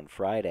up on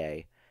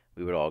Friday,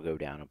 we would all go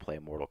down and play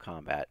Mortal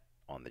Kombat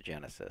on the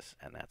Genesis,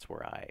 and that's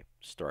where I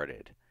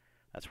started.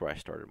 That's where I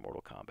started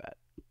Mortal Kombat.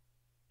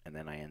 And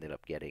then I ended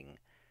up getting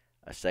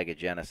a Sega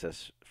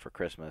Genesis for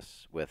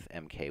Christmas with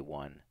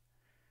MK1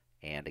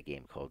 and a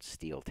game called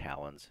Steel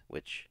Talons,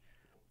 which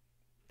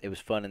it was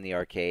fun in the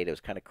arcade. It was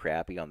kind of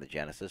crappy on the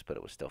Genesis, but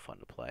it was still fun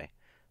to play.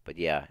 But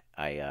yeah,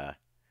 I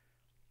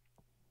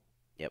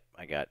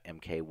got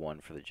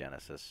MK1 for the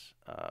Genesis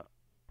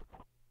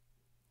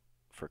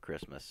for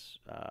Christmas.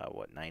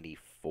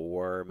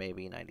 94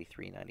 maybe,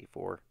 93,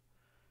 94.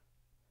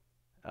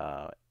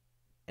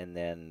 And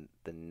then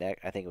the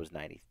next, I think it was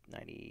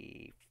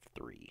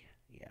 93.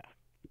 Yeah.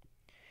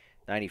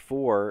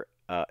 94,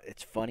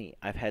 it's funny.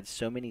 I've had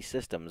so many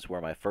systems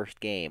where my first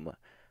game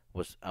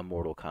was a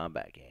Mortal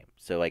Kombat game.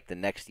 So like the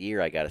next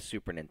year I got a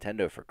Super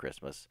Nintendo for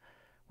Christmas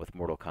with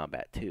Mortal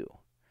Kombat 2.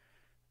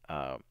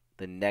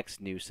 The next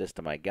new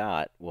system I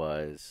got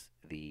was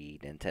the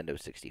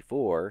Nintendo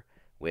 64,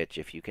 which,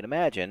 if you can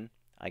imagine,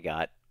 I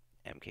got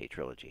MK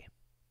Trilogy.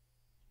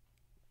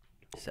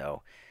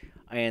 So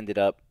I ended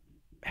up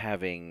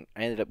getting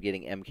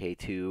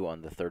MK2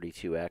 on the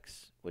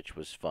 32X, which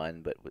was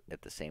fun, but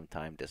at the same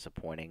time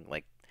disappointing.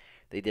 Like,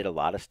 they did a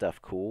lot of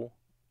stuff cool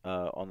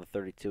on the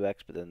 32X,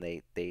 but then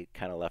they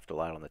kind of left a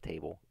lot on the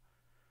table.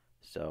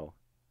 So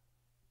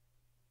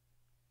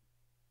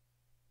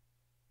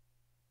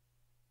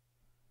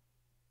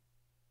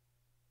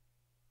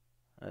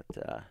that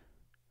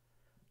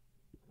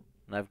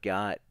and I've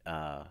got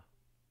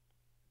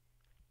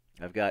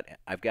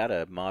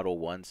a Model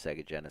 1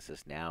 Sega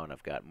Genesis now, and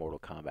I've got Mortal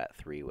Kombat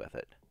 3 with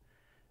it.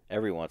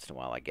 Every once in a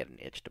while I get an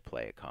itch to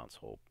play a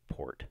console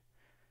port.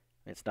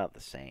 It's not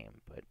the same,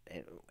 but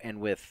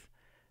and with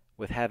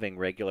having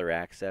regular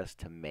access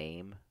to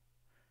MAME,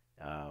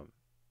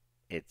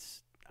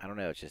 it's, I don't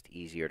know, it's just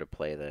easier to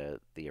play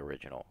the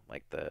original,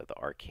 like the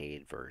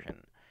arcade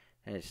version.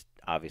 And it's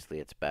obviously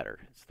it's better.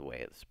 It's the way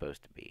it's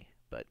supposed to be.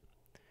 But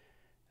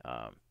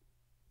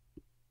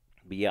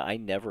yeah, I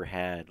never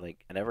had the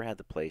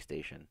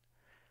PlayStation,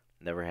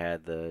 never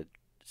had the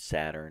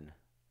Saturn.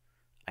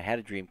 I had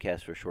a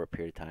Dreamcast for a short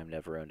period of time,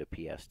 never owned a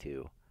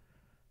PS2.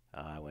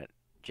 I went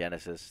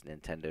Genesis,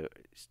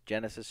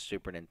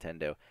 Super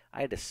Nintendo.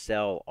 I had to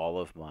sell all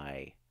of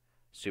my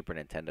Super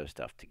Nintendo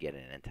stuff to get a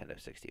Nintendo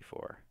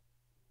 64.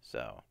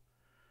 So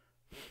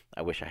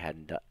I wish I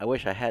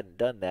hadn't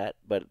done that,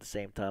 but at the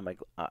same time,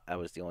 I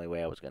was the only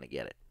way I was going to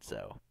get it.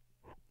 So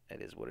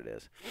it is what it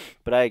is.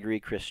 But I agree,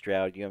 Chris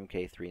Stroud,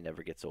 UMK3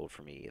 never gets old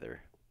for me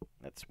either.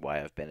 That's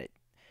why I've been at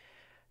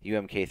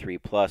UMK3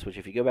 Plus, which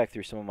if you go back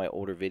through some of my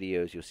older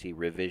videos, you'll see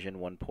Revision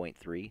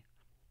 1.3.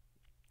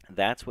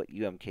 That's what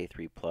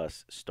UMK3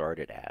 Plus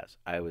started as.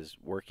 I was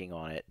working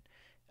on it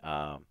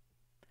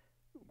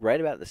right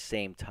about the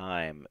same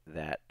time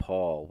that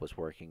Paul was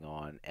working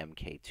on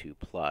MK2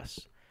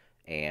 Plus,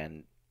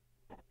 and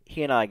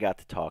he and I got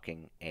to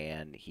talking,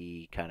 and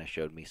he kind of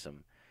showed me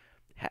some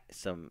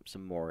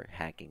more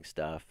hacking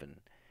stuff,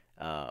 and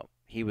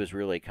he was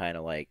really kind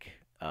of like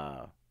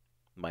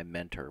my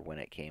mentor when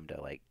it came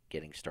to like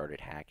getting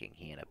started hacking.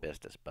 He and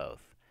Abystus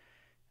both,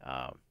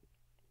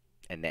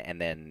 and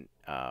then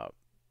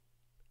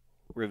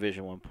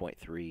Revision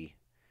 1.3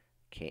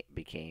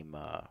 became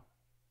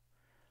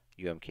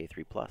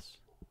UMK3 Plus,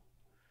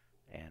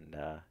 and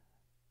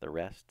the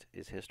rest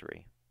is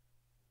history.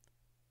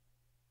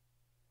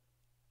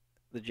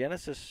 The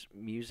Genesis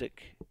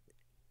music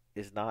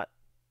is not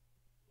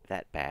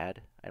that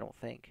bad, I don't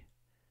think.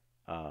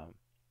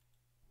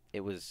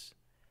 It was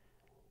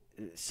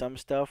some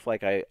stuff,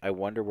 like I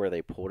wonder where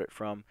they pulled it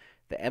from.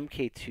 The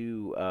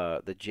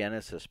MK2, the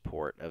Genesis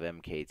port of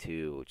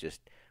MK2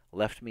 just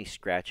left me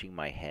scratching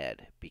my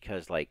head,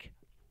 because like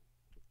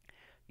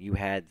you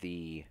had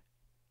the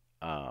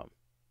let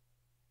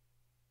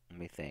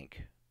me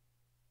think.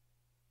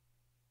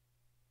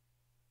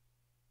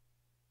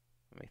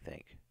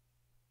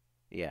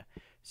 Yeah,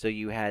 so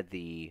you had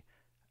the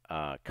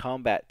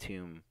Combat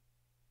Tomb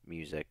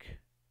music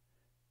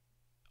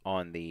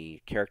on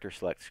the character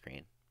select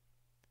screen.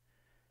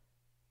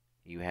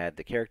 You had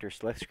the character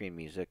select screen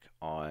music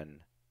on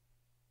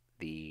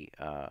the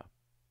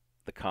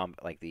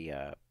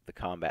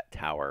combat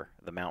tower,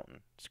 the mountain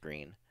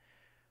screen.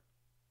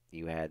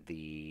 You had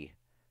the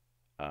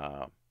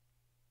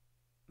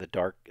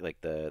dark,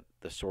 like the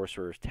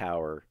sorcerer's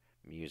tower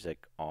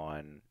music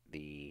on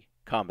the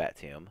combat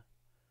tomb.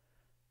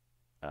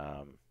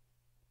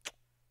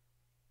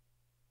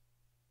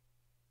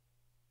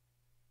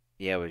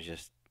 Yeah, it was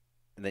just,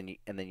 and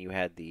then you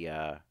had the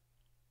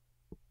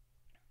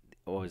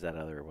what was that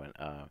other one?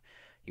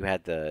 You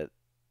had the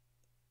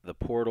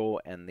portal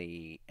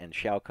and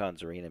Shao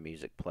Kahn's arena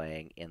music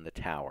playing in the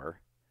tower.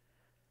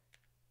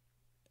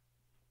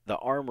 The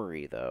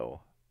armory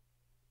though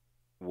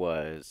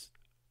was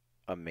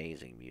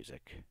amazing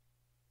music.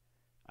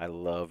 I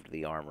loved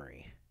the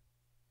armory.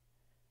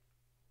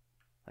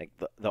 Like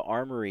the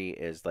armory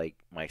is like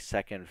my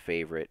second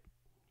favorite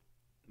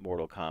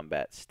Mortal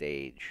Kombat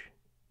stage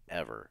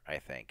ever, I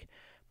think.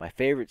 My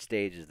favorite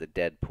stage is the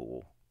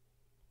Deadpool.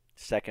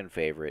 Second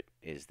favorite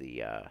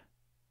uh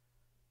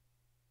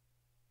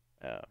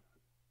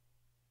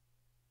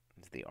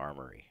is the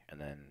armory,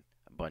 and then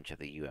a bunch of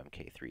the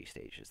UMK3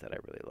 stages that I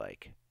really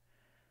like.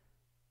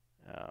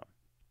 Um,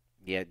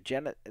 yeah,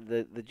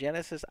 the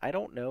Genesis. I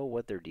don't know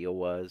what their deal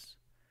was.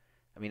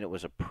 I mean, it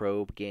was a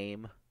probe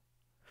game,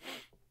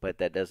 but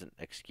that doesn't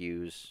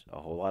excuse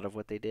a whole lot of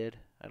what they did.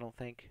 I don't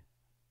think.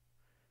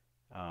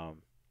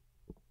 Um,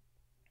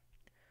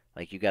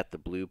 like you got the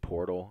blue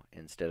portal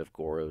instead of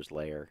Goro's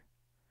lair.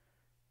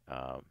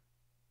 Um,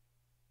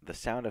 the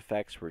sound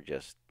effects were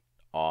just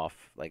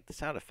off. Like the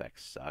sound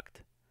effects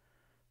sucked.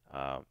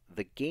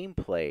 The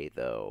gameplay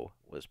though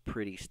was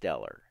pretty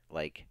stellar.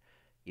 Like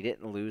you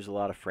didn't lose a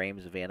lot of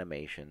frames of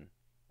animation.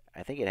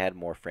 I think it had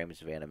more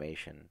frames of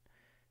animation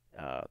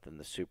than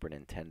the Super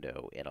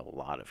Nintendo in a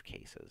lot of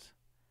cases.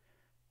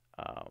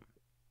 Um,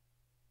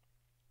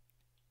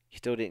 you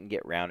still didn't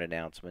get round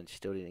announcements. You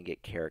still didn't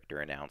get character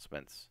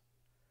announcements.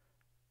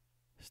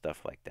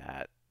 Stuff like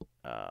that.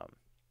 Um,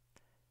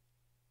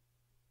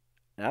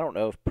 and I don't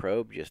know if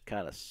Probe just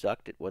kind of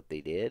sucked at what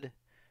they did,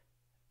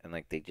 and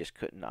like they just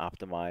couldn't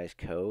optimize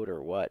code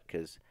or what,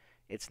 because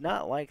it's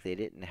not like they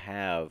didn't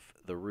have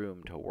the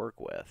room to work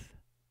with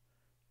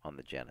on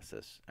the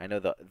Genesis. I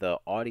know the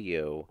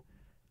audio,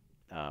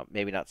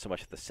 maybe not so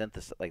much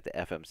the like the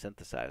FM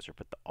synthesizer,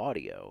 but the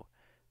audio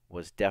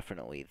was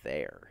definitely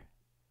there.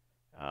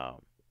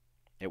 Um,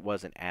 it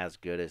wasn't as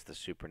good as the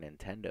Super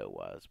Nintendo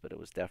was, but it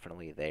was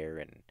definitely there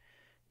and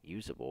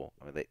usable.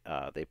 I mean,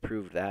 they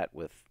proved that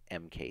with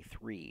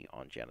MK3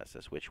 on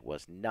Genesis, which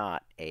uh,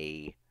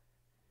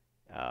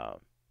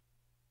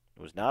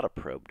 was not a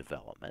probe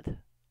development,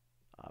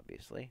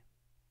 obviously.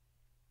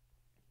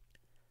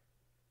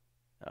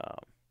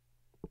 Um,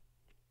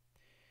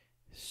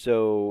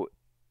 so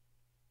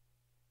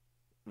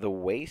the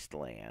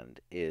wasteland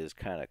is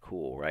kind of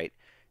cool, right?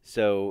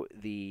 So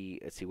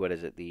let's see, what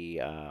is it?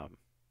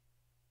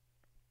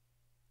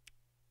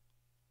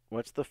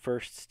 What's the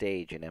first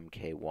stage in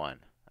MK1?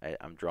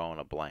 I'm drawing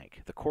a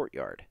blank. The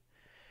courtyard.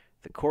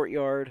 The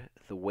courtyard,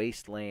 the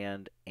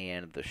wasteland,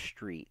 and the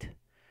street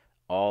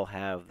all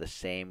have the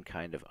same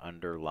kind of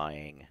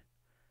underlying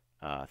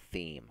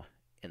theme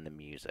in the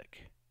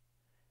music,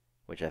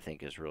 which I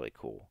think is really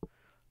cool.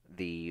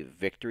 The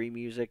victory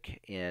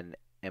music in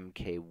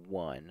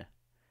MK1,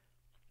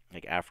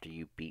 like after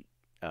you beat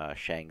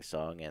Shang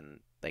Tsung,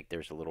 and like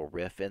there's a little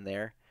riff in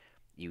there,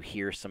 you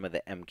hear some of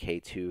the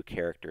MK2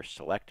 character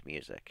select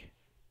music.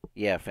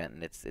 Yeah,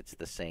 Fenton, it's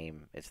the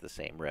same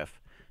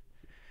riff.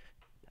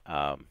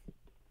 Um,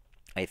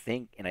 I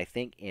think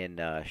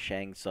in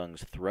Shang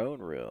Tsung's throne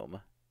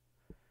room,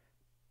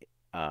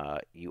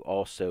 you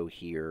also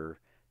hear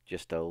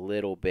just a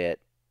little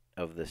bit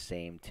of the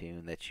same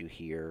tune that you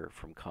hear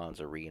from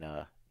Khan's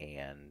Arena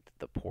and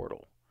the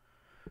Portal.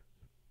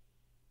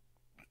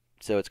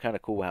 So it's kind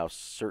of cool how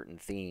certain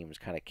themes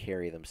kind of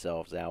carry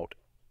themselves out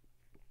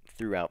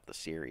throughout the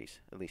series,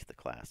 at least the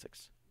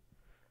classics.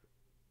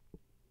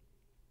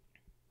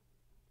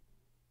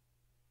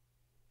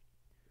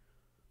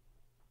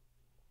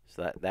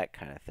 So that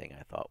kind of thing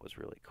I thought was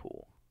really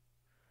cool.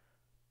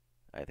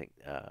 I think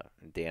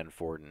Dan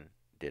Forden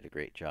did a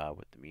great job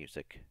with the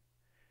music.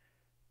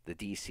 The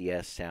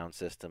DCS sound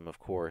system, of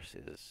course,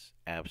 is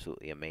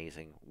absolutely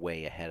amazing,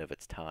 way ahead of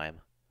its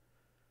time.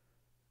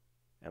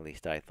 At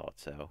least I thought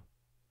so.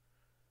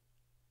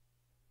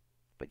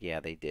 But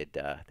yeah, they did.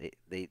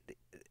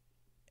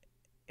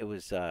 It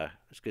was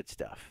good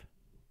stuff.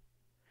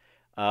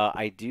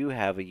 I do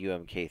have a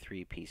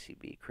UMK3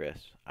 PCB,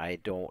 Chris. I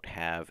don't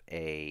have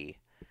an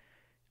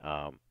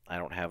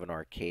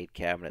arcade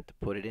cabinet to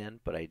put it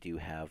in, but I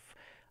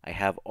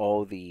have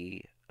all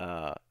the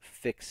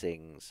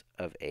fixings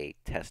of a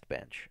test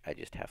bench. I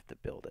just have to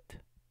build it.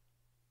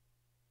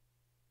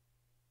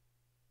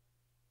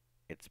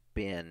 It's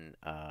been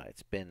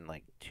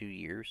like 2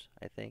 years,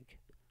 I think,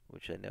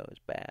 which I know is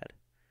bad.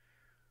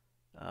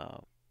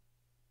 Um,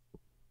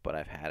 but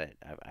I've had it.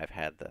 I've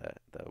had the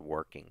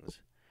workings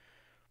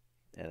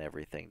and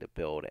everything to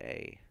build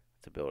a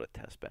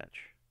test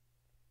bench.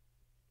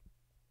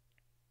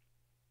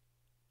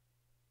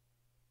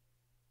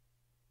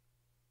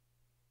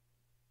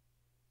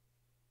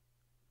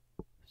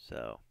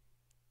 So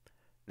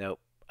nope.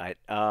 I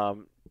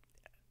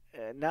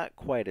Not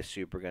quite a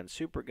super gun.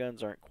 Super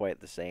guns aren't quite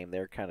the same.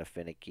 They're kind of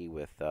finicky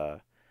with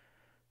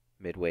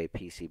midway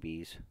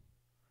PCBs.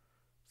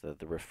 So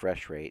the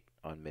refresh rate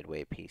on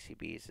midway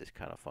PCBs is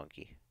kind of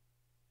funky.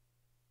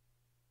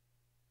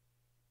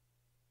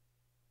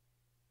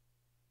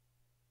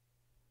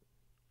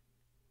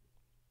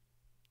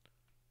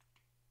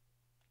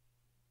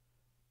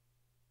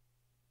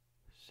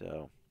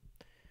 So,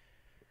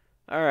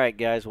 all right,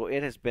 guys. Well,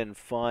 it has been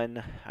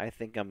fun. I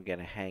think I'm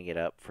gonna hang it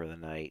up for the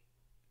night.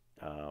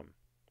 I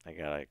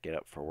gotta get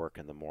up for work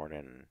in the morning,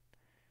 and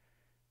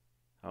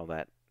all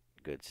that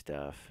good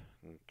stuff.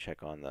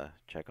 Check on the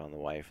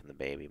wife and the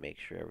baby, make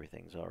sure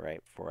everything's all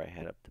right before I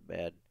head up to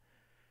bed.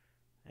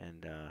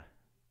 And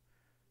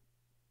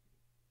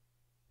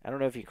I don't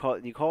know if you call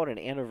it an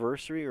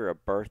anniversary or a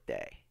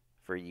birthday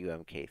for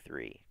UMK3,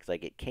 because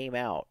like it came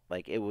out,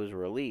 like it was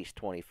released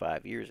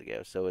 25 years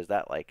ago. So is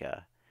that like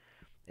a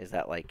is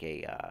that like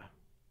a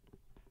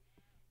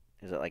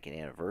is it like an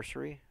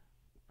anniversary?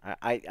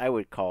 I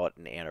would call it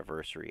an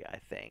anniversary, I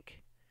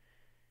think.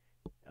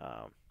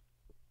 Um,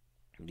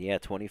 yeah,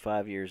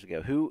 25 years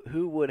ago.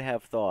 Who would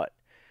have thought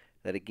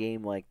that a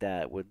game like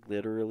that would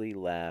literally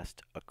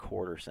last a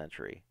quarter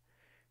century?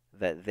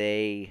 That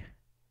they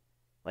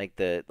like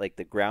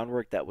the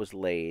groundwork that was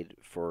laid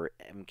for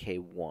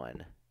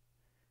MK1,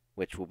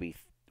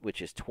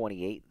 which is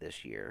 28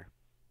 this year,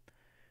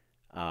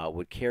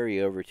 would carry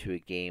over to a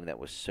game that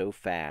was so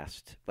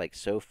fast, like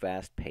so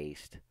fast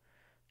paced,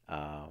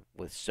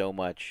 with so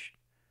much.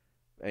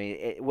 I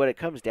mean, what it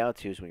comes down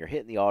to is when you're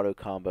hitting the auto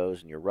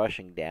combos and you're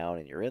rushing down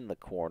and you're in the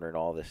corner and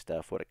all this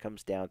stuff, what it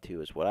comes down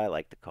to is what I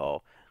like to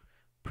call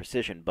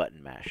precision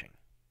button mashing.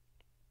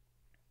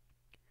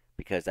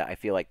 Because I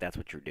feel like that's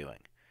what you're doing.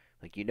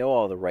 Like, you know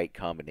all the right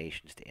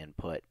combinations to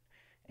input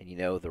and you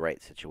know the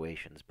right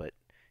situations, but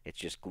it's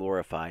just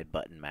glorified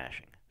button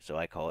mashing. So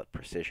I call it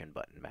precision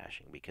button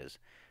mashing, because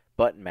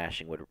button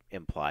mashing would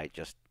imply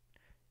just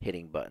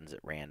hitting buttons at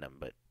random,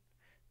 but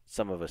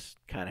some of us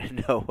kind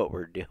of know what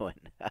we're doing.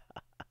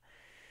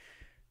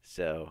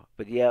 So,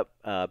 but yep,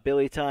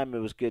 Billy Time, it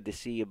was good to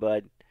see you,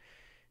 bud.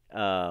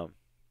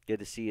 Good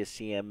to see you,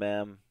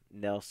 CMM,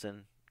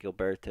 Nelson,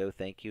 Gilberto,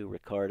 thank you,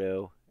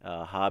 Ricardo,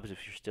 Hobbs,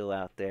 if you're still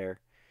out there.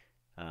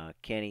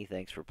 Kenny,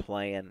 thanks for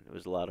playing. It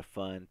was a lot of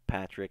fun.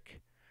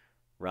 Patrick,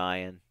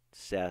 Ryan,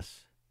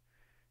 Sess,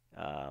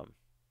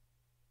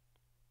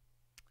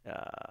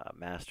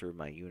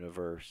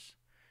 MasterofMyUniverse,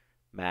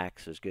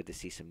 Max. It was good to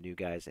see some new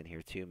guys in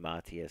here too.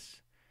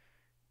 Matthias,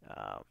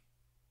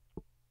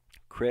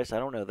 Chris. I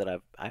don't know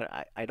that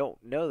I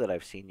don't know that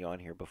I've seen you on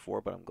here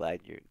before, but I'm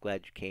glad you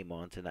came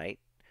on tonight.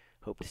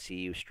 Hope to see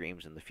you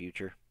streams in the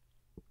future.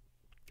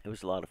 It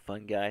was a lot of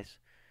fun, guys.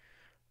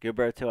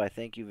 Gilberto, I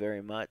thank you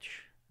very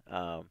much.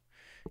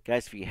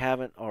 Guys, if you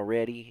haven't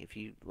already, if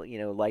you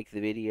like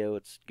the video,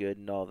 it's good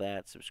and all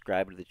that,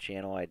 subscribe to the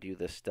channel. I do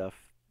this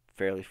stuff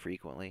fairly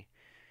frequently.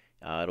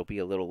 It'll be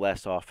a little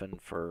less often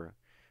for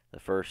the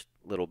first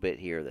little bit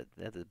here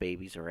that the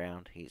baby's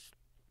around. He's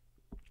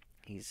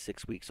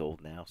 6 weeks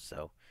old now,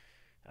 so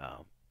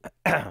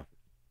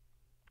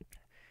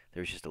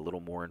there's just a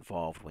little more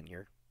involved when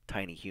your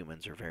tiny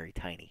humans are very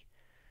tiny.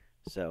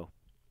 So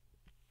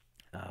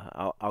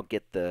I'll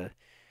get the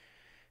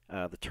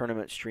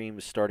tournament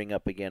streams starting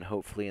up again,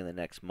 hopefully in the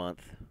next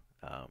month.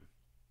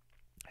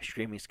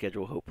 Streaming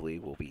schedule hopefully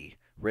will be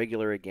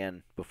regular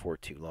again before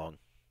too long.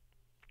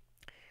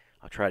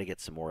 I'll try to get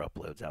some more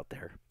uploads out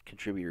there.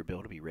 Contributor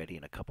build will be ready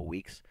in a couple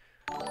weeks.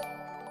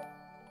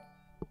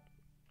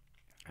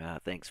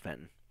 Thanks,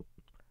 Fenton.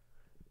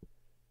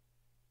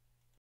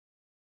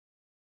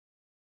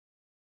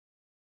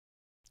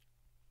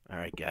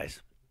 Alright,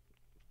 guys.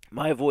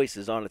 My voice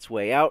is on its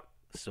way out,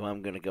 so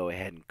I'm going to go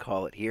ahead and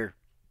call it here.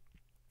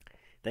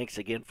 Thanks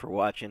again for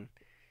watching.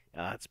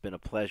 It's been a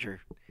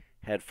pleasure.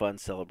 Had fun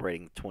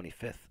celebrating the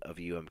 25th of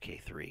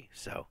UMK3.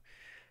 So,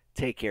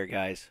 take care,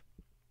 guys.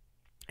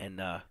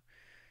 And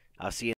I'll see you